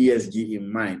with ESG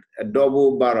in mind? A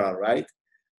double barrel, right?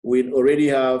 We already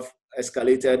have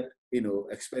escalated,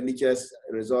 expenditures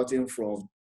resulting from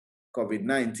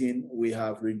COVID-19. We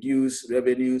have reduced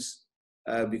revenues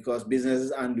because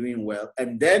businesses aren't doing well.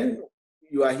 And then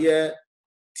you are here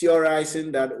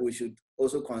theorizing that we should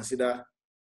also consider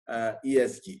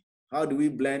ESG. How do we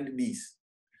blend these?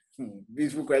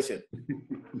 Beautiful question.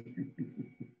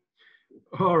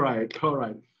 All right.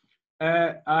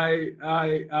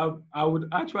 I would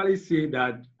actually say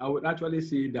that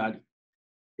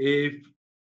if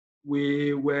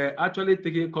we were actually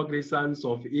taking cognizance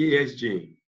of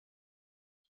ESG,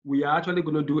 we are actually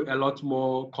going to do a lot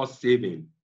more cost saving.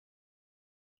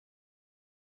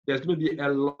 There's going to be a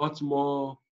lot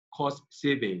more cost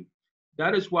saving.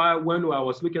 That is why when I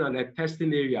was looking at the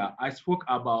testing area, I spoke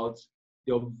about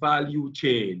the value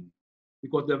chain,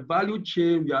 because the value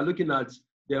chain, we are looking at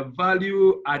the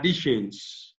value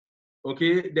additions,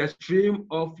 okay, the stream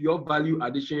of your value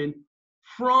addition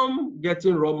from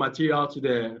getting raw material to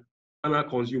the final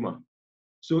consumer.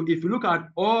 So if you look at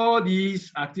all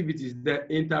these activities, the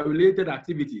interrelated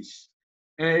activities,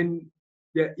 and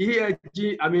the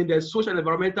ESG, the social and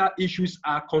environmental issues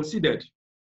are considered,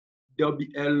 there'll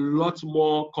be a lot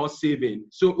more cost saving.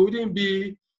 So it wouldn't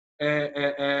be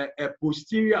a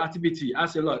posterior activity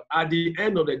as a lot at the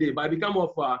end of the day, but become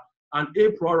of an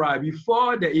a priori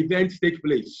before the event takes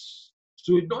place.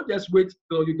 So don't just wait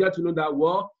till you get to know that,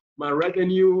 well, my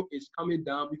revenue is coming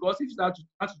down, because if that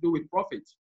has to do with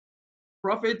profits.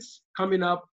 Profits coming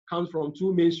up comes from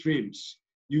two main streams.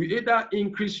 You either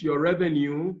increase your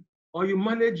revenue or you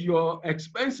manage your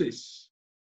expenses.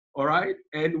 All right.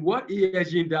 And what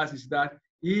ESG does is that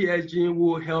ESG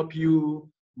will help you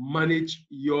manage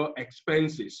your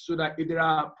expenses so that if there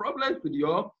are problems with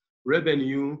your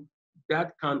revenue,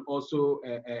 that can also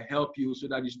help you so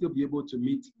that you still be able to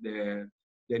meet the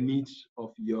needs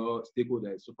of your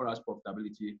stakeholders so far as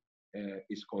profitability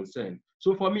is concerned.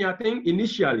 So for me, I think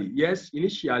initially, it's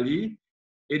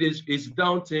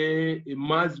daunting. It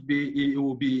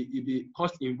will be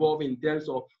cost involved in terms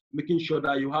of making sure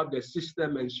that you have the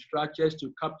system and structures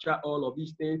to capture all of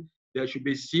these things. There should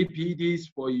be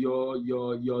CPDs for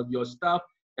your staff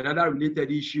and other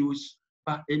related issues.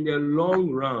 But in the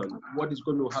long run, what is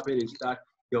going to happen is that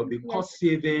there will be cost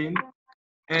saving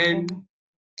and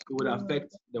it will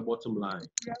affect the bottom line.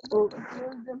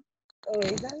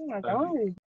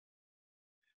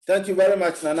 Thank you very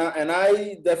much, Nana. And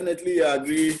I definitely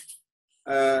agree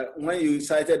when you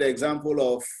cited the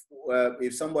example of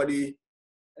if somebody,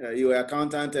 you're an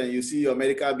accountant and you see your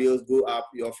medical bills go up,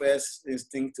 your first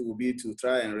instinct will be to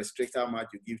try and restrict how much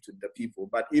you give to the people.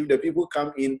 But if the people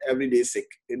come in every day sick,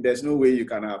 there's no way you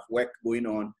can have work going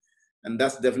on. And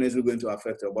that's definitely going to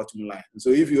affect your bottom line. So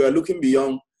if you are looking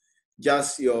beyond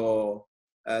just your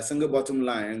single bottom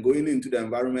line and going into the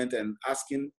environment and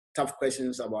asking tough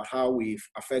questions about how we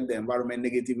affect the environment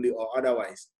negatively or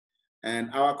otherwise,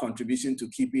 and our contribution to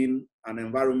keeping an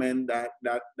environment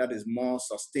that is more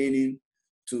sustaining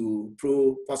to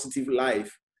positive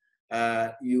life,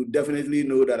 you definitely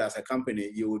know that as a company,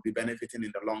 you will be benefiting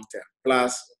in the long term,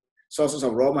 plus sources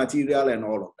of raw material and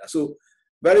all of that. So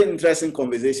very interesting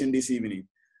conversation this evening.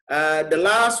 The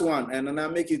last one, and then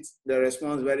I'll make it the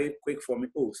response very quick for me.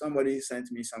 Oh, somebody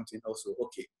sent me something also.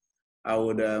 Okay, I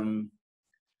would,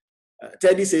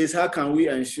 Teddy says, how can we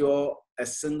ensure a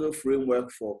single framework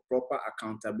for proper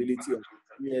accountability of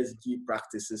ESG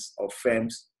practices of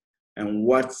firms, and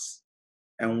what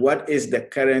is the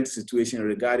current situation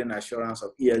regarding assurance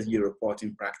of ESG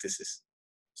reporting practices?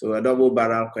 So a double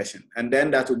barrel question. And then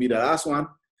that will be the last one,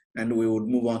 and we would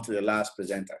move on to the last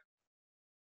presenter.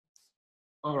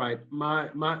 All right, my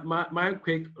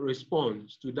quick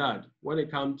response to that when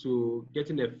it comes to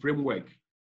getting a framework,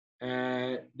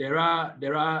 there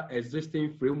are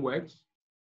existing frameworks.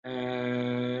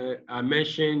 I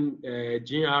mentioned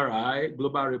GRI,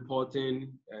 Global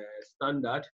Reporting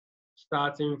Standard,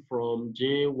 starting from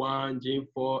G1,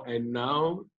 G4, and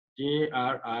now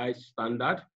GRI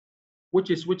Standard, which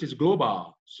is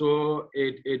global. So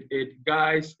it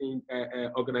guides in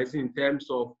organizing in terms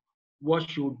of what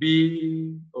should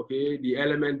be, okay, the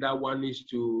element that one needs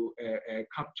to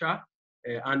capture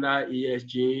under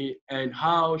ESG, and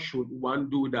how should one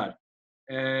do that.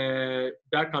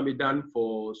 That can be done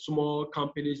for small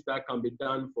companies, that can be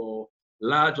done for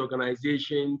large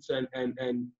organizations and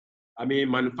I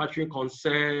mean manufacturing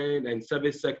concern and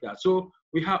service sector. So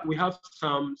we have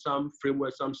some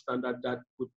framework, some standard that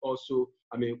could also,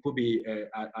 I mean, could be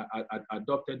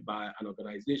adopted by an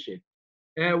organization.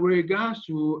 With regards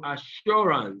to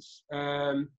assurance,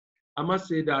 I must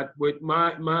say that with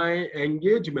my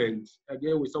engagement,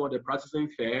 again, with some of the practicing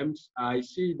firms, I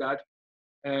see that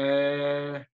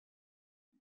the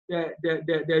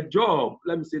job,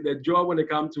 let me say, the job when it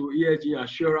comes to ESG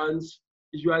assurance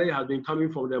usually has been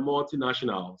coming from the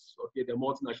multinationals, okay, the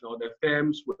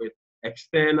firms with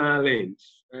external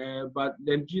links. But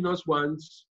the indigenous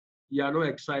ones, you are not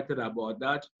excited about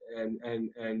that,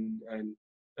 and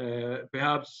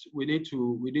perhaps we need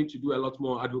to do a lot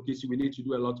more advocacy. We need to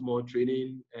do a lot more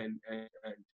training, and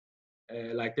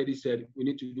like Teddy said, we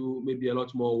need to do maybe a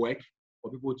lot more work for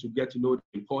people to get to know the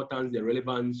importance, the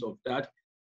relevance of that,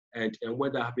 and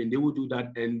when that happens, they will do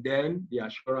that, and then the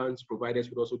assurance providers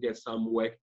would also get some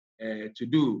work to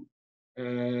do.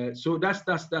 So that's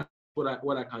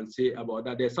what I can say about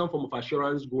that. There's some form of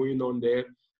assurance going on there,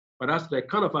 but that's the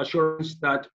kind of assurance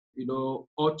that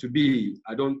ought to be.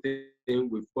 I don't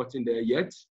think we've gotten there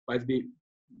yet, but it's been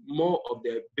more of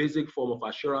the basic form of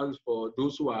assurance for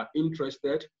those who are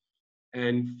interested,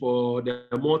 and for the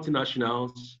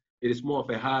multinationals, it is more of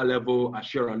a higher level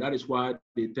assurance. That is why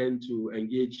they tend to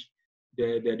engage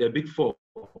the big four.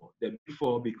 The big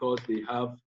four, because they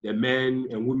have the men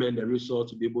and women, the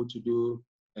resource to be able to do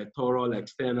a thorough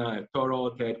external, a thorough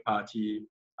third party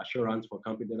assurance for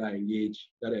companies that are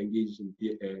engaged in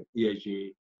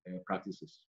ESG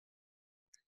practices.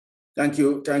 Thank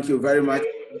you very much.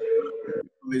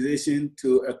 Conversation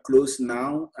to a close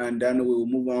now, and then we'll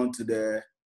move on to the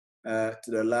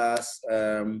last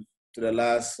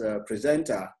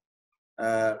presenter.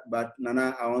 But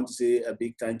Nana, I want to say a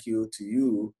big thank you to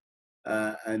you,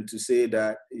 and to say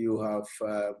that you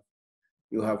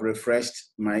have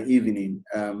refreshed my evening.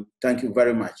 Thank you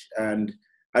very much. And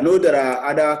I know there are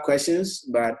other questions,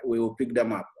 but we will pick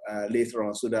them up later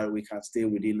on so that we can stay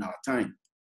within our time.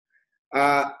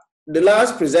 The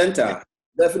last presenter,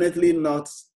 definitely not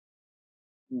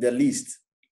the least,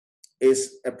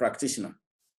 is a practitioner.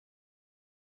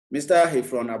 Mr.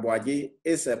 Hayfron Aboagye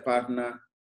is a partner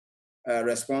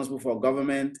responsible for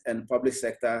government and public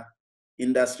sector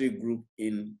industry group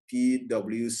in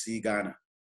PwC Ghana.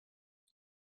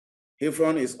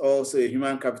 Hayfron is also a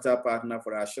human capital partner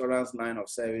for the assurance line of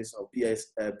service of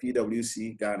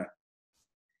PwC Ghana.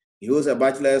 He holds a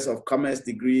Bachelor's of Commerce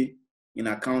degree in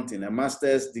accounting, a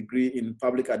master's degree in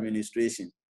public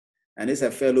administration, and is a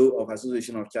fellow of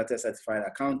Association of Chartered Certified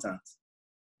Accountants.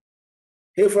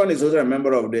 Hayfron is also a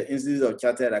member of the Institute of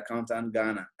Chartered Accountants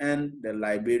Ghana and the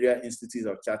Liberia Institute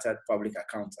of Chartered Public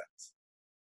Accountants.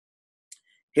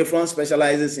 Hayfron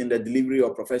specializes in the delivery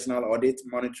of professional audit,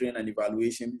 monitoring and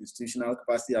evaluation, institutional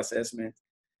capacity assessment,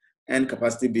 and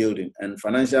capacity building, and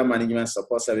financial management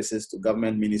support services to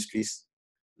government ministries,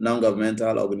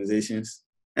 non-governmental organizations,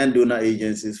 and donor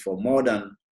agencies for more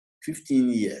than 15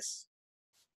 years.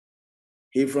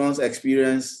 Hayfron's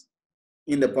experience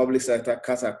in the public sector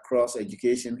cuts across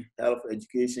education, health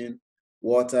education,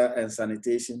 water and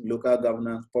sanitation, local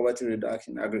governance, poverty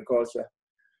reduction, agriculture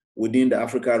within the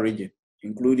Africa region,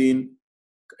 including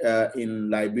in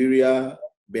Liberia,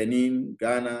 Benin,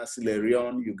 Ghana, Sierra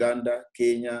Leone, Uganda,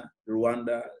 Kenya,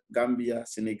 Rwanda, Gambia,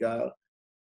 Senegal,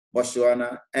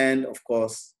 Botswana, and of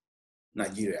course,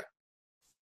 Nigeria.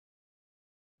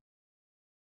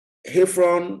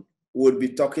 Hayfron would be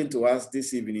talking to us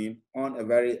this evening on a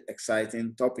very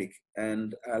exciting topic,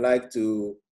 and I like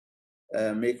to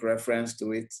make reference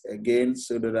to it again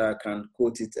so that I can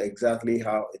quote it exactly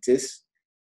how it is.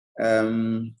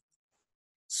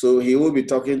 So he will be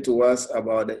talking to us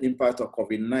about the impact of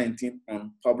COVID-19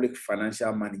 on public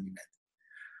financial management.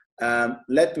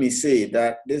 Let me say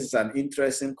that this is an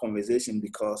interesting conversation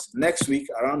because next week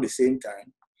around the same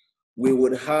time, we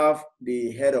would have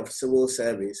the head of civil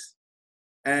service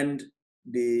and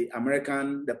the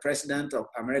president of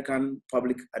American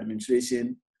Public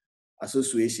Administration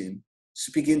Association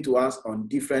speaking to us on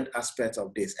different aspects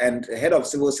of this. And the head of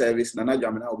civil service, Nana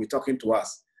Dwamena, will be talking to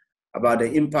us about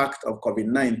the impact of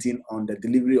COVID-19 on the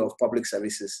delivery of public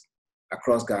services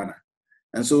across Ghana.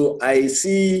 And so I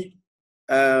see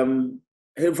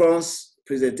Hayfron's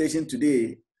presentation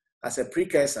today as a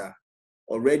precursor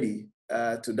already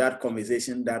to that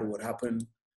conversation that would happen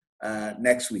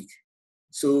next week.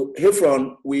 So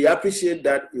Hayfron, we appreciate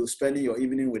that you're spending your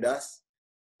evening with us.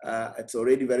 It's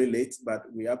already very late, but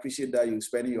we appreciate that you're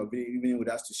spending your evening with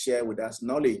us to share with us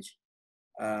knowledge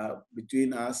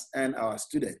between us and our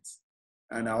students.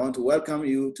 And I want to welcome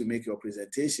you to make your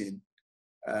presentation,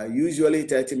 usually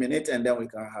 30 minutes, and then we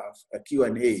can have a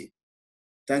Q&A.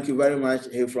 Thank you very much,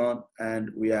 Hayfron,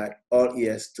 and we are all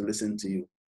ears to listen to you.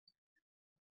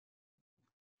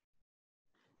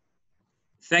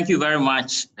 Thank you very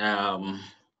much,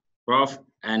 Prof,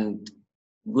 and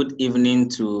good evening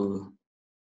to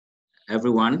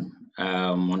everyone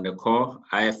on the call.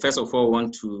 I first of all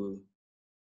want to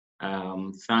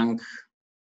thank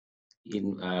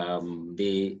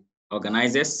the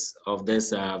organizers of this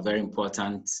very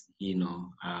important,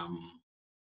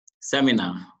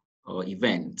 seminar or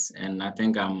event, and I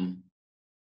think I'm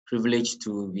privileged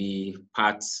to be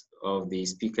part of the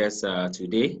speakers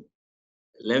today.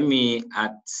 Let me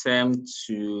attempt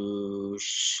to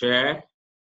share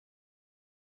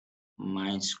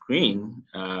my screen.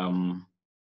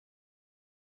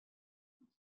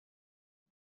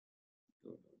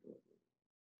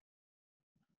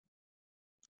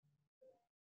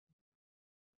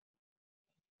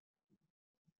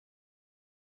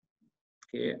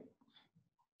 Okay.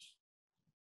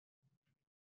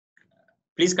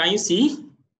 Please, can you see?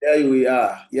 There we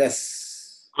are, yes.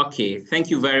 Okay, thank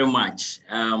you very much.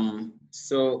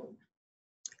 So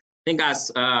I think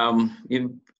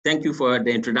thank you for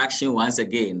the introduction once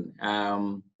again.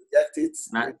 I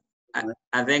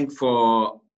think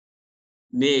for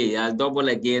me, I'll double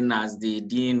again as the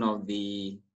Dean of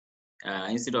the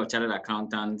Institute of Chartered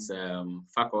Accountants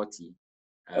faculty,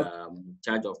 in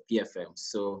charge of PFM.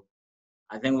 So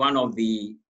I think one of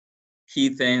the key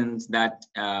things that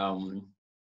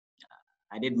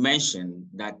I did mention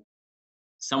that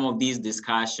some of these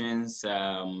discussions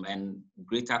and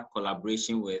greater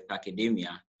collaboration with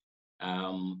academia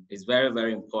is very,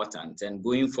 very important. And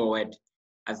going forward,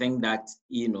 I think that,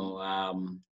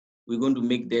 we're going to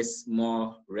make this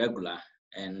more regular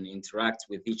and interact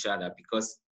with each other,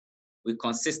 because we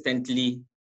consistently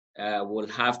will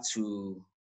have to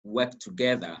work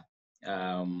together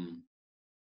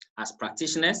as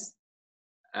practitioners,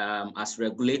 as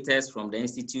regulators from the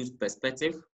Institute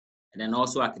perspective, and then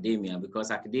also academia,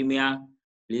 because academia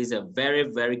plays a very,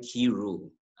 very key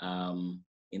role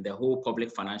in the whole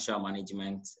public financial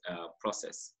management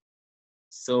process.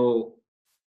 So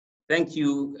thank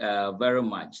you very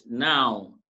much.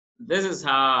 Now, this is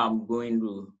how I'm going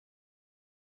to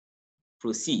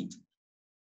proceed.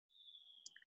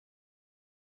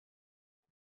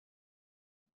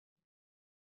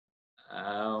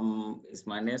 Is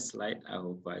my next slide? I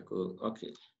hope I go.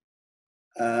 Okay.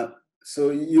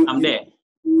 So I'm there.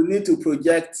 You need to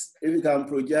project, if you can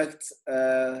project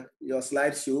your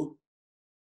slideshow.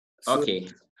 So, okay,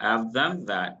 I've done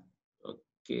that.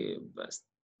 Okay, but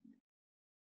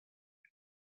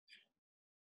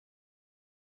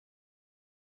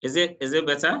is it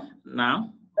better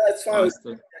now? That's fine,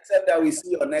 except that we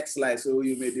see your next slide, so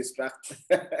you may distract.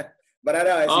 But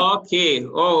otherwise, okay.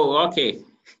 Oh, okay.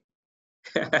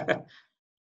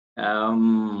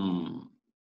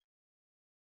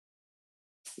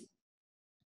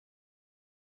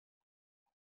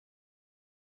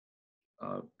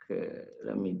 Okay,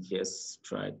 let me just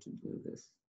try to do this.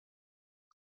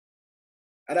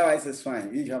 Otherwise, it's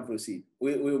fine. You can proceed.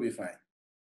 We will be fine.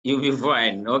 You'll be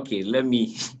fine. Okay, let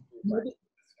me.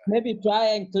 Maybe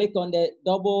try and click on the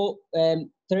double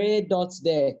 3 dots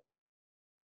there.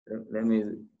 Let me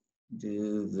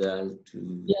do that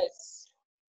too. Yes.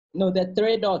 No, the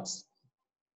 3 dots.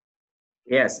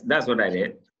 Yes, that's what I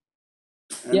did.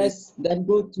 Yes, then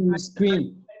go to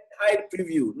screen. Hide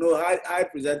preview. No,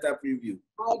 hide presenter preview.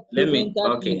 Let me,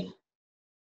 okay.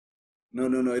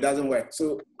 No, it doesn't work.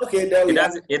 So, okay, there we are.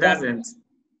 It doesn't.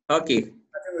 Okay. I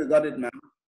think we got it now.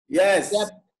 Yes. Yep.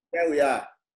 There we are.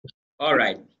 All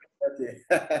right. Okay.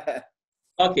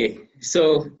 Okay,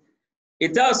 so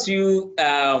it tells you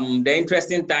the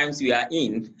interesting times we are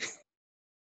in,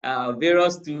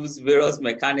 various tools, various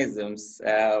mechanisms.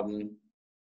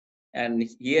 And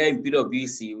here in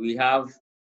PwC, we have,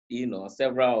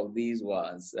 several of these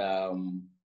ones.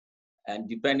 And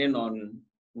depending on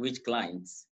which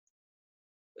clients,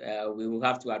 we will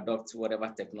have to adopt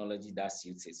whatever technology that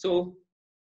suits it. So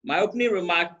my opening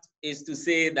remark is to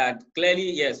say that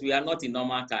clearly, yes, we are not in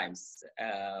normal times.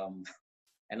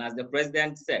 And as the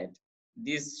president said,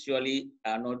 these surely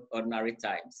are not ordinary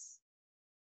times.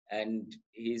 And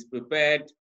he's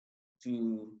prepared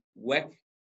to work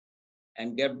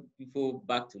and get people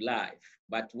back to life.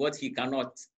 But what he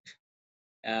cannot,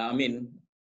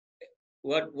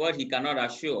 what he cannot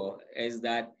assure is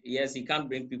that, yes, he can't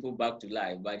bring people back to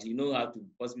life, but he knows how to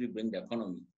possibly bring the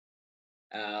economy.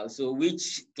 So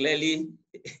which clearly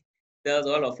tells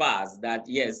all of us that,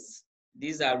 yes,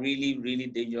 these are really, really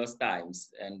dangerous times,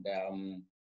 and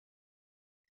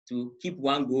to keep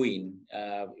one going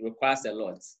requires a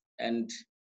lot. And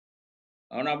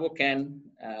Honorable Ken,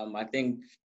 I think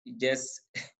he just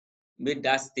made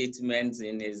that statement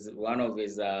in one of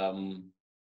his, I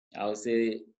would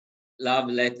say, love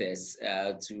letters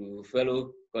to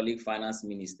fellow colleague finance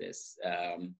ministers,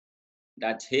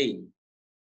 that, hey,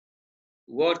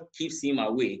 what keeps him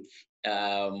awake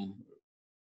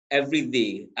every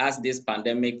day as this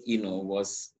pandemic,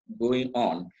 was going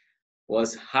on,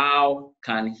 was how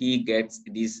can he get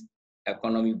this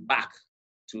economy back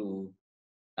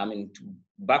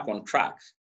back on track.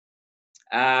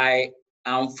 I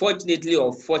unfortunately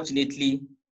or fortunately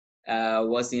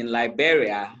was in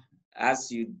Liberia, as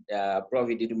you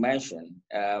probably did mention,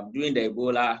 during the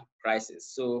Ebola crisis.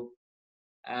 So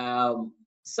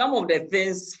some of the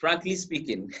things, frankly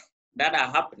speaking, that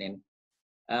are happening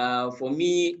for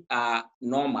me are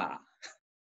normal,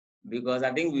 because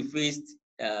I think we faced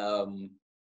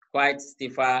quite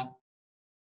stiffer,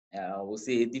 we'll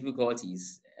say,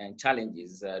 difficulties and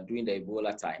challenges during the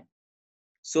Ebola time.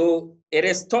 So it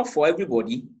is tough for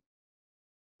everybody.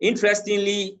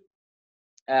 Interestingly,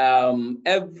 I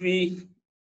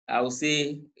would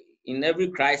say, in every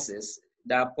crisis,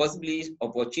 there are possibly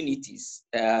opportunities.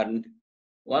 And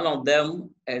one of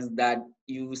them is that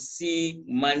you see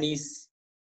monies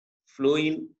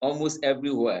flowing almost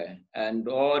everywhere, and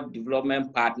all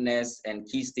development partners and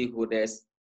key stakeholders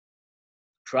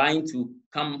trying to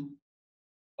come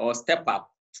or step up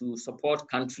to support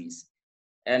countries.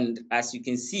 And as you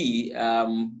can see,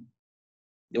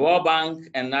 the World Bank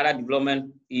and other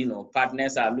development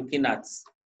partners are looking at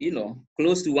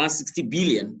close to $160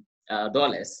 billion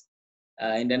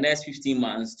in the next 15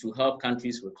 months to help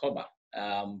countries recover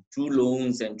through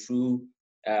loans and through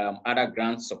other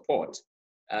grant support.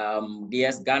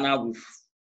 Yes, Ghana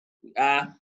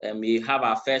we have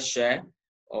our fair share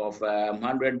of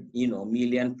 100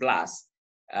 million plus,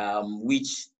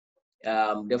 which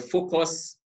the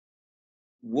focus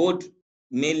would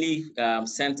mainly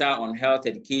center on health,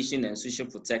 education, and social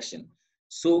protection.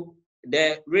 So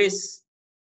there is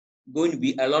going to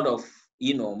be a lot of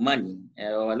money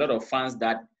or a lot of funds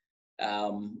that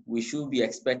we should be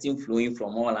expecting flowing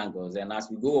from all angles. And as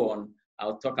we go on,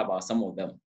 I'll talk about some of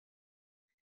them.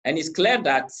 And it's clear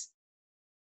that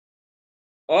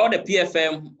all the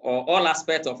PFM or all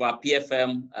aspects of our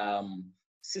PFM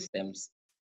systems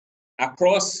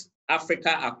across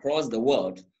Africa, across the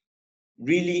world,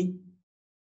 really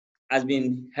has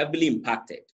been heavily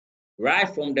impacted, right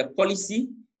from the policy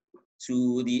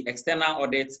to the external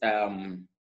audit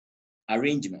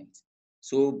arrangement.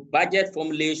 So budget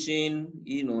formulation,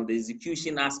 the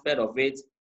execution aspect of it,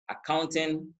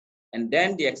 accounting, and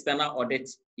then the external audit,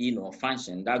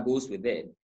 function that goes with it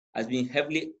has been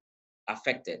heavily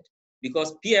affected,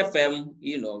 because PFM,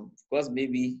 because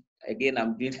maybe again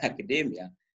I'm doing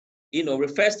academia,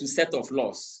 refers to set of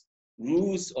laws,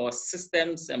 rules, or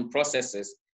systems and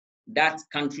processes that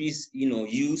countries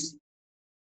use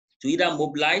to either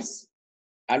mobilize,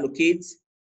 allocate,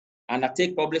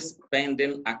 undertake public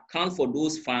spending, account for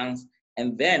those funds,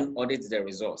 and then audit the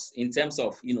results in terms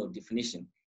of definition.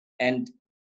 And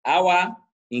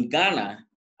in Ghana,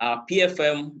 our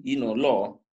PFM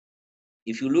law,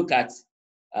 if you look at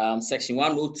section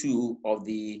 102 of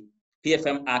the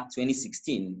PFM Act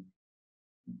 2016,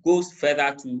 goes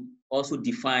further to also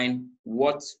define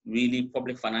what really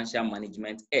public financial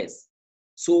management is.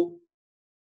 So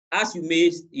as you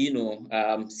may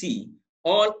see,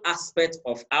 all aspects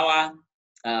of our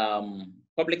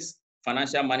public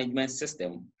financial management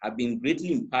system have been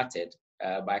greatly impacted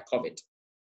by COVID.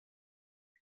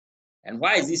 And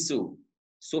why is this so?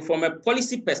 So from a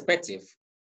policy perspective,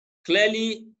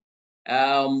 clearly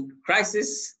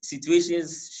crisis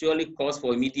situations surely cause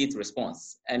for immediate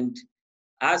response. And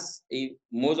as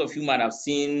most of you might have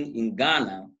seen in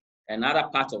Ghana and other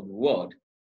parts of the world,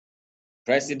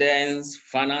 presidents,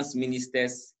 finance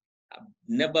ministers have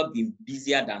never been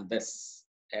busier than this.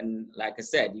 And like I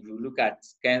said, if you look at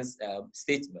Ken's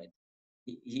statement,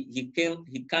 he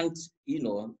can't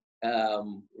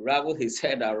ravel his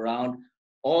head around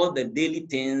all the daily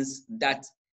things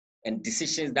and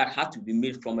decisions that have to be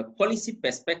made from a policy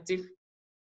perspective,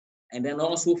 and then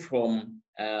also from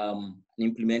an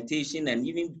implementation and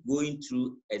even going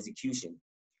through execution.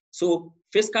 So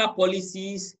fiscal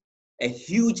policies, a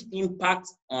huge impact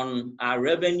on our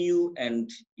revenue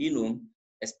and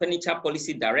expenditure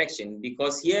policy direction,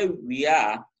 because here we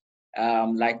are,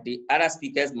 like the other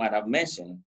speakers might have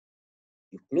mentioned,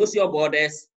 you close your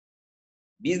borders,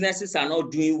 businesses are not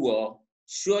doing well,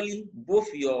 surely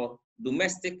both your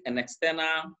domestic and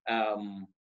external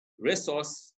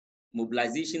resource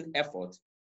mobilization effort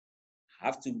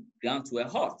have to ground to a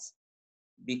halt,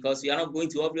 because you are not going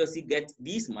to obviously get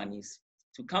these monies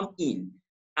to come in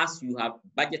as you have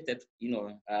budgeted,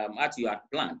 as you had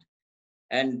planned.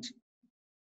 And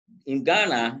in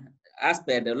Ghana, as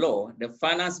per the law, the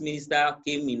finance minister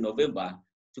came in November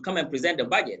to come and present the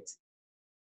budget.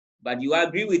 But you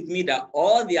agree with me that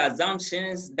all the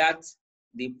assumptions that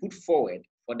they put forward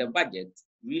for the budget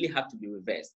really have to be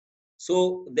reversed.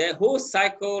 So the whole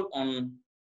cycle on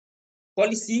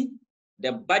policy,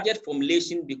 the budget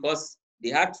formulation, because they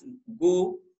had to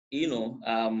go,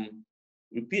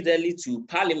 repeatedly to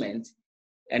Parliament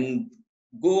and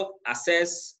go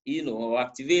assess, or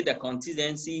activate the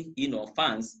contingency,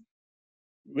 funds,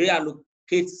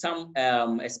 reallocate some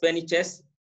expenditures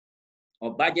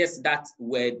or budgets that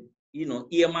were,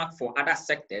 earmarked for other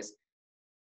sectors,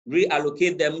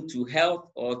 reallocate them to health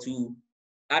or to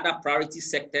other priority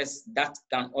sectors that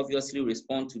can obviously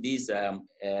respond to these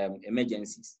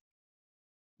emergencies.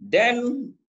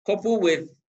 Then, coupled with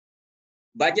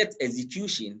budget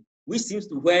execution, which seems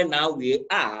to where now we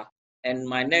are, and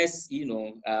my next,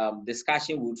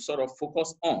 discussion would sort of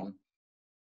focus on,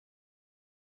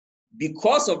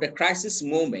 because of the crisis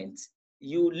moment,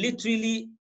 you literally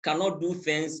cannot do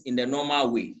things in the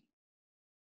normal way.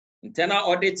 Internal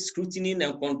audit, scrutiny,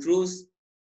 and controls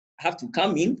have to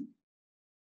come in.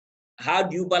 How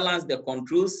do you balance the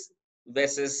controls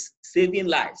versus saving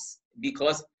lives?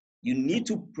 Because you need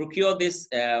to procure this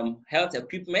health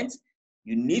equipment,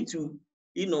 you need to,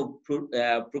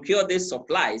 procure these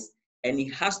supplies, and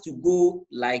it has to go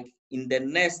like in the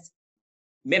next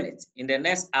minute, in the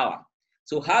next hour.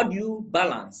 So how do you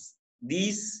balance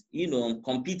these,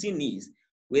 competing needs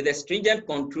with the stringent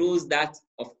controls that,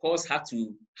 of course, had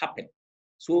to happen?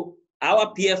 So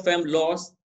our PFM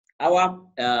laws, our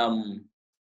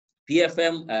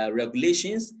PFM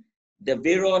regulations, the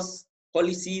various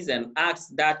policies and acts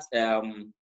that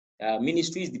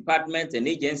ministries, departments, and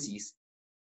agencies,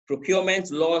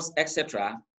 procurement laws,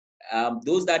 etc.,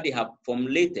 those that they have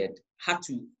formulated had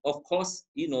to, of course,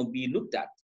 be looked at,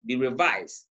 be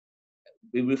revised,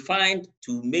 be refined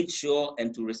to make sure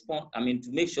and to respond,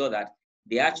 to make sure that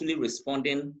they're actually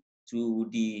responding to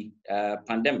the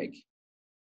pandemic.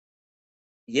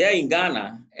 Here in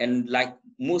Ghana, and like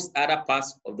most other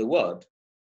parts of the world,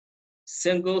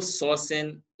 single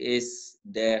sourcing is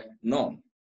the norm.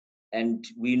 And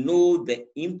we know the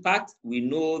impact, we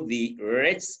know the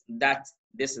risks that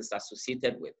this is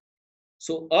associated with.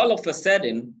 So all of a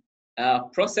sudden,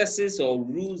 processes or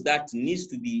rules that needs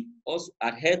to be also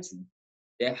adhered to,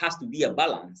 there has to be a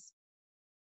balance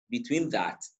between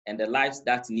that and the lives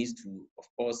that needs to, of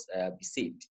course, be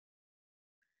saved.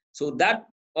 So that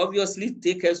obviously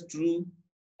takes us through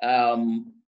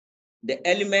the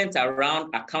elements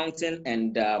around accounting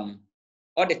and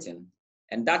auditing,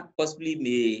 and that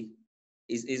possibly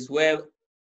is where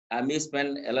I may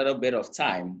spend a little bit of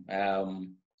time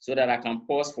so that I can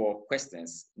pause for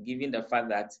questions, given the fact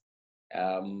that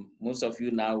most of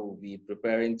you now will be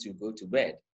preparing to go to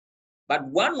bed. But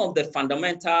one of the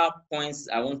fundamental points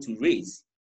I want to raise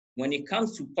when it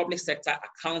comes to public sector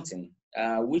accounting,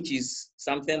 which is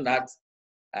something that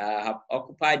have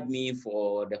occupied me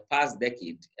for the past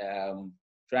decade,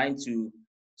 trying to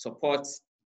support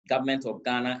government of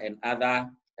Ghana and other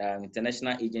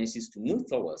international agencies to move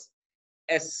towards,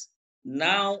 is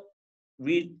now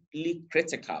really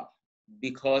critical,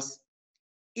 because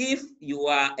if you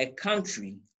are a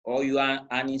country or you are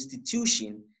an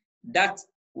institution that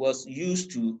was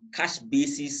used to cash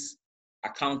basis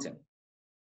accounting,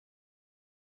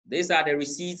 these are the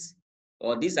receipts,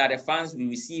 or these are the funds we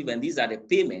receive, and these are the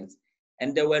payments,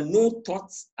 and there were no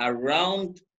thoughts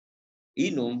around,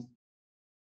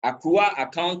 accrual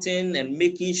accounting and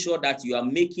making sure that you are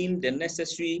making the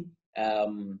necessary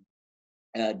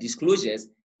disclosures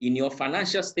in your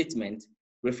financial statement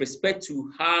with respect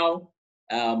to how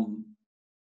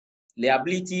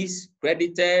liabilities,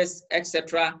 creditors,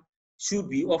 etc., should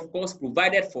be, of course,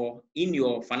 provided for in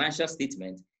your financial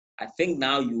statement. I think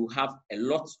now you have a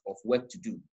lot of work to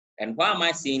do. And why am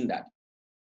I saying that?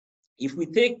 If we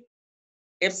take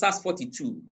IFSAS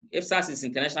 42, IFSAS is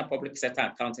International Public Sector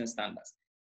Accounting Standards.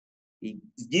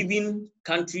 It's giving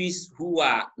countries who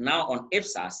are now on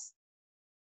IFSAS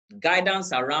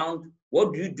guidance around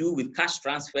what do you do with cash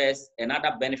transfers and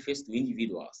other benefits to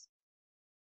individuals.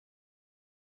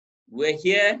 We're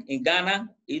here in Ghana,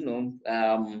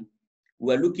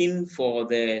 we're looking for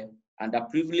the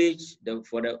underprivileged,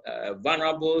 for the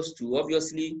vulnerables to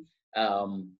obviously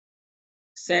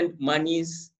send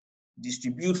monies,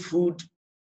 distribute food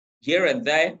here and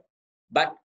there.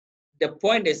 But the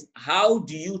point is, how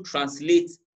do you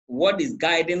translate what is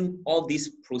guiding all these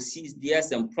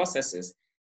procedures and processes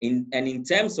in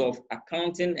terms of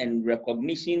accounting and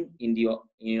recognition in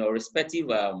your respective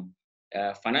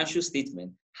financial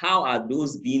statement, how are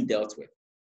those being dealt with?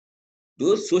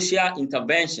 Those social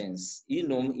interventions,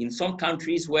 in some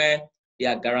countries where they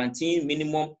are guaranteeing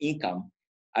minimum income,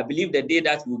 I believe the day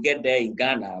that we'll get there in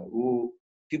Ghana,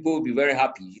 people will be very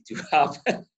happy to have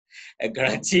a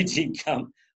guaranteed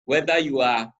income, whether you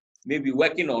are maybe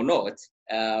working or not.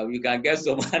 You can get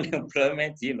some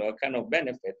unemployment, kind of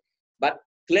benefit. But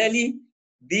clearly,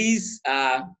 these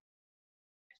are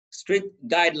strict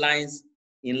guidelines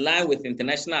in line with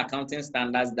international accounting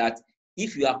standards that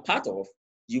if you are part of,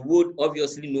 you would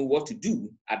obviously know what to do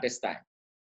at this time,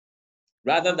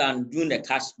 rather than doing a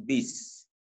cash basis.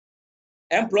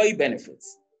 Employee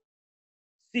benefits,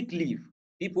 sick leave,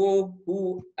 people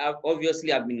who have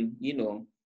obviously have been,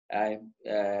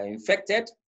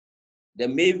 infected. They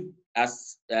may,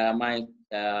 as my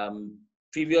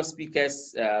previous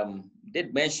speakers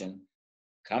did mention,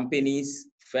 companies,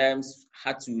 firms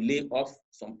had to lay off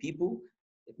some people.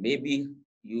 Maybe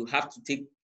you have to take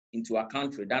into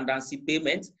account redundancy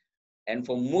payment. And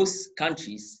for most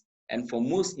countries and for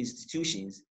most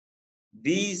institutions,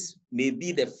 these may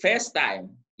be the first time,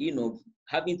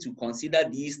 having to consider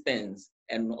these things.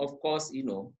 And of course,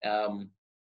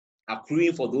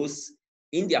 accruing for those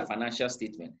in their financial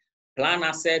statement. Plan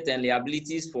assets and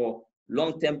liabilities for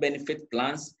long-term benefit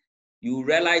plans. You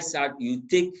realize that you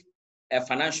take a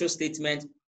financial statement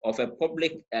of a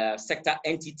public sector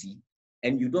entity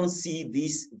and you don't see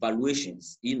these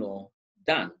valuations,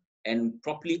 done and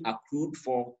properly accrued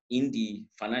for in the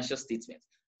financial statement.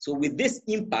 So with this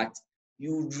impact,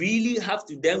 you really have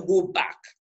to then go back.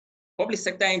 Public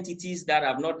sector entities that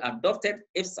have not adopted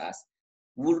IFSAS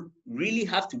will really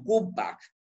have to go back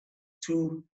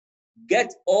to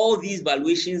get all these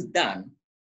valuations done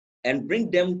and bring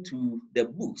them to the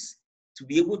books to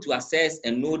be able to assess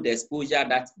and know the exposure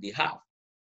that they have.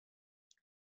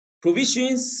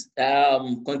 Provisions,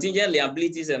 contingent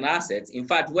liabilities and assets. In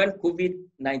fact, when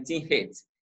COVID-19 hit,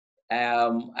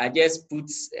 I just put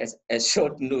a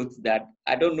short note that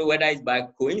I don't know whether it's by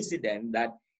coincidence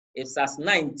that IFSAS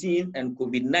 19 and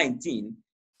COVID-19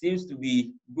 seems to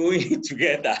be going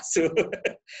together. So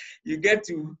you get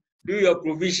to do your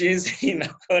provisions in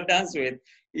accordance with,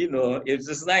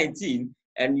 IFSAS 19,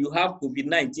 and you have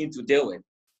COVID-19 to deal with.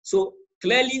 So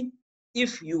clearly,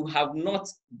 if you have not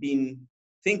been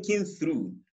thinking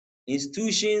through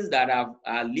institutions that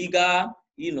are legal,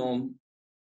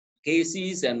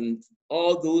 cases and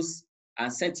all those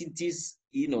uncertainties,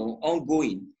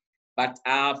 ongoing, but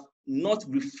have not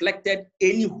reflected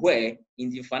anywhere in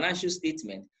the financial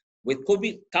statement, with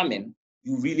COVID coming,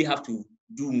 you really have to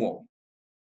do more.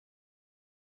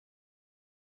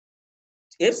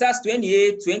 IFSAS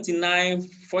 28, 29,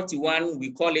 41,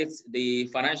 we call it the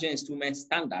financial instrument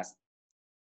standards.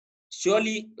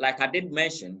 Surely, like I did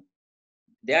mention,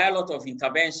 there are a lot of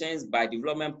interventions by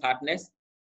development partners,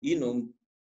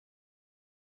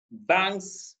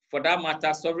 banks, for that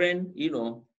matter, sovereign,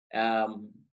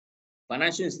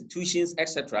 financial institutions,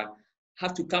 etc.,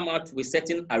 have to come out with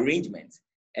certain arrangements.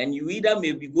 And you either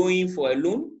may be going for a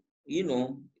loan,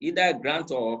 either a grant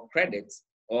or credit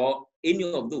or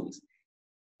any of those.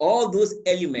 All those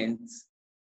elements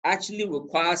actually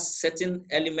require certain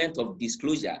element of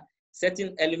disclosure,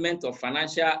 certain element of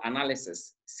financial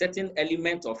analysis, certain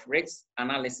element of risk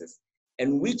analysis,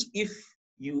 and which if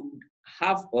you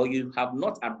have or you have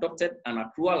not adopted an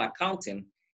accrual accounting,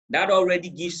 that already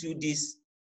gives you this,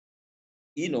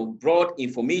 broad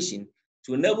information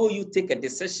to enable you take a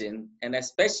decision. And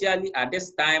especially at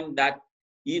this time that,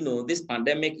 this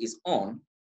pandemic is on,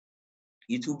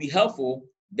 it will be helpful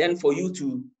then for you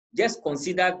to just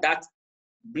consider that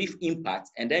brief impact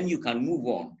and then you can move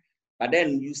on. But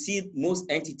then you see most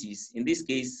entities, in this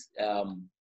case,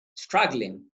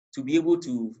 struggling to be able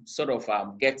to sort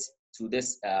of get to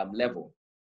this level.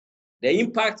 The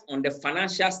impact on the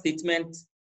financial statement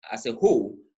as a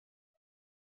whole,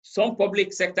 some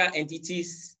public sector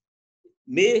entities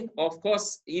may, of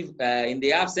course, if in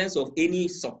the absence of any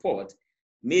support,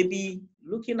 may be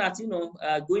looking at,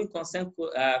 going concern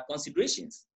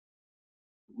considerations.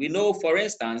 We know, for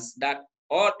instance, that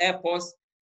all airports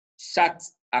shut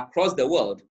across the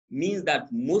world means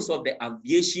that most of the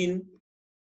aviation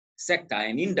sector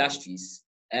and industries,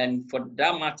 and for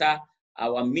that matter,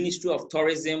 our Ministry of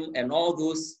Tourism and all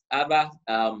those other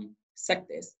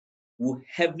sectors will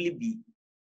heavily be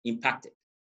impacted.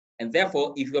 And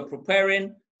therefore, if you're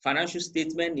preparing financial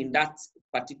statement in that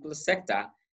particular sector,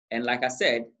 and like I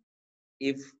said,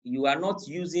 if you are not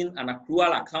using an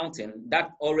accrual accounting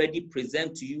that already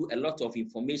present to you a lot of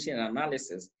information and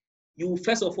analysis, you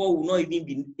first of all will not even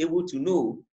be able to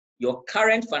know your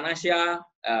current financial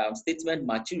statement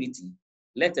maturity,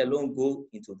 let alone go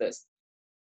into this.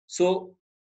 So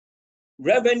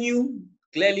revenue,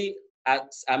 clearly,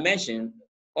 as I mentioned,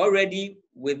 already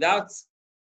without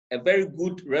a very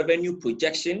good revenue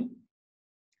projection,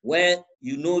 where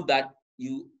you know that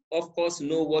you, of course,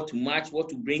 know what to match, what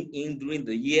to bring in during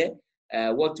the year,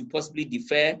 what to possibly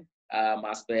defer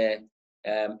as per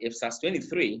IPSAS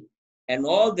 23, and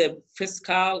all the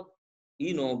fiscal,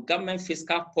 government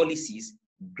fiscal policies,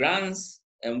 grants,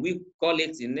 and we call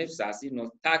it in IPSAS,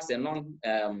 tax and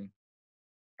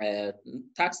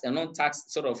non-tax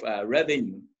sort of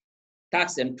revenue,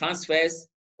 tax and transfers,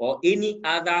 or any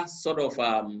other sort of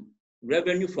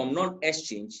revenue from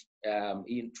non-exchange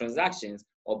in transactions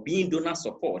or being donor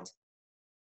support,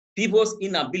 people's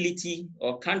inability,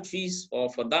 or countries,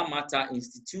 or for that matter,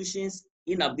 institutions'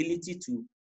 inability to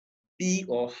be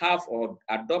or have or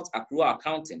adopt accrual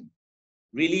accounting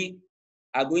really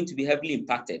are going to be heavily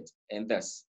impacted in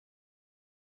this.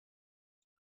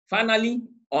 Finally,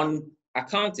 on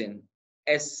accounting,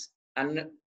 as an,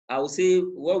 I would say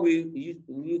what we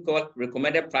call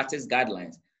recommended practice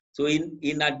guidelines. So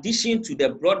in addition to the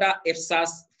broader IPSAS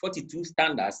 42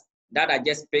 standards that I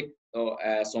just picked, or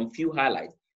some few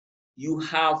highlights, you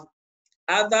have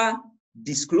other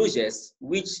disclosures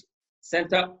which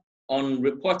center on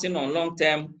reporting on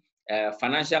long-term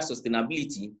financial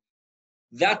sustainability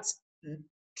that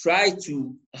try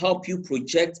to help you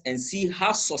project and see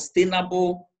how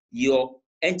sustainable your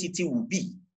entity will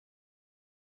be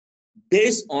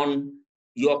based on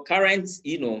your current,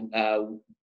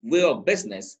 way of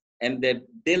business and the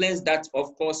dealings that,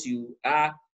 of course, you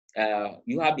have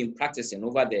been practicing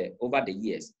over the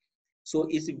years. So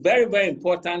it's very, very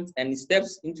important, and it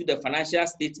steps into the financial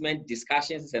statement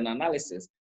discussions and analysis,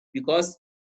 because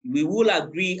we will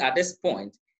agree at this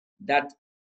point that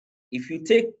if you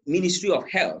take Ministry of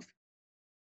Health,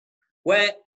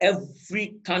 where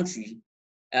every country,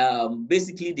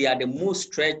 basically they are the most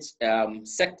stretched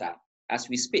sector as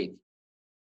we speak,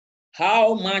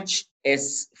 how much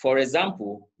is, for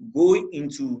example, going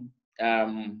into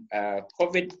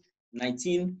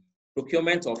COVID-19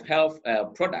 procurement of health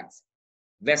products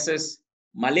versus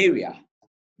malaria,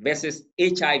 versus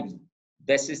HIV,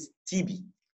 versus TB?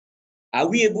 Are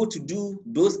we able to do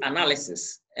those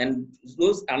analyses? And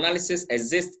those analyses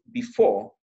exist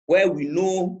before, where we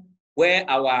know where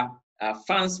our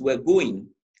funds were going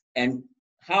and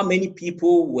how many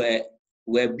people were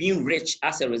being rich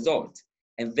as a result.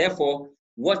 And therefore,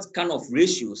 what kind of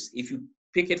ratios, if you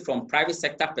pick it from private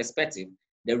sector perspective,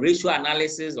 the ratio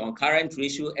analysis on current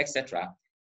ratio, etc.,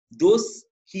 those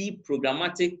key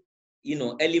programmatic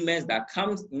elements that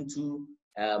comes into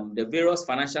the various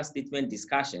financial statement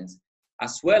discussions,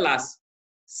 as well as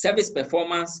service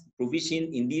performance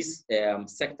provision in this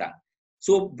sector.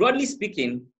 So broadly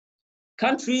speaking,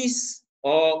 countries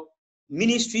or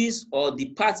ministries or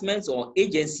departments or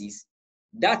agencies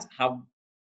that have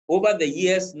over the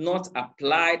years not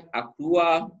applied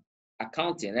accrual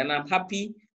accounting, and I'm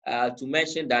happy to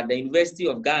mention that the University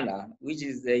of Ghana, which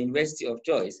is the university of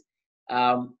choice,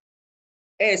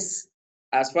 is,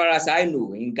 as far as I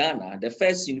know, in Ghana, the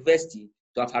first university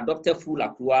to have adopted full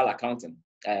accrual accounting,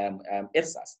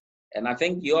 IPSAS. And I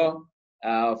think your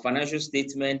financial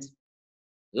statement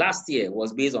last year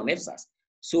was based on IPSAS.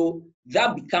 So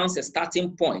that becomes a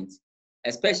starting point,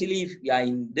 especially if you are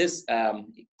in this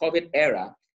COVID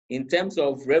era, in terms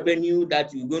of revenue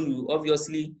that you're going to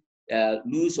obviously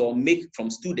lose or make from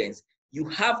students. You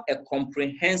have a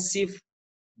comprehensive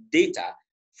data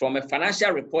from a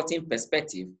financial reporting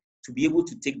perspective to be able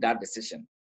to take that decision.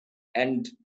 And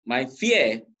my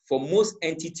fear for most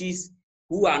entities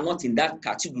who are not in that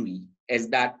category is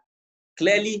that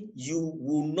clearly you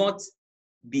will not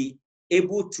be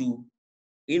able to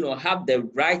have the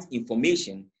right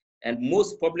information, and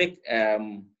most public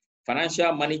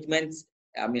financial management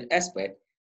expert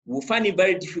will find it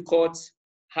very difficult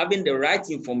having the right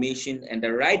information and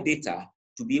the right data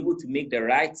to be able to make the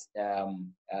right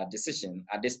decision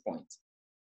at this point.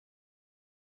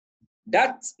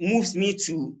 That moves me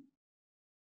to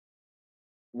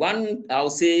one, I'll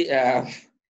say,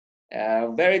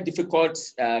 very difficult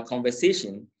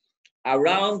conversation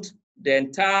around the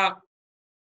entire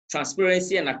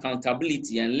transparency and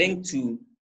accountability, and linked to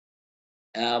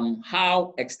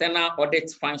how external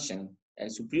audit function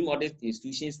and supreme audit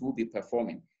institutions will be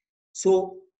performing.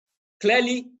 So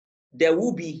clearly, there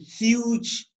will be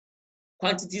huge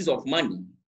quantities of money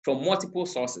from multiple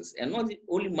sources, and not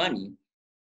only money,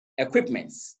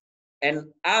 equipments, and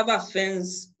other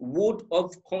funds would,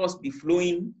 of course, be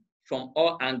flowing from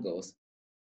all angles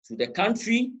to the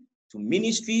country, to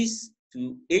ministries,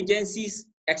 to agencies,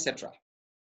 etc.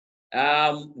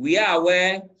 We are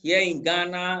aware here in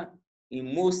Ghana,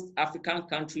 in most African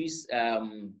countries,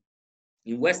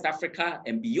 in West Africa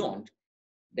and beyond,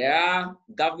 there are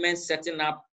governments setting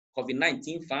up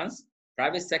COVID-19 funds,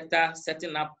 private sector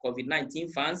setting up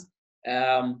COVID-19 funds,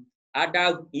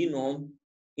 other,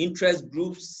 interest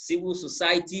groups, civil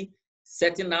society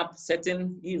setting up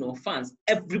certain, funds.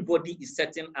 Everybody is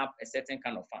setting up a certain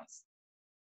kind of funds.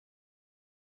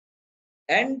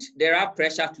 And there are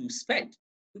pressure to spend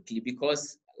quickly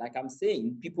because, like I'm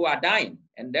saying, people are dying,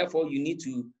 and therefore you need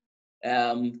to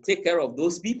take care of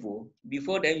those people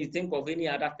before then you think of any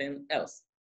other thing else.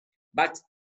 But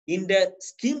in the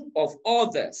scheme of all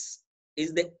this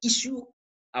is the issue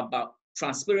about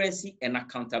transparency and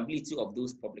accountability of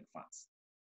those public funds.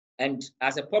 And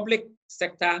as a public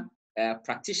sector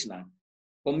practitioner,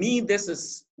 for me, this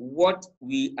is what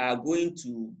we are going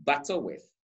to battle with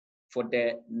for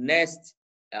the next,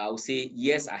 I would say,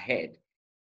 years ahead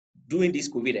during this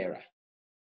COVID era.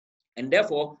 And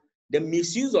therefore, the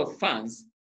misuse of funds,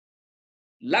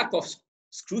 lack of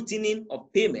scrutiny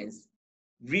of payments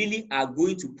really are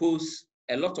going to pose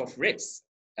a lot of risks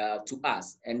to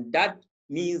us. And that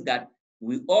means that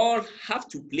we all have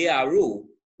to play our role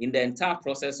in the entire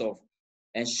process of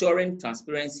ensuring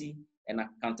transparency and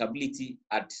accountability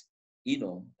at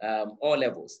all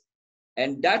levels.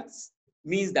 And that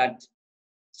means that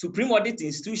supreme audit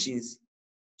institutions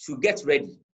should get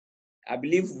ready. I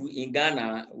believe in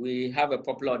Ghana, we have a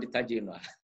popular auditor general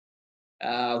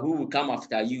who will come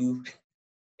after you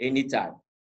anytime.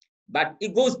 But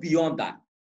it goes beyond that.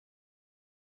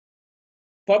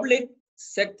 Public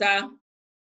sector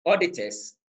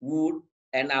auditors would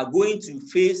and are going to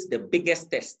face the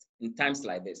biggest test in times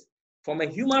like this. From a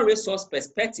human resource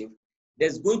perspective,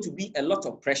 there's going to be a lot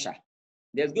of pressure.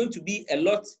 There's going to be a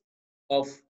lot of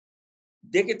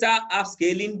digital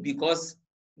upscaling because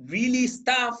really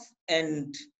staff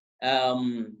and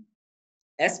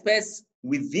experts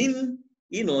within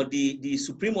the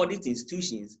supreme audit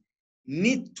institutions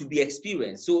need to be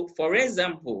experienced. So, for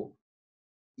example,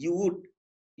 you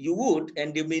would,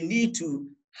 and they may need to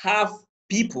have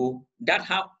people that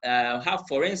have,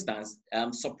 for instance,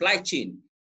 supply chain,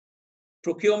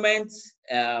 procurement,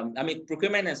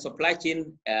 procurement and supply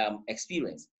chain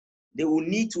experience. They will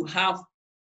need to have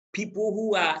people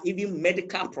who are even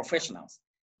medical professionals,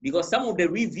 because some of the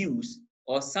reviews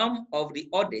or some of the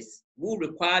audits will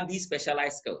require these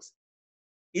specialized skills.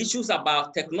 Issues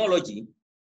about technology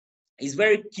is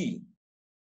very key.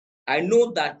 I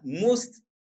know that most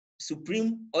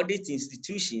supreme audit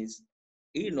institutions,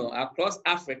 across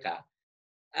Africa,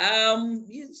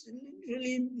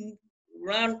 really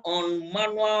run on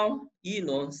manual,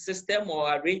 system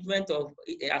or arrangement of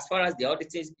as far as the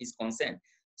auditing is concerned.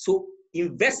 So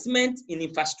investment in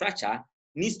infrastructure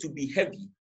needs to be heavy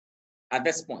at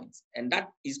this point, and that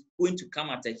is going to come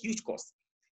at a huge cost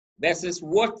versus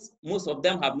what most of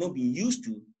them have not been used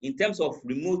to in terms of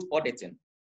remote auditing.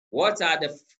 What are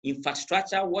the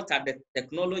infrastructure, what are the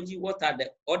technology, what are the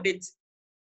audit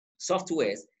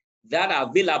softwares that are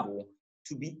available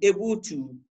to be able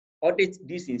to audit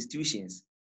these institutions?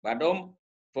 But don't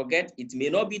forget, it may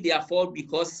not be their fault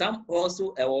because some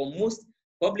also, or most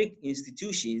public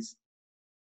institutions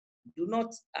do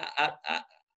not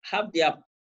have their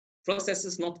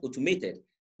processes not automated.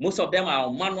 Most of them are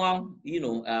on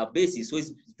manual, basis. So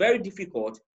it's very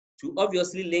difficult to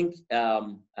obviously link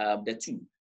the two.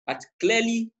 But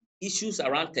clearly, issues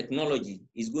around technology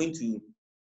is going to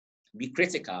be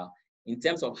critical in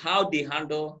terms of how they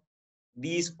handle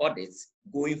these audits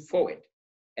going forward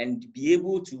and be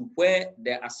able to, where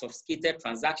there are sophisticated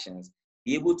transactions,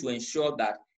 be able to ensure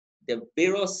that the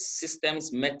various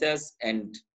systems, methods,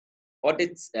 and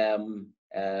audit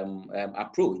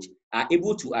approach are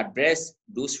able to address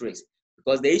those risks.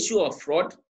 Because the issue of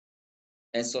fraud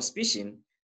and suspicion,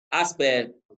 as per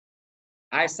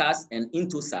ISAS and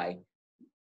Intosai,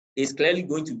 is clearly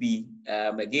going to be,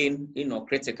 again,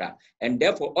 critical. And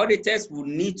therefore, auditors will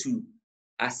need to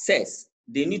assess,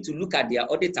 they need to look at their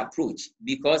audit approach,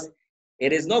 because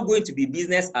it is not going to be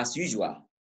business as usual.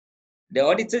 The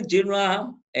Auditor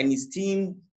General and his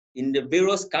team in the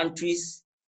various countries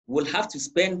will have to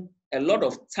spend a lot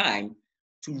of time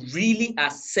to really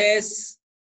assess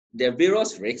the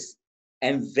various risks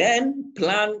and then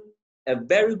plan a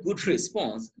very good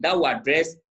response that will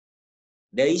address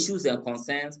the issues and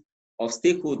concerns of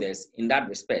stakeholders in that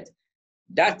respect.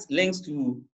 That links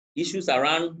to issues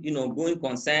around, going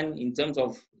concern in terms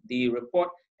of the report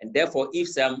And therefore, if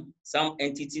some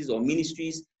entities or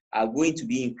ministries are going to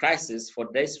be in crisis for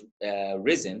this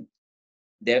reason,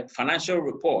 the financial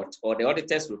report or the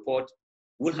auditor's report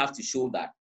will have to show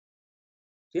that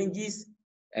changes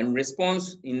and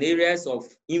response in areas of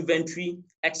inventory,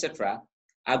 etc.,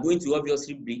 are going to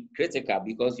obviously be critical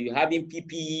because you're having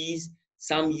PPEs,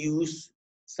 some used,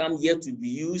 some yet to be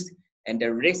used, and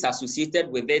the risks associated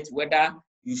with it, whether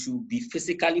you should be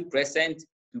physically present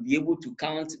to be able to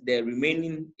count the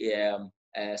remaining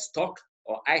stock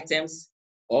or items,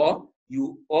 or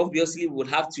you obviously would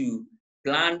have to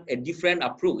plan a different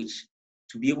approach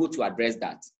to be able to address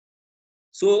that.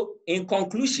 So in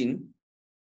conclusion,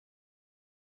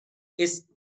 it's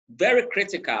very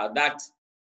critical that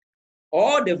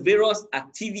all the various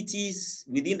activities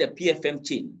within the PFM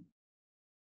chain,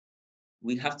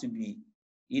 we have to be,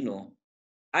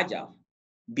 agile,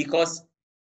 because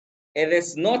it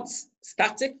is not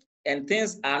static and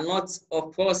things are not,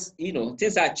 of course,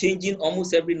 things are changing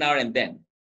almost every now and then.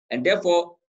 And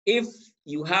therefore, if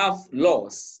you have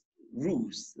laws,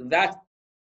 rules that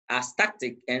are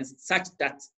static and such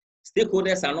that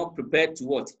stakeholders are not prepared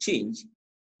to change,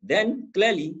 then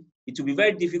clearly it will be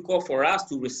very difficult for us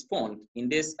to respond in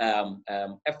this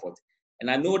effort. And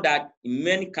I know that in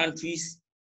many countries,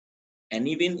 and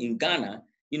even in Ghana,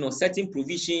 certain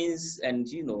provisions and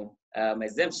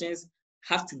exemptions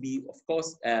have to be, of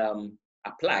course,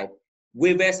 applied.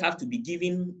 Waivers have to be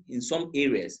given in some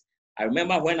areas. I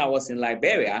remember when I was in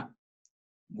Liberia,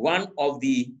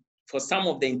 for some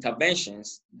of the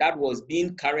interventions that was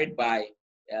being carried by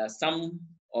some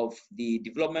of the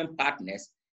development partners,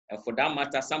 and for that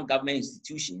matter, some government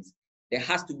institutions, there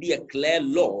has to be a clear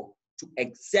law to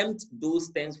exempt those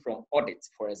things from audit,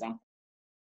 for example.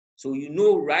 So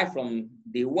right from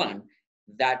day one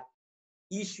that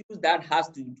issues that has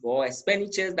to, or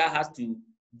expenditures that has to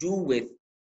do with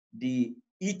the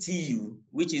ETU,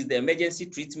 which is the Emergency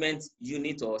Treatment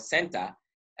Unit or Center,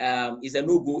 is a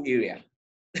no-go area.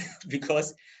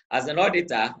 Because as an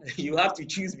auditor, you have to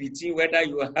choose between whether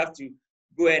you have to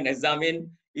go and examine,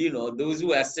 those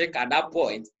who are sick at that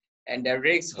point and the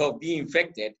risks of being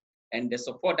infected and the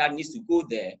support that needs to go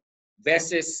there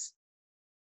versus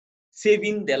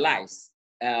saving the lives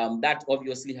that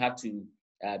obviously have to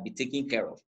be taken care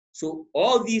of. So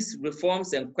all these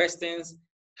reforms and questions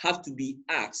have to be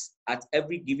asked at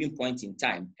every given point in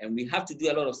time. And we have to do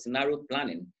a lot of scenario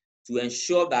planning to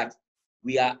ensure that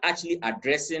we are actually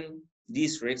addressing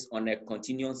these risks on a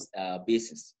continuous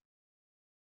basis.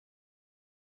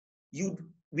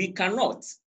 We cannot,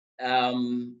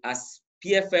 as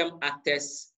PFM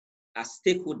actors, as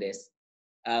stakeholders,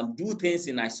 do things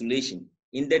in isolation.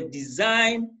 In the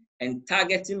design and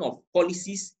targeting of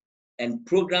policies and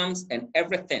programs and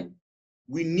everything,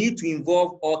 we need to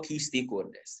involve all key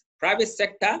stakeholders. Private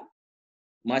sector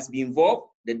must be involved.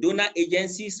 The donor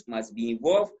agencies must be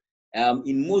involved.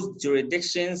 In most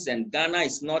jurisdictions, and Ghana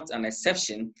is not an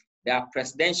exception, there are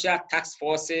presidential task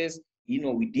forces,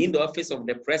 within the office of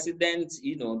the president,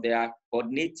 there are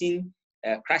coordinating,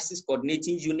 crisis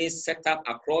coordinating units set up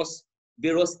across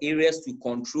various areas to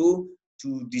control,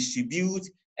 to distribute,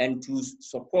 and to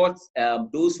support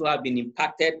those who have been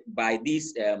impacted by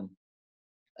this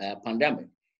pandemic.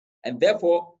 And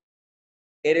therefore,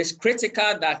 it is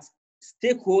critical that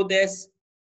stakeholders,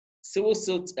 civil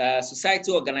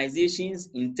society organizations,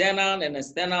 internal and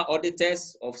external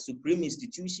auditors of supreme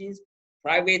institutions,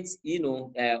 private,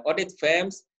 audit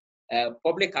firms,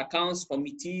 public accounts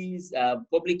committees,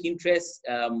 public interest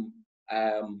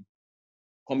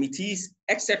committees,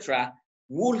 etc.,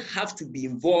 will have to be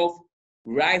involved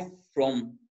right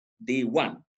from day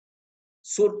one,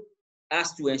 so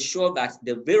as to ensure that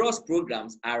the various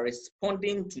programs are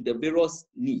responding to the various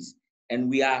needs. And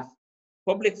we have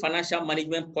public financial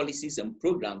management policies and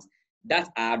programs that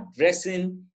are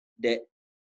addressing the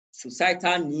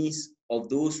societal needs of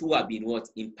those who have been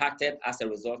impacted as a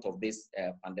result of this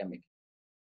pandemic.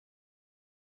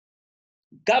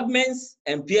 Governments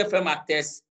and PFM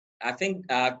actors, I think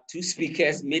our two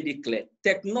speakers made it clear.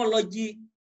 Technology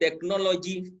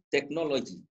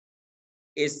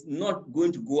is not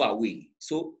going to go away.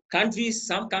 So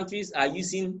some countries are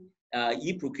using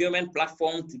e-procurement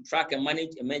platform to track and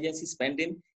manage emergency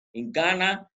spending. In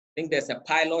Ghana, I think there's a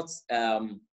pilot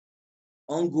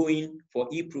ongoing for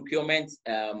e-procurement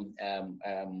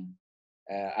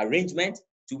arrangement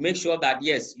to make sure that,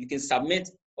 yes, you can submit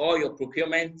all your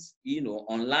procurement,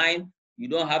 online. You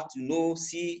don't have to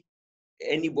see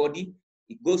anybody.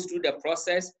 It goes through the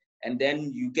process, and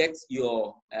then you get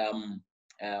your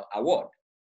award.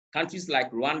 Countries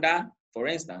like Rwanda, for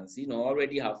instance,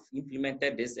 already have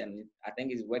implemented this, and I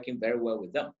think it's working very well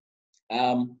with them.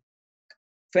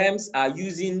 firms are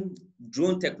using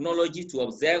drone technology to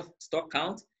observe stock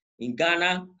count. In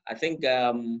Ghana, I think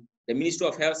the Ministry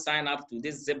of Health signed up to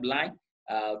this zip line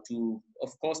to,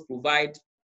 of course, provide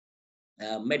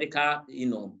medical,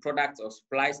 products or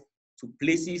supplies to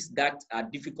places that are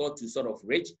difficult to sort of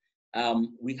reach.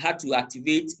 We had to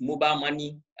activate mobile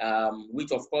money,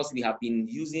 which of course we have been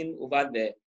using over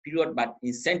the period, but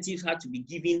incentives had to be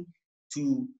given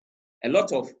to a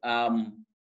lot of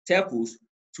telcos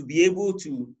to be able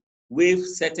to waive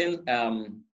certain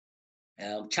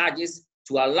charges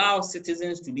to allow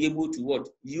citizens to be able to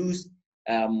use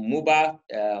mobile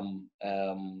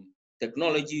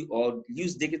technology or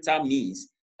use digital means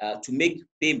to make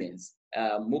payments,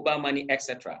 mobile money,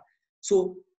 etc.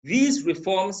 So these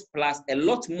reforms plus a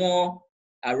lot more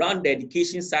around the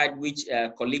education side, which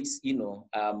colleagues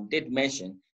did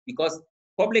mention, because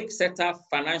public sector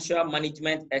financial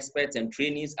management experts and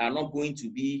trainees are not going to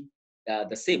be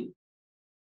the same.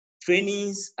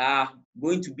 Trainings are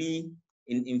going to be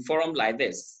in forum like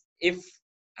this. If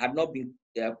had not been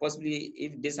possibly,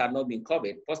 if this had not been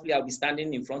covered, possibly I'll be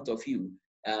standing in front of you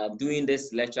doing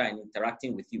this lecture and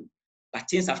interacting with you. But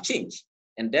things have changed,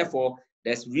 and therefore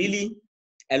there's really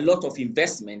a lot of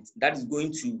investment that is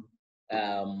going to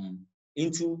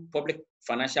into public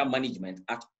financial management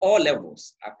at all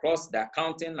levels, across the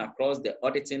accounting, across the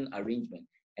auditing arrangement.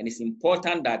 And it's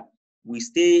important that we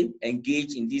stay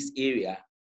engaged in this area,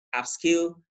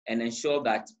 upskill, and ensure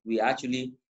that we are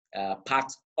actually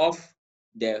part of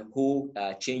the whole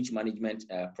change management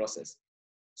process.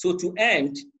 So to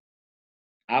end,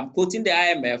 I'm quoting the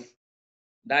IMF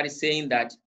that is saying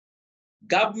that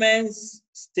governments,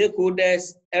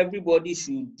 stakeholders, everybody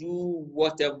should do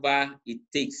whatever it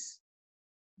takes,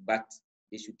 but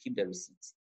they should keep the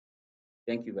receipts.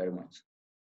 Thank you very much.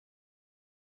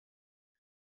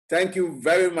 Thank you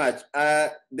very much.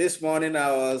 This morning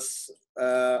I was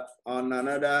on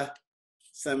another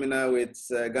seminar with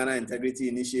Ghana Integrity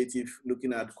Initiative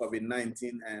looking at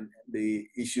COVID-19 and the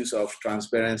issues of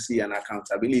transparency and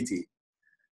accountability.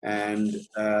 And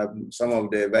some of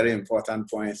the very important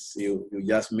points you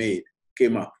just made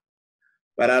came up.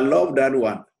 But I love that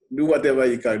one. Do whatever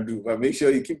you can do, but make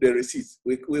sure you keep the receipts.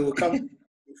 We will come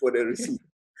for the receipt.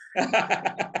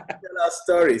 Tell us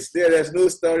stories. There's no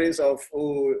stories of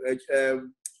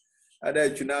either a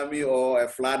tsunami or a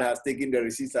flood has taken the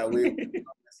receipts away.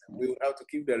 We will have to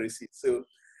keep the receipts. So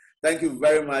thank you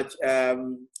very much,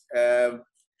 Mr.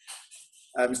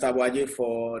 Aboagye,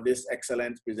 for this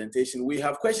excellent presentation. We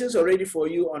have questions already for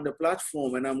you on the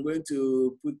platform, and I'm going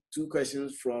to put two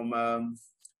questions from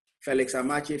Felix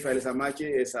Amache. Felix Amache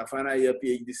is a final year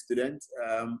PhD student.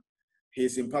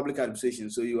 He's in public administration,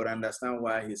 so you will understand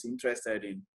why he's interested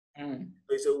in.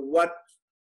 So what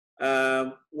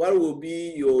will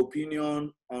be your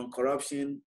opinion on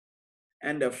corruption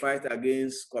and the fight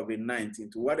against COVID-19?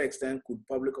 To what extent could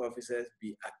public officers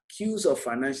be accused of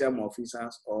financial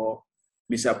malfeasance or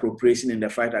misappropriation in the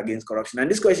fight against corruption?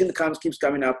 And this question keeps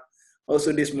coming up.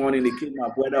 Also this morning, it came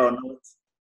up whether or not,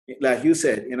 like you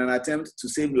said, in an attempt to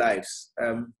save lives,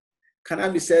 can I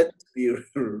be said to be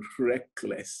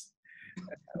reckless?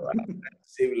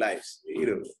 Save lives,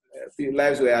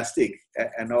 lives were at stake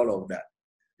and all of that.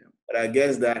 But I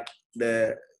guess that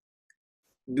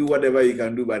do whatever you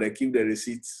can do, but keep the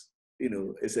receipts,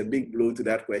 it's a big blow to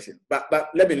that question. But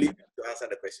let me leave you to answer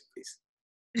the question, please.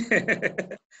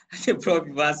 I think probably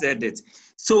you've answered it.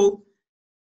 So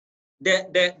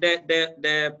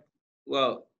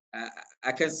well,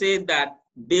 I can say that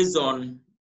based on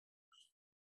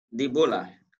the Ebola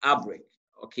outbreak,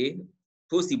 okay,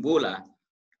 post-Ebola,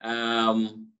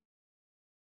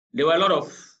 there were a lot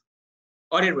of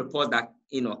audit reports that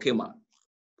came out.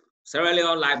 Sierra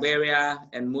Leone, Liberia,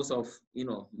 and most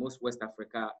West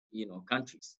Africa,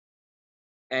 countries.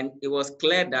 And it was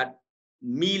clear that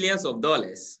millions of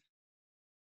dollars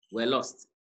were lost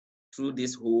through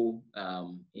this whole,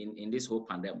 in this whole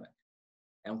pandemic.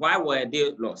 And why were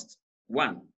they lost?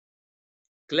 One,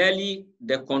 clearly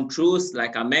the controls,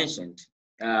 like I mentioned,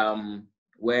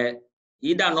 were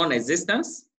either non-existent,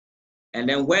 and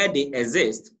then where they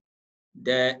exist,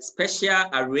 the special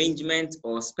arrangement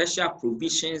or special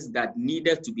provisions that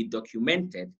needed to be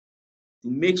documented to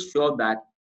make sure that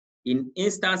in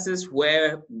instances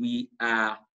where we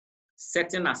are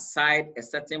setting aside a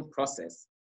certain process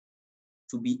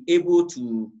to be able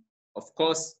to, of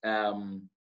course,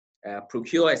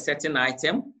 procure a certain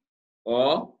item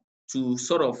or to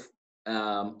sort of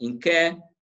incur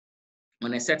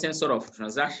on a certain sort of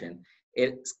transaction,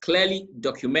 it's clearly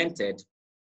documented,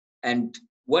 and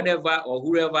whatever or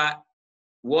whoever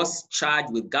was charged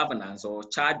with governance or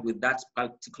charged with that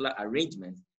particular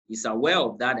arrangement is aware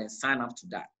of that and sign up to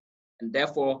that. And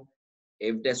therefore,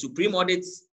 if the Supreme Audit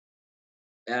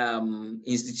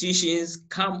institutions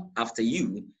come after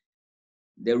you,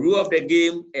 the rule of the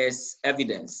game is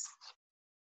evidence.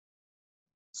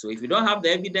 So if you don't have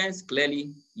the evidence,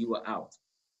 clearly you are out.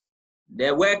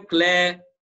 There were clear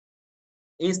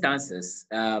instances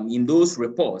in those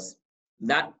reports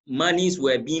that monies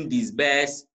were being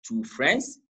disbursed to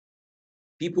friends.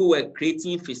 People were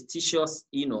creating fictitious,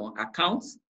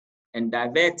 accounts and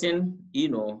diverting,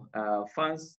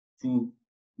 funds to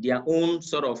their own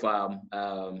sort of,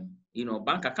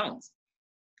 bank accounts.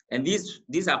 And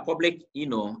these are public,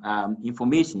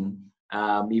 information.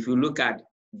 If you look at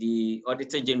the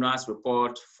Auditor General's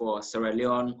report for Sierra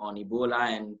Leone on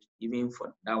Ebola, and even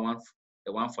for that one,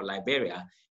 the one for Liberia,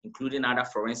 including other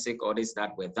forensic audits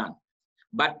that were done.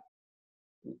 But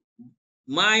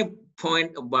my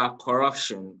point about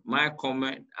corruption, my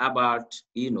comment about,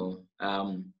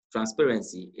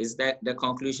 transparency is that the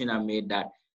conclusion I made that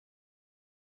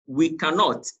we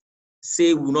cannot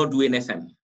say we will not do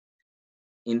anything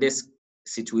in this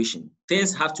situation.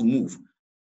 Things have to move.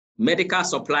 Medical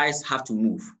supplies have to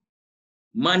move.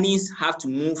 Monies have to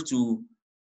move to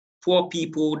poor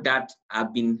people that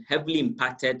have been heavily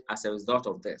impacted as a result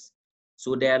of this.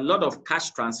 So there are a lot of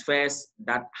cash transfers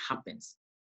that happens.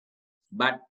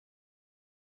 But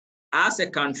as a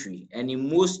country, and in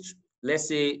most, let's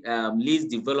say, least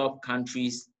developed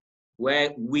countries where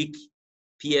weak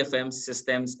PFM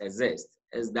systems exist,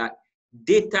 is that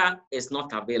data is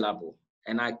not available.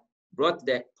 And I brought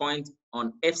the point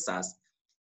on EFSAS.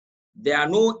 There are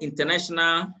no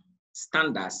international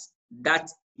standards that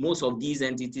most of these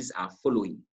entities are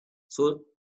following. So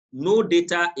no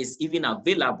data is even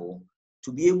available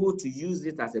to be able to use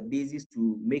it as a basis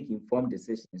to make informed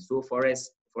decisions. So for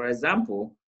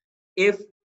example, if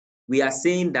we are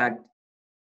saying that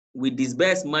we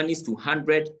disburse monies to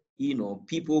 100,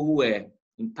 people who were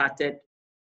impacted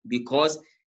because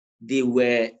they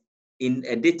were in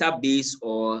a database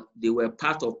or they were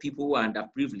part of people who are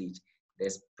underprivileged,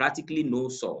 there's practically no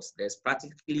source. There's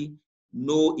practically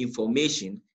no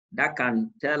information that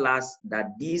can tell us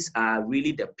that these are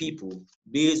really the people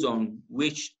based on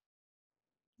which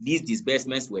these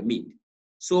disbursements were made.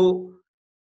 So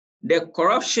the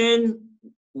corruption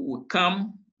will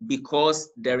come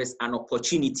because there is an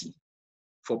opportunity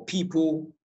for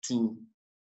people to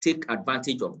take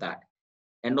advantage of that.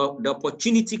 And the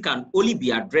opportunity can only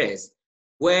be addressed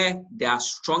where there are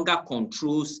stronger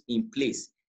controls in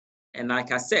place. And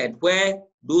like I said, where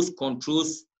those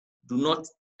controls do not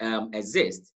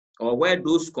exist, or where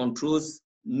those controls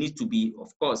need to be,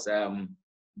 of course,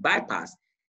 bypassed,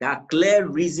 there are clear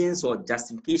reasons or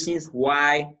justifications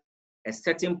why a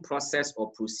certain process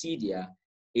or procedure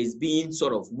is being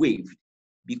sort of waived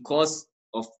because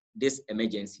of this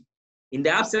emergency. In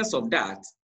the absence of that,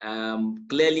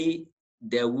 clearly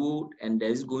there would and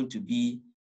there is going to be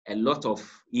a lot of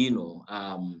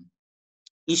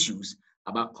issues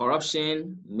about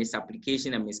corruption,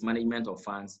 misapplication, and mismanagement of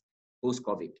funds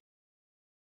post-COVID.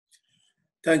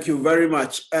 Thank you very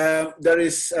much. There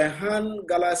is a Han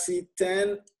Galaxy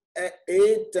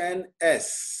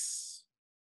 10A10S.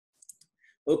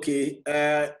 Okay,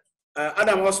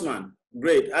 Adam Osman,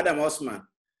 great, Adam Osman.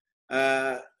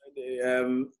 I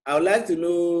would like to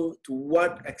know to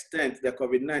what extent the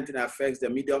COVID-19 affects the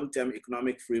medium-term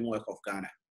economic framework of Ghana.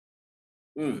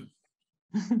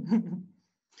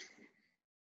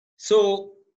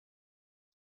 So,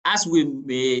 as we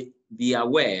may be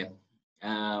aware,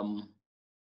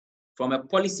 from a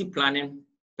policy planning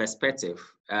perspective,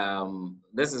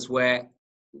 this is where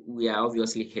we are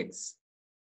obviously hit.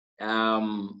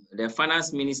 The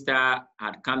finance minister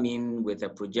had come in with a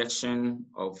projection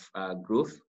of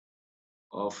growth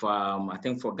of, I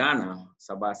think for Ghana, it's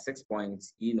about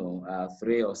 6.3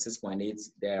 or 6.8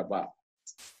 thereabout.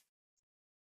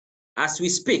 As we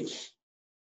speak,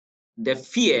 the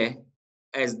fear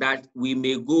is that we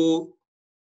may go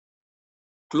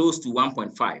close to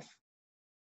 1.5,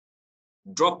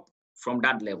 drop from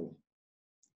that level.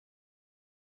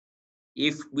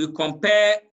 If we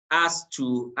compare us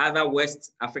to other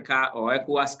West Africa or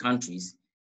ECOWAS countries,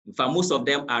 in fact, most of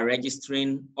them are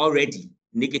registering already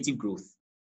negative growth.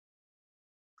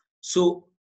 So,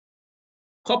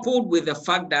 coupled with the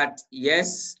fact that,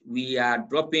 yes, we are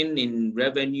dropping in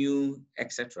revenue,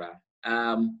 etc.,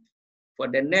 for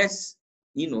the next,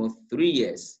 3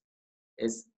 years,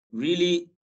 it's really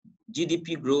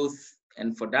GDP growth,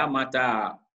 and for that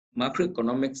matter,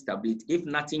 macroeconomic stability, if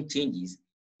nothing changes,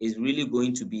 is really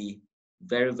going to be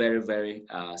very, very, very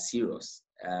serious.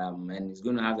 And it's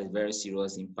going to have a very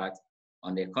serious impact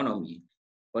on the economy.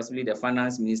 possibly the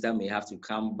finance minister may have to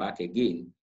come back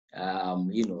again,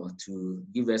 to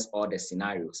give us all the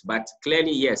scenarios. But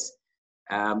clearly, yes,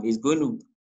 it's going to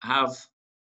have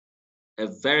a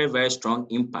very, very strong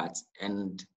impact.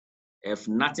 And if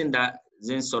nothing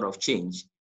doesn't sort of change,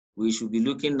 we should be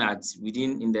looking at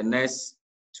in the next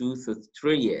 2 to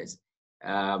 3 years,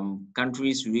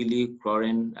 countries really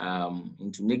crawling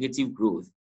into negative growth,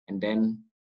 and then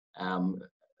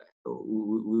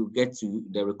we'll get to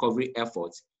the recovery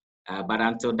efforts. But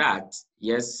until that,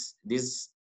 yes, this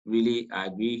really, I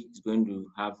agree, is going to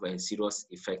have a serious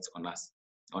effect on us,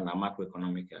 on our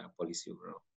macroeconomic policy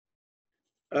overall.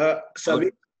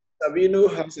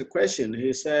 Sabino has a question.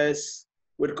 He says,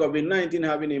 with COVID-19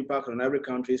 having impact on every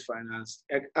country's finance,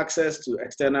 access to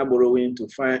external borrowing to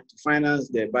finance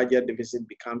the budget deficit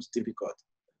becomes difficult.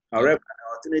 However,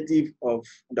 the alternative of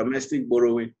domestic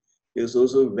borrowing is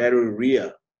also very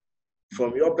real.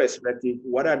 From your perspective,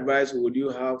 what advice would you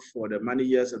have for the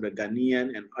managers of the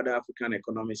Ghanaian and other African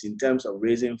economies in terms of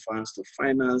raising funds to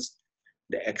finance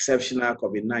the exceptional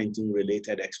COVID-19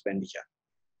 related expenditure?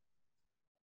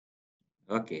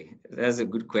 Okay, that's a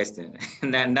good question.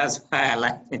 And then that's why I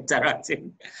like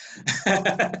interacting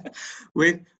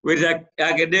with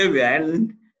academia.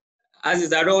 And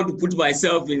as I don't want to put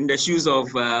myself in the shoes of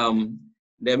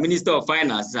the Minister of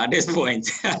Finance at this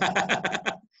point.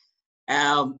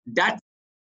 That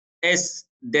is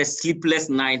the sleepless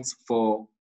night for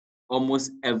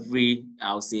almost every,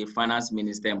 I would say, finance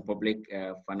minister and public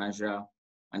financial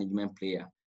management player.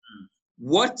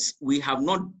 What we have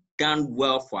not done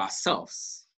well for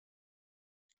ourselves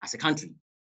as a country,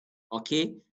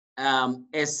 okay,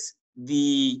 is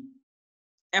the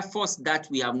efforts that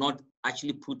we have not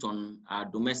actually put on our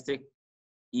domestic,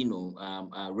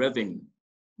 revenue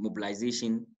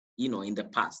mobilization, in the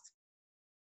past.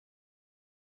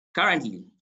 Currently,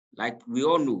 like we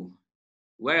all know,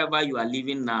 wherever you are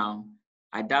living now,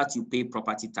 I doubt you pay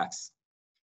property tax.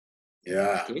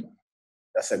 Yeah, okay?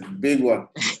 That's a big one.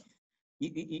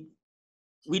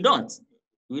 We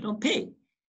don't pay.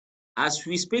 As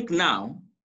we speak now,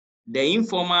 the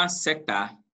informal sector,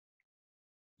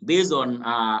 based on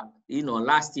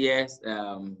last year's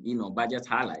budget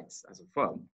highlights as a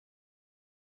firm,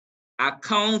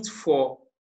 account for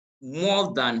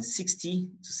more than 60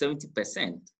 to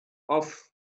 70% of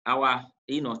our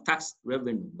tax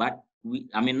revenue, but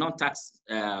non-tax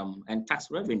and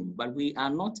tax revenue, but they are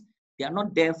not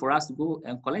there for us to go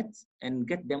and collect and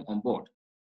get them on board.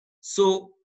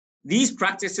 So these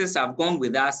practices have gone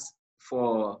with us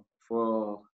for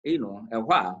a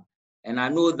while, and I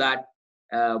know that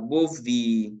both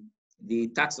the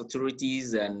tax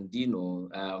authorities and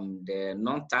the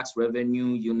non-tax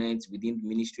revenue units within the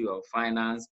Ministry of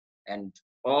Finance and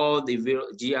all the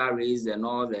GRAs and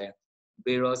all the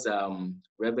various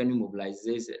revenue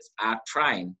mobilizations are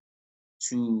trying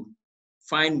to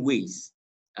find ways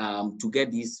to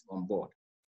get this on board.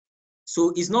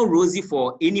 So it's not rosy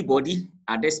for anybody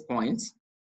at this point,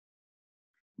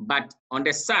 but on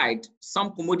the side,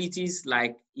 some commodities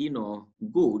like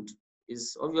gold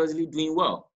is obviously doing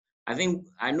well.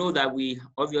 I know that we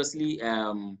obviously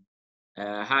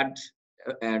had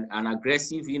an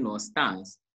aggressive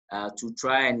stance to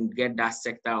try and get that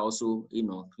sector also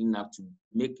clean up to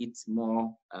make it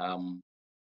more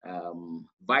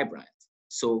vibrant.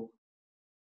 So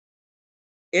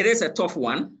it is a tough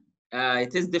one.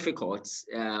 It is difficult.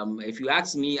 If you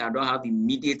ask me, I don't have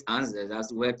immediate answers as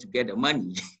to where to get the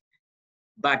money.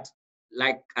 But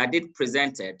like I did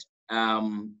presented,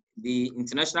 the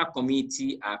international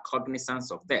community are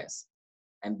cognizant of this.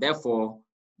 And therefore,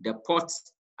 the pot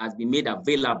has been made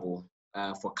available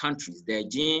for countries. The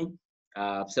G7,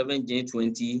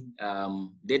 G20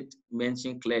 did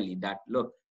mention clearly that,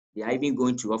 look, they are even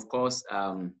going to, of course,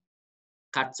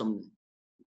 cut some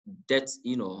debt,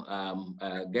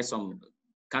 get some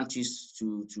countries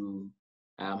to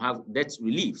have debt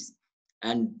reliefs.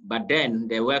 But then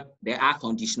there are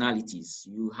conditionalities.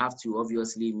 You have to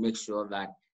obviously make sure that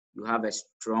you have a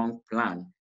strong plan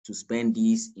to spend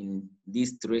these in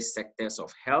these three sectors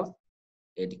of health,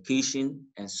 education,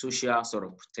 and social sort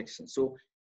of protection. So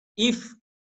if,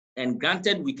 and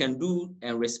granted we can do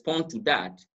and respond to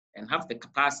that and have the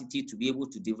capacity to be able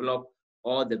to develop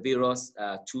all the various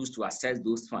tools to access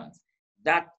those funds,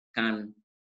 that can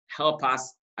help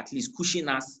us, at least cushion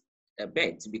us a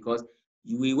bit, because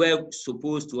we were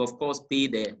supposed to, of course, pay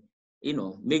the,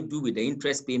 make do with the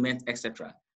interest payment,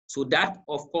 etc. So that,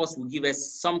 of course, will give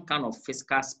us some kind of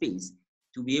fiscal space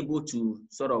to be able to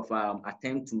sort of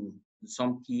attend to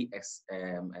some key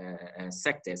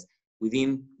sectors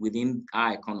within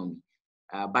our economy.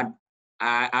 But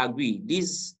I agree,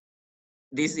 these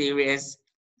areas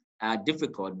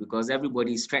difficult because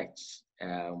everybody is stretched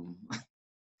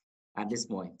at this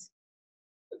point.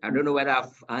 I don't know whether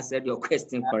I've answered your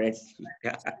question correctly.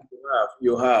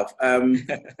 You have. And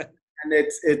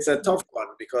it's a tough one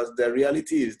because the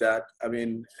reality is that, I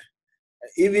mean,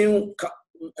 even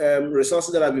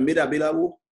resources that have been made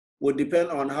available would depend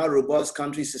on how robust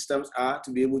country systems are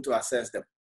to be able to access them.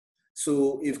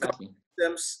 So if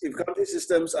country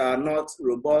systems are not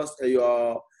robust,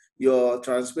 your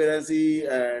transparency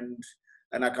and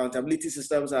accountability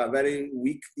systems are very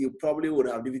weak, you probably would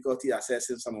have difficulty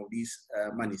accessing some of these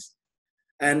monies.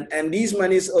 And these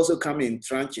monies also come in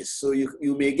tranches. So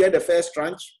you may get the first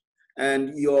tranche,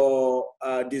 and your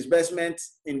disbursement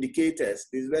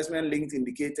linked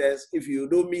indicators, if you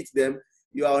don't meet them,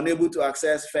 you are unable to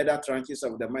access further tranches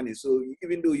of the money. So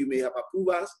even though you may have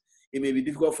approvals, it may be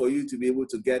difficult for you to be able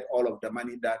to get all of the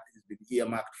money that has been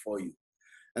earmarked for you.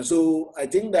 And so I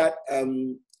think that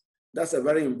that's a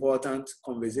very important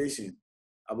conversation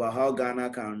about how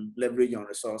Ghana can leverage on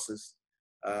resources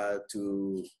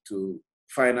to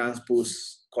finance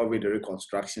post-COVID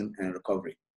reconstruction and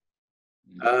recovery.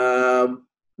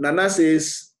 Nana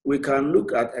says we can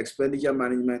look at expenditure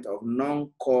management of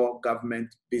non-core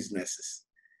government businesses.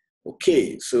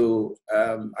 Okay, so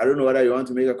I don't know whether you want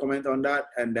to make a comment on that,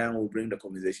 and then we'll bring the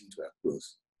conversation to a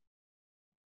close.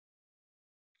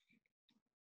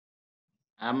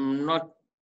 I'm not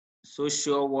so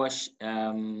sure what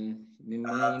you mean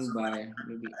by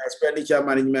maybe expenditure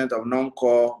management of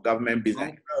non-core government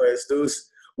business. It's those.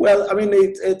 Well, I mean,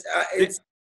 it's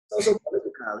also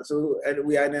political. So, and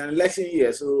we are in an election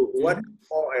year. So, what is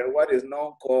core and what is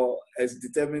non-core is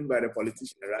determined by the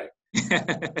politician, right?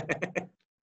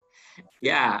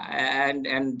 Yeah,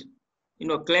 and you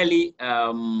know, clearly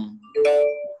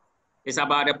it's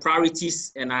about the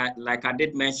priorities, and like I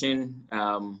did mention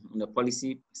from the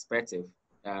policy perspective,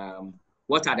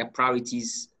 what are the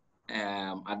priorities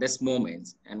at this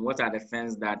moment, and what are the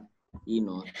things that, you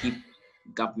know, keep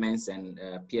governments and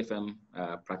PFM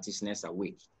practitioners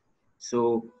awake.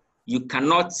 So you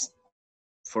cannot,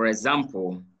 for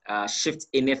example, shift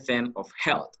anything of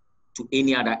health to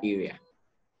any other area.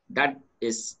 That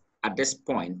is, at this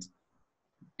point,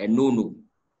 a no-no.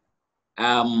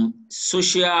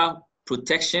 Social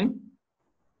protection,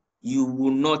 you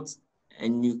will not,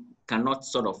 and you cannot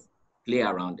sort of play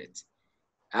around it.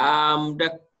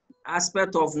 The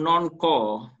aspect of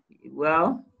non-core,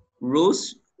 well,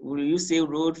 roads, will you say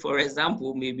road, for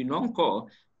example, may be non-core,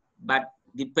 but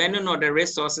depending on the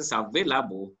resources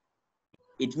available,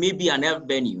 it may be an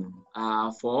avenue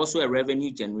for also a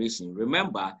revenue generation.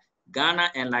 Remember,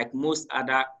 Ghana, and like most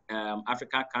other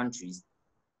African countries,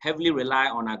 heavily rely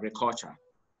on agriculture.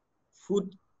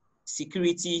 Food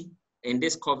security in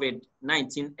this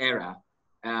COVID-19 era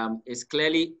is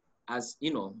clearly, as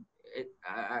you know,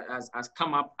 has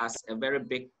come up as a very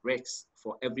big risk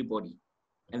for everybody.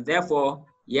 And therefore,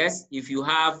 yes, if you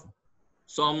have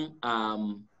some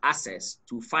access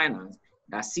to finance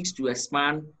that seeks to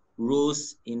expand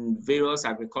rows in various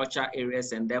agriculture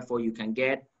areas, and therefore you can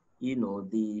get, you know,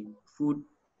 the food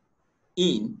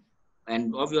in,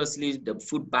 and obviously the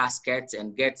food basket,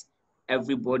 and get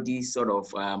everybody sort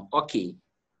of okay.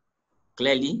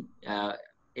 Clearly,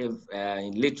 if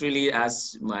literally,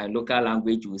 as my local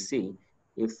language will say,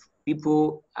 if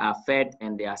people are fed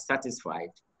and they are satisfied,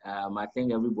 I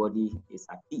think everybody is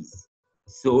at peace.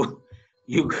 So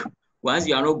once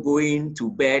you are not going to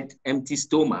bed empty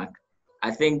stomach, I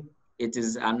think it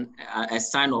is a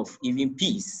sign of even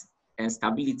peace and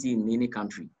stability in any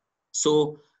country.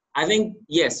 So I think,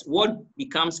 yes, what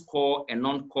becomes core and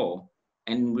non-core,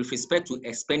 and with respect to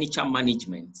expenditure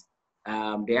management,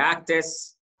 the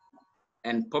actors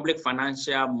and public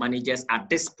financial managers at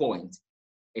this point,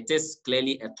 it is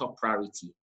clearly a top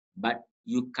priority. But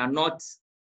you cannot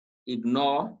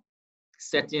ignore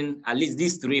certain, at least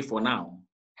these three for now: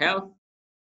 health,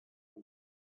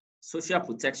 social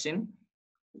protection,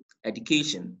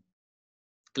 education.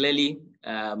 Clearly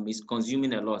is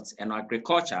consuming a lot, and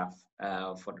agriculture,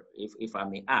 if I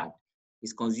may add,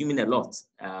 is consuming a lot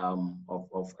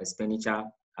of expenditure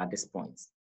at this point.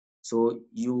 So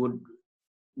you would,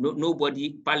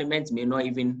 nobody, Parliament may not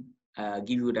even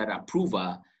give you that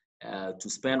approval to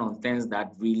spend on things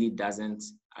that really doesn't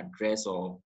address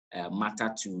or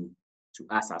matter to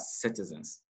us as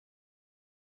citizens.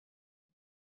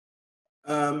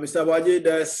 Mr. Aboagye,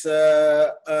 there's,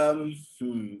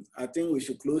 I think we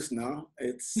should close now.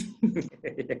 It's,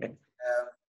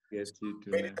 Yes,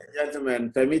 ladies and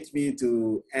gentlemen, permit me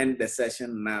to end the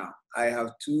session now. I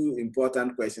have two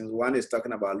important questions. One is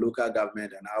talking about local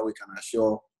government and how we can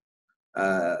assure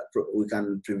we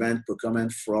can prevent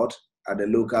procurement fraud at the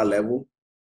local level.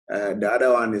 The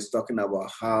other one is talking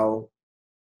about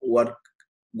what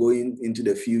going into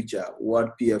the future,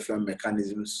 what PFM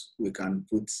mechanisms we can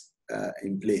put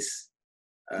in place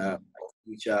for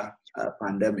future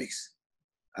pandemics.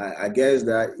 I guess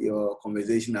that your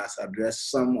conversation has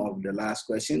addressed some of the last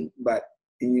question, but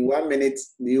in 1 minute,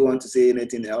 do you want to say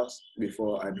anything else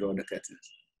before I draw the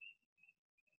curtains?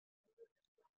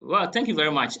 Well, thank you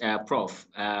very much, Prof.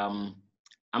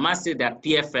 I must say that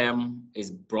PFM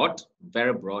is broad,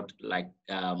 very broad, like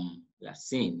we have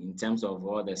seen in terms of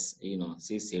all this,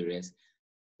 6 areas.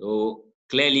 So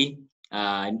clearly,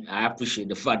 I appreciate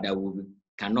the fact that we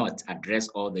cannot address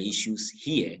all the issues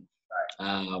here.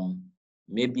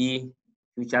 Maybe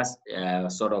future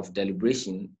sort of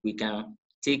deliberation, we can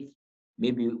take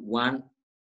maybe one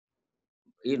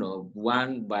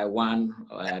by one,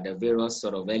 the various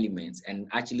sort of elements and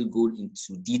actually go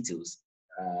into details.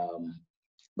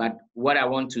 But what I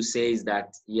want to say is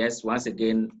that, yes, once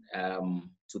again,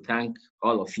 to thank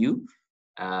all of you,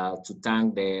 to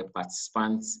thank the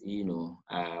participants,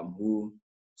 who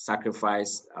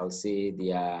sacrificed, I would say,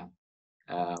 their,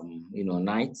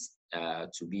 nights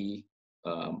to be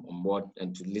on board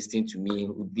and to listen to me,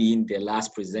 being the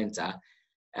last presenter.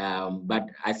 But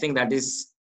I think that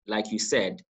this, like you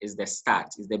said, is the start,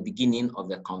 is the beginning of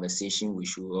the conversation we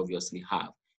should obviously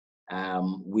have.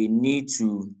 We need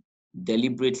to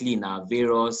deliberately in our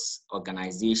various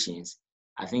organizations,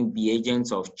 I think, be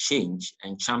agents of change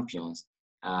and champions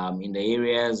in the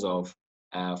areas of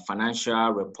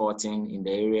financial reporting, in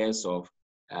the areas of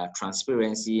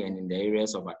transparency, and in the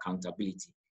areas of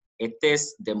accountability. It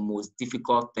is the most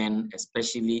difficult thing,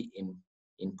 especially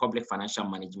in public financial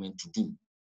management, to do.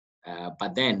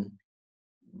 But then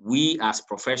we as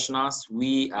professionals,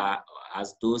 we are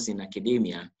as those in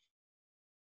academia,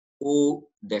 owe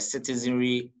the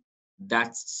citizenry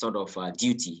that sort of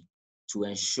duty to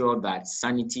ensure that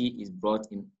sanity is brought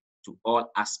into all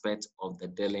aspects of the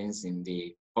dealings in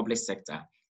the public sector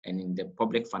and in the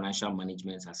public financial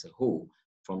management as a whole,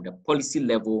 from the policy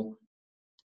level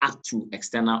up to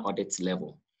external audit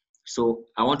level. So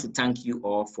I want to thank you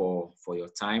all for your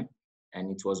time,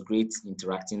 and it was great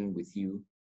interacting with you,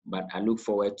 but I look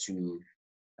forward to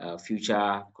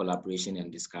future collaboration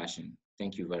and discussion.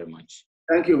 Thank you very much.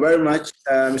 Thank you very much,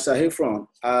 Mr. Hayfron.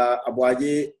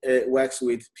 Aboagye works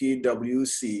with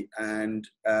PwC and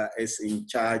is in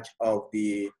charge of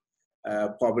the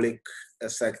public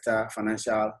sector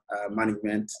financial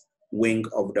management wing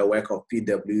of the work of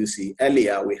PwC.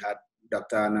 Earlier, we had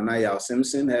Dr. Nanaya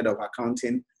Simpson, head of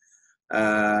accounting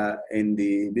in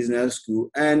the business school.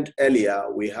 And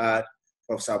earlier, we had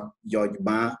Professor George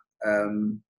Baah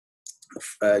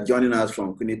joining us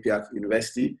from UNIPRAS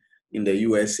University in the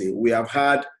USA. We have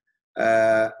had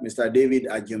Mr. David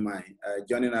Ajimai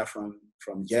joining us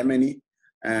from Germany,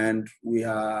 and we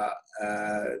have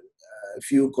a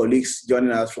few colleagues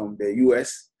joining us from the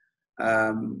US.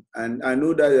 And I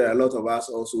know that there are a lot of us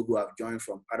also who have joined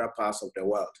from other parts of the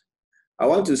world. I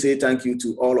want to say thank you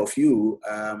to all of you.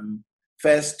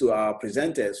 First, to our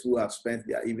presenters who have spent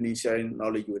their evening sharing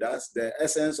knowledge with us. The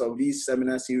essence of these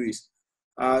seminar series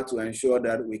are to ensure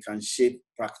that we can shape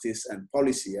practice and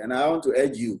policy. And I want to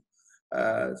urge you,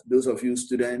 those of you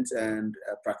students and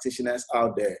practitioners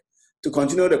out there, to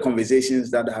continue the conversations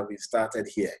that have been started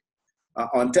here.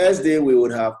 On Thursday, we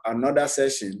would have another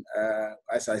session.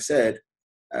 As I said,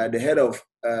 the head of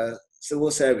civil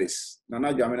service,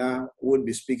 Nana Dwamena, would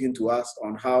be speaking to us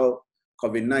on how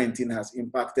COVID-19 has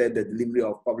impacted the delivery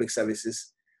of public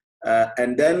services.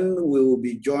 And then we will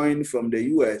be joined from the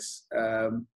US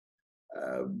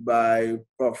by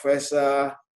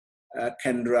Professor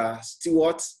Kendra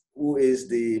Stewart, who is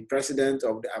the president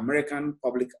of the American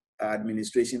Public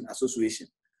Administration Association.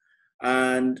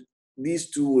 And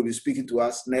these two will be speaking to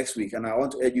us next week, and I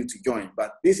want to urge you to join.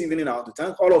 But this evening, I want to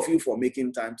thank all of you for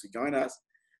making time to join us,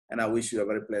 and I wish you a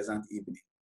very pleasant evening.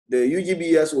 The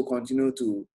UGBS will continue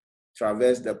to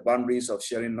traverse the boundaries of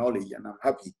sharing knowledge, and I'm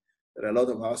happy that a lot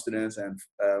of our students and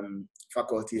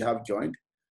faculty have joined.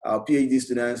 Our PhD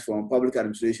students from public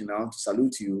administration, I want to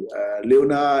salute you,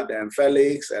 Leonard and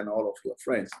Felix and all of your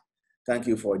friends. Thank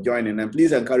you for joining, and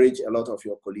please encourage a lot of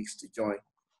your colleagues to join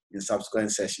in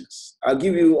subsequent sessions. I'll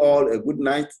give you all a good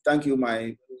night. Thank you,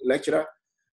 my lecturer,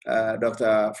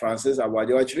 Dr. Francis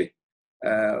Aboagye,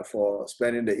 for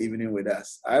spending the evening with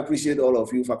us. I appreciate all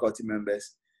of you faculty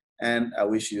members, and I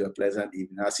wish you a pleasant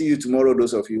evening. I'll see you tomorrow,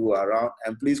 those of you who are around,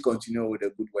 and please continue with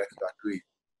the good work you are doing.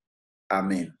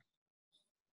 Amen.